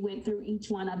she went through each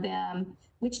one of them,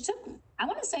 which took, I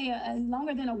want to say,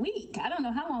 longer than a week. I don't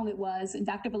know how long it was. And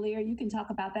Dr. Valera, you can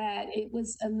talk about that. It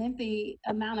was a lengthy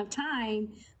amount of time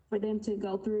for them to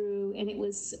go through. And it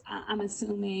was, I'm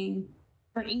assuming,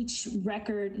 for each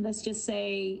record, let's just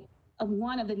say, of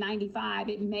one of the 95,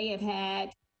 it may have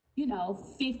had,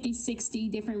 50, 60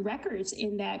 different records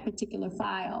in that particular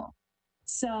file.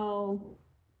 So,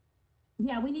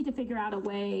 yeah, we need to figure out a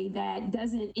way that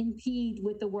doesn't impede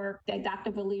with the work that Dr.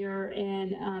 Valera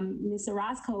and Ms.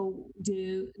 Orozco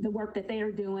do, the work that they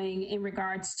are doing in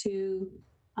regards to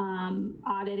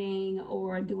auditing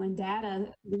or doing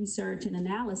data research and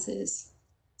analysis.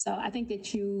 So I think that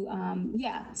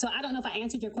so I don't know if I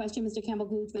answered your question, Mr.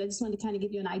 Campbell-Gooch, but I just wanted to kind of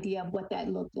give you an idea of what that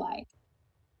looked like.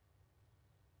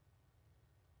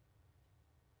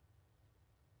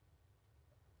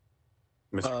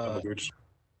 Mr. Campbell-Gooch?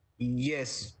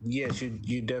 Yes,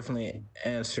 you definitely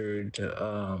answered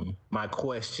my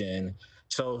question.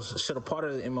 So should a part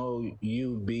of the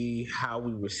MOU be how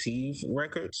we receive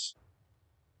records?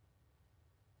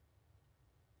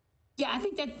 Yeah, I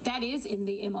think that is in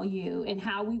the MOU, and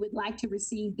how we would like to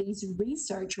receive these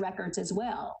research records as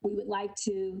well. We would like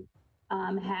to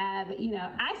have,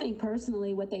 I think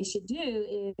personally what they should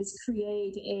do is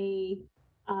create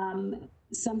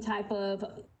some type of,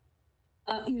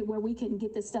 where we can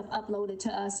get this stuff uploaded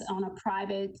to us on a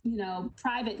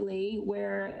privately,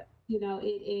 where,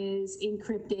 it is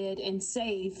encrypted and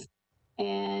safe.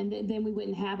 And then we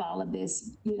wouldn't have all of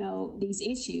this, these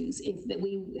issues if that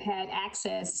we had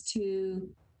access to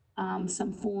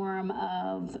some form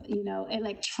of,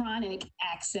 electronic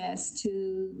access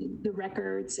to the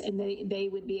records, and they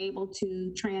would be able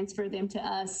to transfer them to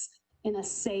us in a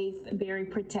safe, very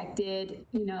protected,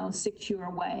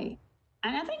 secure way.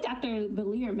 And I think Dr.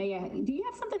 Valera do you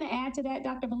have something to add to that,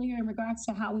 Dr. Valera, in regards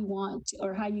to how we want,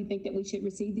 or how you think that we should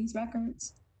receive these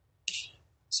records?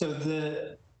 So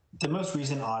the most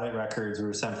recent audit records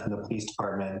were sent from the police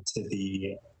department to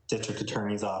the district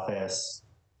attorney's office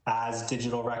as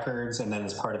digital records, and then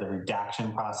as part of the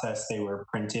redaction process, they were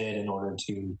printed in order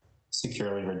to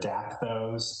securely redact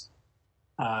those.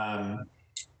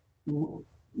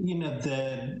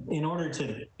 In order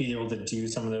to be able to do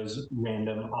some of those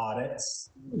random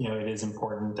audits, it is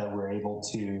important that we're able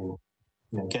to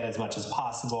get as much as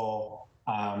possible.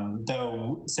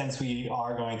 Though, since we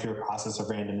are going through a process of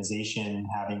randomization,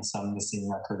 having some missing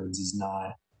records is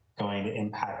not going to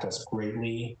impact us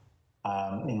greatly,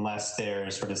 unless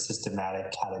there's sort of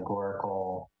systematic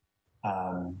categorical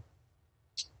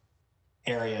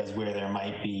areas where there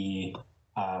might be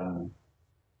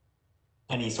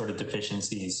any sort of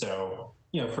deficiencies. So,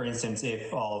 for instance,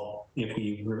 if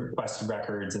we requested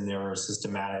records and there were a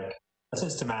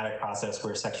systematic process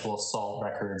where sexual assault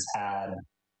records had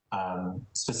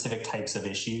specific types of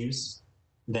issues,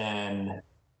 then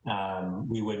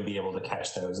we wouldn't be able to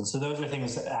catch those. And so those are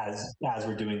things as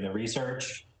we're doing the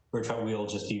research, we'll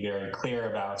just be very clear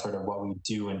about sort of what we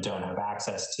do and don't have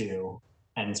access to,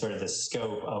 and sort of the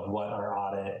scope of what our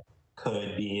audit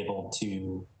could be able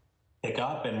to pick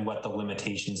up and what the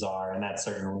limitations are. And that's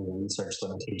certainly a research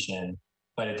limitation,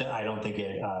 but I don't think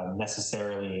it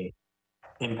necessarily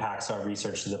impacts our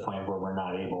research to the point where we're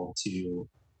not able to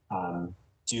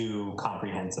do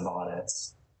comprehensive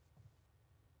audits.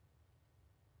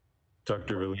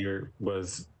 Dr. Villier,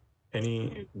 was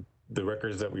the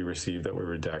records that we received that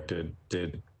were redacted,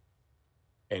 did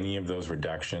any of those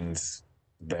redactions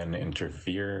then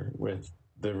interfere with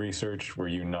the research? Were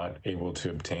you not able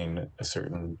to obtain a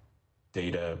certain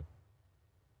data?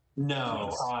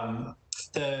 No,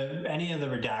 any of the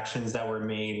redactions that were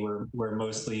made were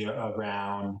mostly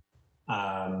around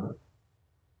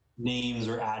names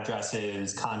or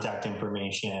addresses, contact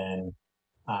information,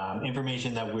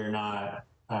 information that we're not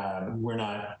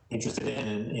interested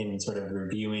in sort of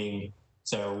reviewing.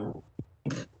 So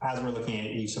as we're looking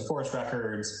at use of force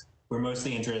records, we're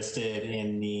mostly interested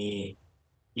in the,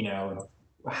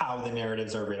 how the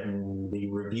narratives are written, the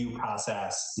review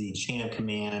process, the chain of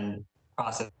command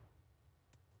process.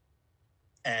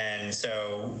 And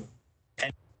so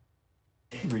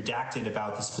redacted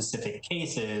about the specific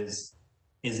cases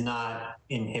is not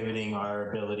inhibiting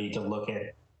our ability to look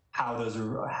at how those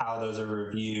are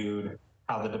reviewed,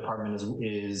 how the department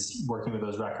is working with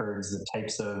those records, the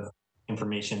types of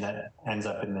information that ends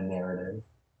up in the narrative.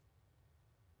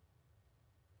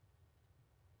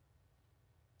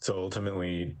 So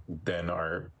ultimately, then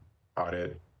our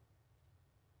audit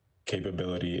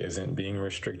capability isn't being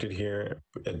restricted here.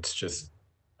 It's just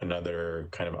another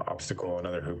kind of obstacle,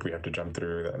 another hoop we have to jump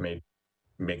through that may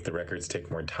make the records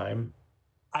take more time.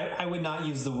 I would not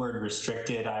use the word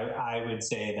restricted. I would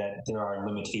say that there are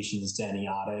limitations to any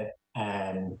audit,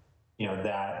 and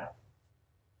that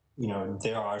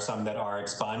there are some that are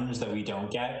expunged that we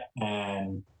don't get,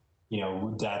 and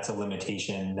that's a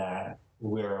limitation that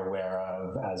we're aware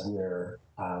of as we're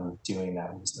doing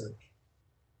that research.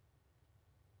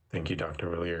 Thank you, Dr.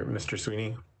 Villier. Mr.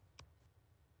 Sweeney?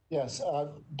 Yes,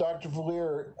 Dr.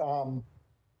 Villier,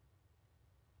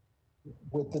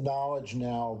 with the knowledge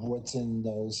now of what's in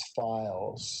those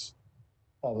files,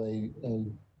 of a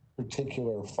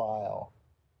particular file,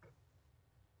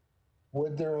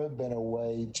 would there have been a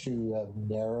way to have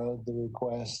narrowed the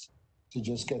request to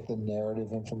just get the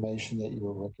narrative information that you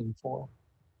were looking for,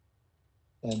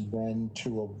 and then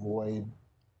to avoid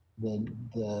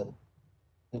the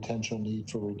potential need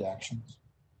for redactions?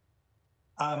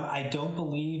 I don't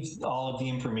believe all of the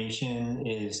information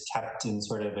is kept in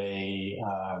sort of a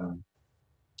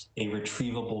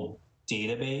retrievable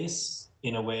database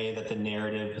in a way that the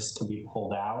narratives can be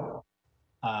pulled out.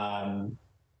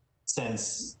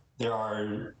 Since there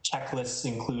are checklists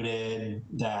included,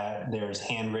 that there's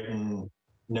handwritten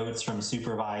notes from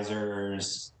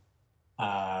supervisors,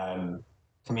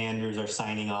 commanders are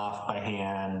signing off by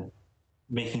hand,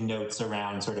 making notes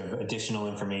around sort of additional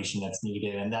information that's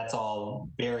needed. And that's all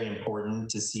very important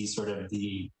to see sort of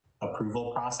the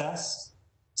approval process.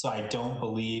 So I don't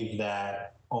believe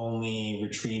that only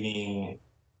retrieving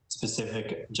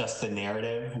just the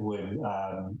narrative would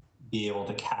be able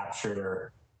to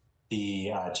capture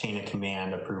the chain of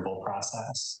command approval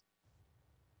process.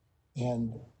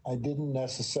 And I didn't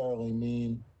necessarily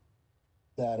mean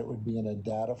that it would be in a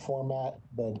data format,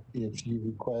 but if you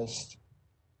request,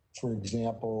 for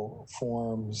example,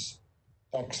 forms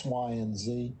X, Y, and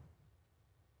Z,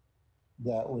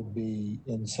 that would be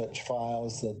in such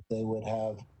files that they would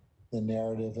have the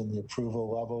narrative and the approval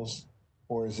levels?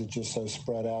 Or is it just so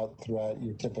spread out throughout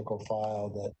your typical file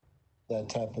that that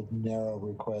type of narrow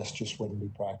request just wouldn't be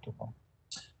practical?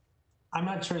 I'm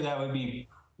not sure that would be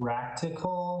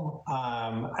practical.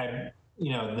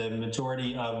 The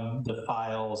majority of the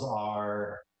files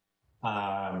are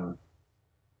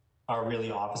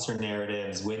really officer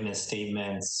narratives, witness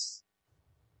statements,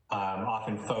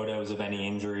 often photos of any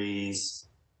injuries,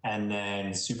 and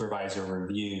then supervisor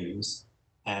reviews.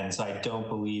 And so I don't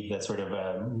believe that sort of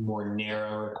a more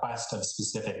narrow request of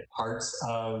specific parts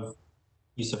of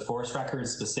use of force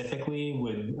records specifically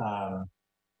would,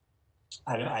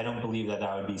 I don't believe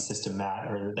that would be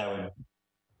systematic, or that would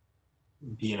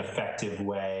be an effective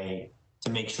way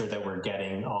to make sure that we're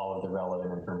getting all of the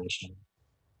relevant information.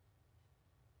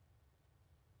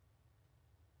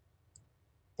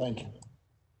 Thank you.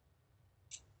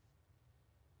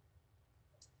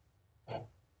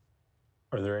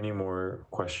 Are there any more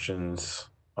questions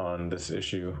on this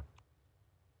issue?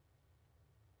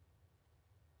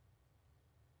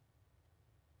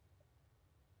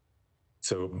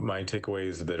 So my takeaway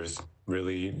is that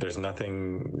there's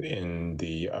nothing in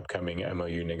the upcoming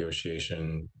MOU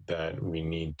negotiation that we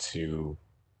need to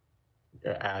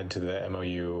add to the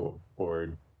MOU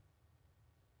or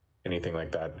anything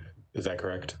like that. Is that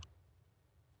correct?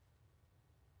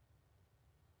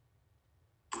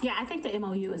 Yeah, I think the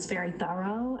MOU is very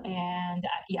thorough, and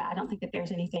yeah, I don't think that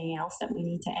there's anything else that we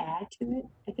need to add to it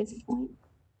at this point.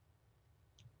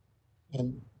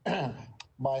 And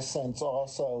my sense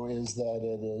also is that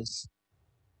it is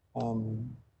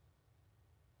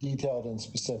detailed and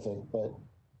specific, but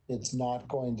it's not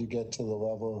going to get to the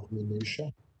level of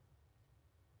minutia,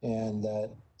 and that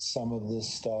some of this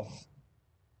stuff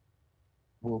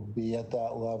will be at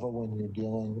that level when you're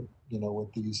dealing,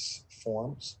 with these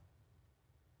forms.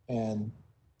 And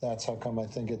that's how come I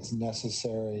think it's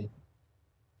necessary,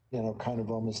 kind of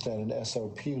almost at an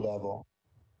SOP level,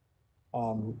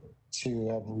 to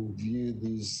have reviewed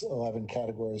these 11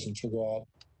 categories and figure out,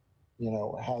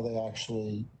 how they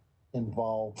actually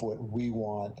involve what we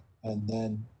want, and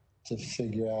then to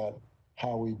figure out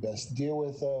how we best deal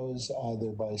with those,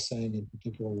 either by saying in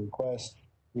particular request,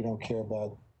 we don't care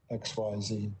about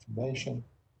XYZ information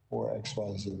or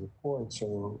XYZ reports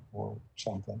or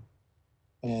something.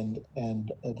 And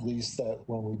at least that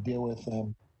when we deal with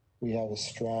them, we have a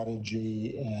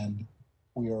strategy and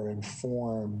we are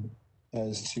informed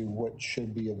as to what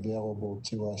should be available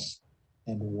to us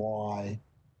and why,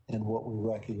 and what we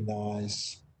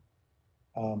recognize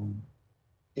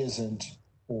isn't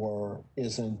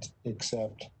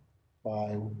except by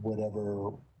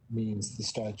whatever means the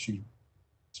statute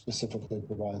specifically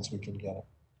provides we can get it.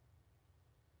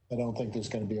 I don't think there's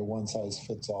going to be a one size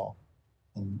fits all,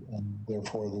 and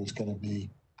therefore there's going to be,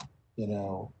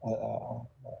 a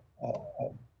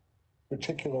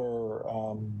particular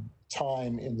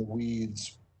time in the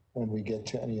weeds when we get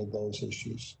to any of those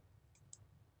issues.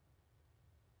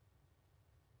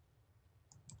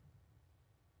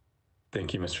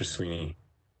 Thank you, Mr. Sweeney.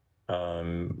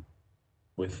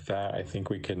 With that, I think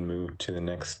we can move to the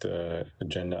next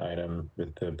agenda item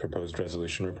with the proposed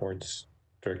resolution reports.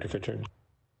 Director Fitchard.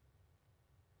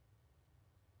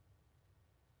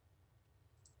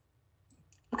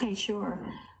 Okay, sure.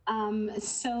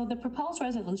 So the proposed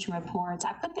resolution reports,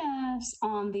 I put this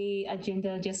on the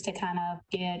agenda just to kind of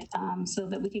get, so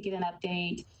that we could get an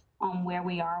update on where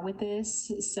we are with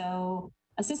this. So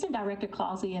Assistant Director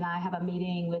Clausey and I have a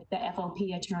meeting with the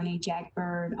FOP attorney, Jack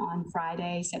Bird, on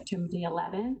Friday, September the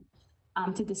 11th,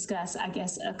 to discuss, I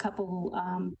guess, a couple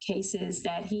cases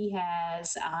that he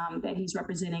has, that he's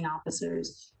representing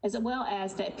officers, as well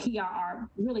as that PRR,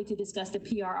 really to discuss the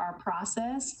PRR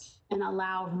process and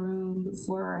allow room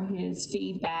for his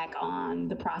feedback on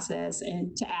the process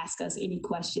and to ask us any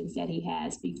questions that he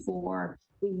has before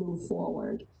we move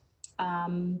forward.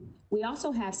 We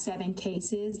also have 7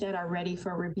 cases that are ready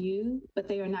for review, but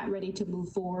they are not ready to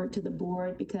move forward to the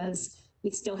board because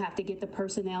we still have to get the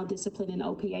personnel, discipline, and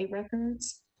OPA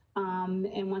records.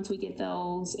 And once we get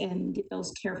those and get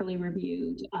those carefully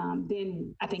reviewed,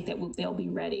 then I think that they'll be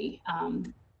ready.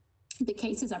 The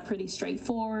cases are pretty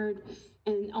straightforward,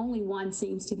 and only one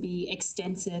seems to be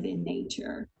extensive in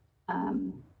nature.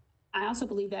 I also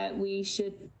believe that we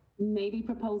should maybe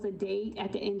propose a date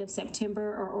at the end of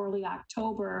September or early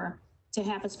October to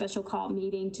have a special call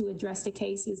meeting to address the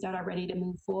cases that are ready to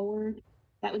move forward.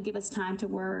 That would give us time to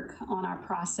work on our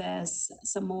process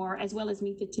some more, as well as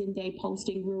meet the 10-day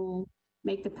posting rule,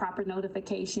 make the proper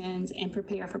notifications, and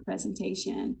prepare for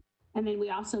presentation. And then we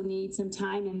also need some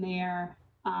time in there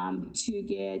to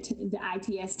get the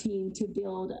ITS team to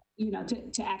build,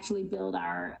 to actually build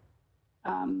our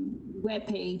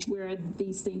webpage where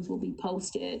these things will be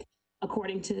posted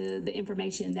according to the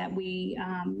information that we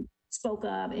spoke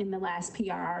of in the last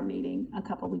PRR meeting a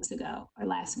couple weeks ago or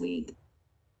last week.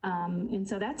 And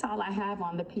so that's all I have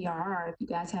on the PRR. If you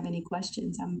guys have any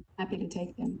questions, I'm happy to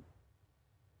take them.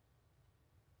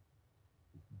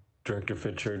 Director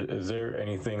Fitchard, is there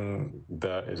anything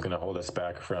that is going to hold us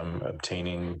back from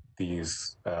obtaining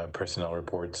these personnel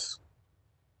reports?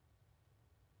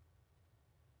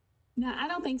 No, I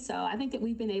don't think so. I think that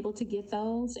we've been able to get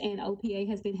those, and OPA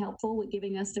has been helpful with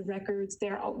giving us the records,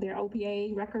 their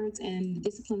OPA records and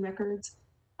discipline records.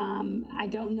 I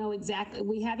don't know exactly,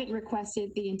 we haven't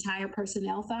requested the entire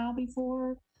personnel file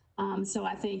before. So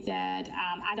I think that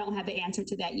I don't have the answer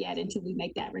to that yet until we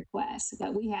make that request.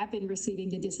 But we have been receiving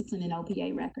the discipline and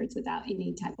OPA records without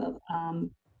any type of,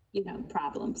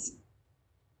 problems.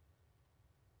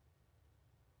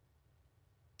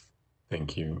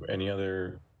 Thank you. Any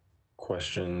other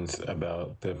questions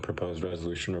about the proposed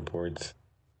resolution reports?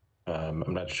 I'm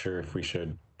not sure if we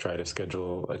should try to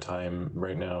schedule a time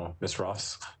right now. Ms.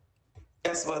 Ross?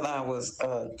 That's what I was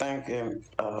thinking.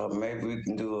 Maybe we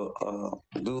can do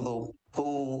a doodle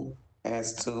pool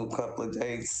as to a couple of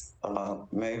dates,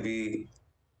 maybe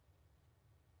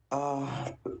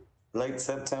late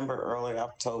September, early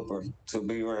October to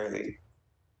be ready.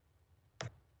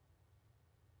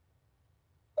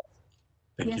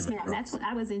 Yes, ma'am. That's what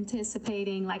I was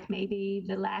anticipating, like maybe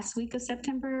the last week of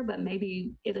September, but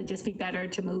maybe it'll just be better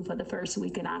to move for the first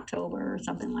week in October or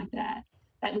something like that.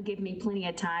 That would give me plenty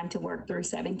of time to work through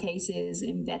 7 cases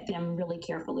and vet them really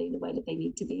carefully the way that they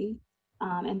need to be.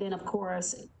 And then, of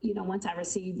course, once I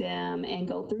receive them and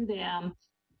go through them,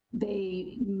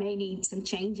 they may need some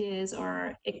changes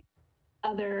or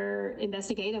other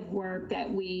investigative work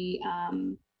that we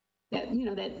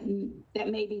that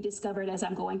may be discovered as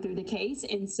I'm going through the case.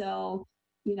 And so,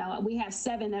 we have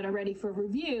 7 that are ready for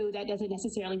review. That doesn't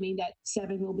necessarily mean that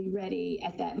 7 will be ready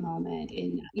at that moment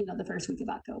in, the first week of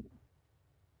October.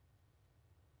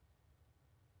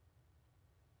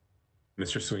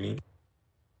 Mr. Sweeney.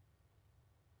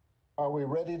 Are we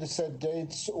ready to set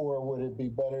dates, or would it be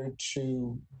better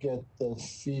to get the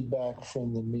feedback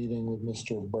from the meeting with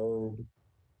Mr. Byrd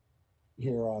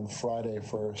here on Friday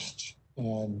first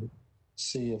and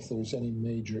see if there's any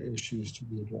major issues to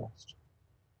be addressed?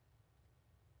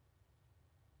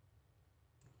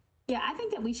 Yeah, I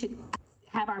think that we should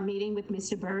have our meeting with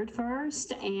Mr. Byrd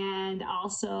first, and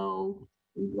also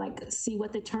see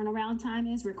what the turnaround time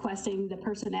is, requesting the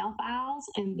personnel files,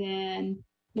 and then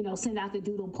send out the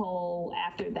doodle poll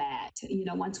after that,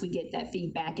 once we get that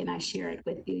feedback, and I share it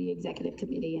with the executive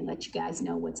committee and let you guys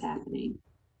know what's happening.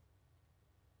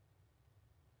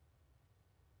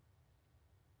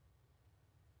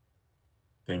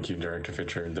 Thank you, Director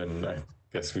Fisher. Then I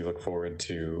guess we look forward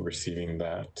to receiving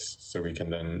that so we can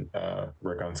then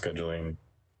work on scheduling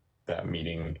that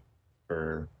meeting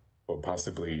for, well,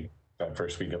 possibly that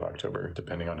first week of October,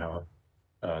 depending on how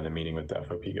the meeting with the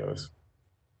FOP goes.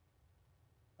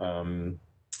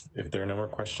 If there are no more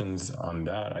questions on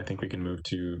that, I think we can move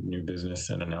to new business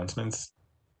and announcements.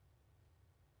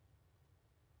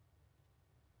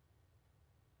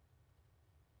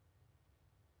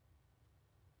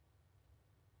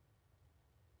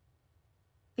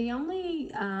 The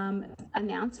only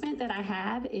announcement that I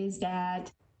have is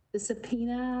that the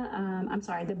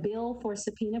the bill for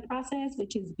subpoena process,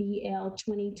 which is BL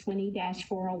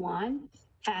 2020-401,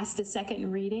 passed the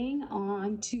second reading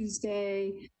on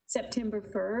Tuesday, September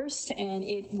 1st, and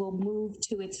it will move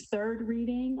to its third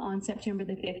reading on September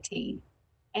the 15th.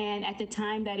 And at the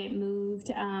time that it moved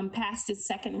past its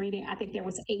second reading, I think there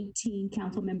was 18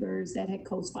 council members that had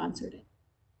co-sponsored it.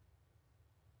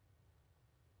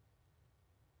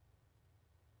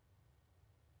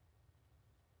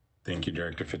 Thank you,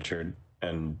 Director Fitchard.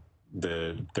 And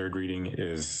the third reading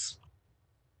is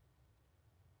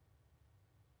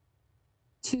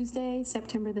Tuesday,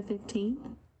 September the 15th.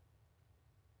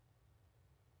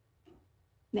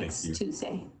 Next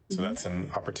Tuesday. So that's an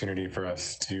opportunity for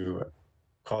us to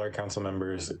call our council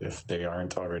members if they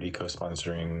aren't already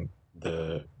co-sponsoring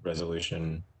the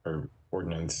resolution or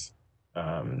ordinance.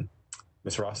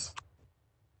 Ms. Ross?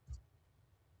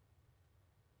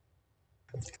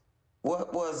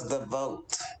 What was the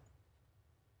vote?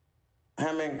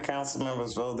 How many council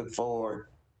members voted for?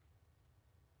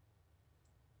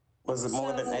 Was it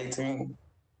more than 18?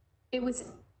 It was,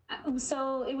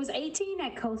 so it was 18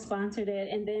 that co-sponsored it,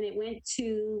 and then it went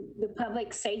to the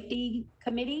Public Safety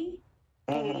Committee.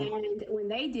 And when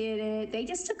they did it, they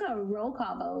just took a roll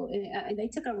call vote. They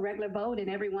took a regular vote, and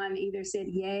everyone either said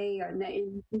yay or nay.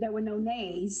 There were no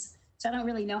nays. So I don't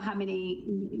really know how many,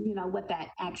 what that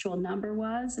actual number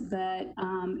was, but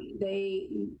they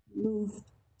moved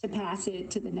to pass it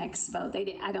to the next vote.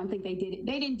 I don't think they did it.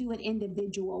 They didn't do an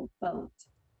individual vote.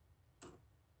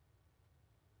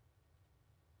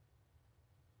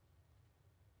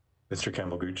 Mr.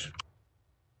 Campbell Gooch.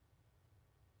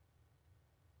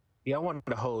 Yeah, I wanted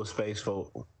to hold space for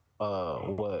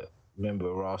what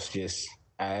Member Ross just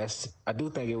asked. I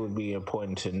do think it would be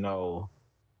important to know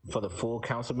for the full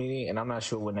council meeting, and I'm not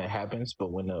sure when that happens,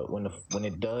 but when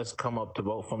it does come up to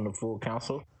vote from the full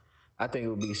council, I think it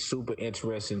would be super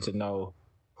interesting to know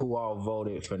who all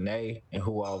voted for nay and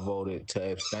who all voted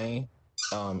to abstain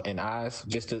and ayes,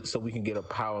 so we can get a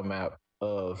power map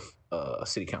of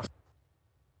city council.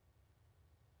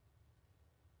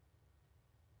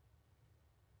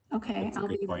 Okay, I'll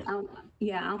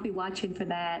be watching for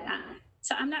that.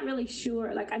 So I'm not really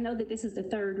sure. Like, I know that this is the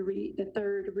third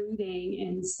reading,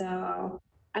 and so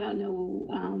I don't know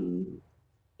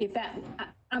if that.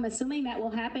 I'm assuming that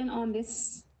will happen on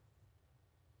the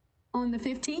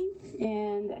 15th,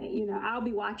 and I'll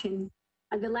be watching.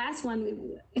 The last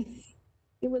one, it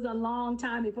was a long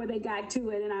time before they got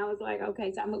to it, and I was like,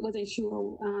 okay, so I wasn't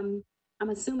sure. I'm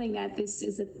assuming that this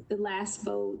is the last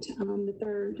vote, the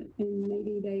third, and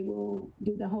maybe they will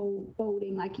do the whole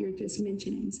voting like you're just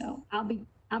mentioning. So I'll be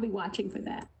watching for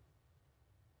that.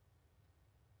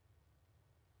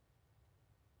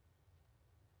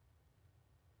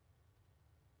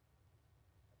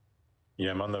 Yeah,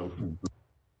 I'm on the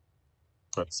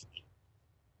website.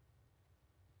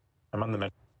 I'm on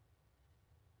the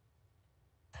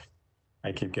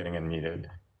I keep getting unmuted,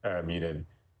 muted.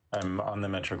 I'm on the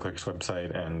MetroClicks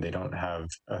website, and they don't have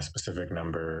a specific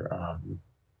number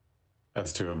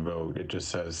as to a vote. It just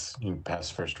says you pass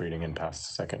first reading and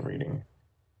pass second reading.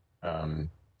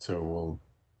 So we'll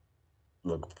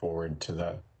look forward to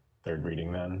that third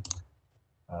reading then.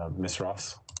 Ms.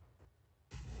 Ross?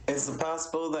 Is it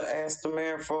possible to ask the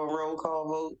mayor for a roll call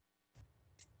vote?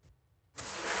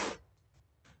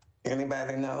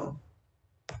 Anybody know?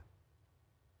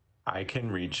 I can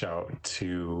reach out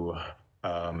to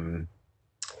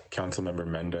Councilmember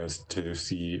Mendez to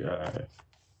see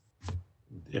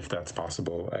if that's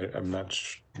possible. I'm not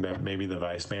sure that maybe the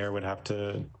vice mayor would have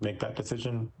to make that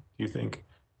decision. Do you think?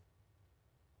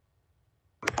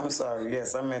 I'm sorry.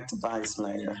 Yes, I meant the vice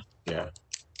mayor. Yeah.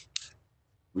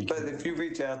 But if you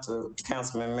reach out to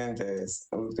Councilman Mendez,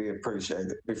 it would be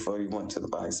appreciated before you went to the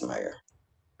vice mayor.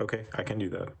 Okay, I can do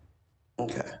that.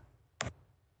 Okay.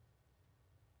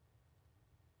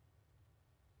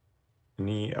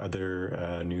 Any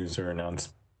other news or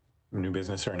new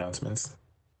business or announcements?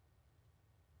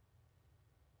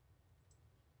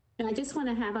 And I just want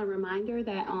to have a reminder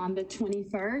that on the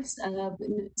 21st of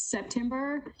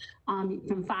September,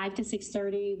 from 5 to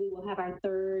 6:30, we will have our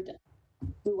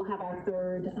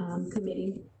third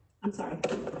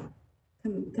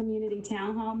community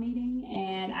town hall meeting,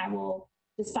 and I will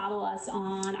just follow us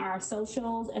on our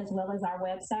socials as well as our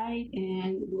website,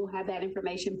 and we'll have that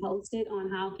information posted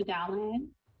on how to dial in.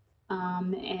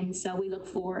 And so we look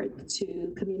forward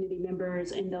to community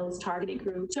members in those targeted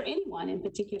groups, or anyone in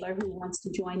particular who wants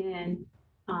to join in,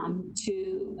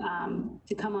 to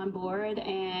come on board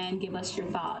and give us your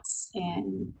thoughts.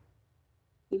 And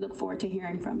we look forward to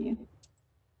hearing from you.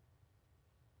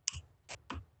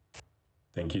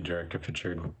 Thank you, Director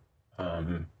Fitchard.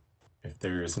 If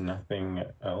there's nothing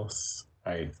else,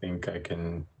 I think we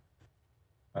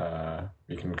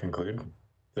can conclude.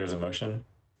 There's a motion.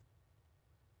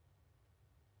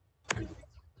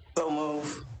 So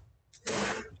move.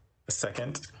 A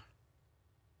second.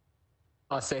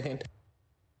 I'll second.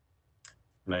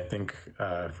 And I think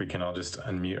if we can all just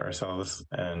unmute ourselves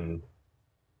and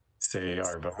say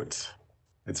our votes,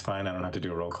 it's fine. I don't have to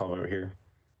do a roll call vote here.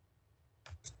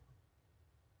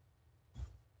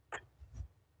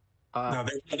 No,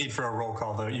 there's no need for a roll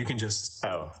call vote. You can just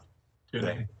do your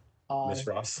name. Ms.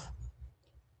 Ross?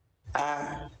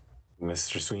 Aye.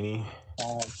 Mr. Sweeney?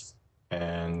 Aye.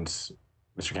 And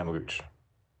Mr. Campbell-Gooch?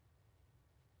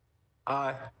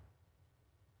 Aye.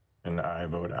 And I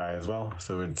vote aye as well.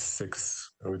 So it's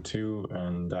 6:02,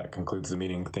 and that concludes the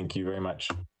meeting. Thank you very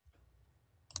much.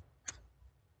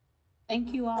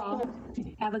 Thank you all.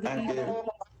 Have a good Thank evening.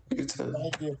 you. You too.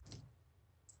 Thank you.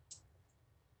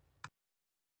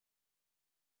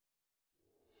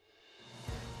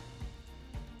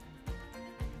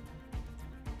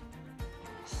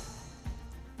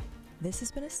 This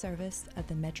has been a service of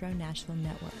the Metro Nashville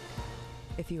Network.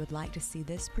 If you would like to see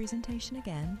this presentation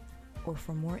again, or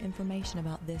for more information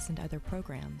about this and other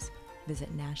programs,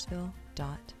 visit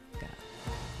nashville.gov.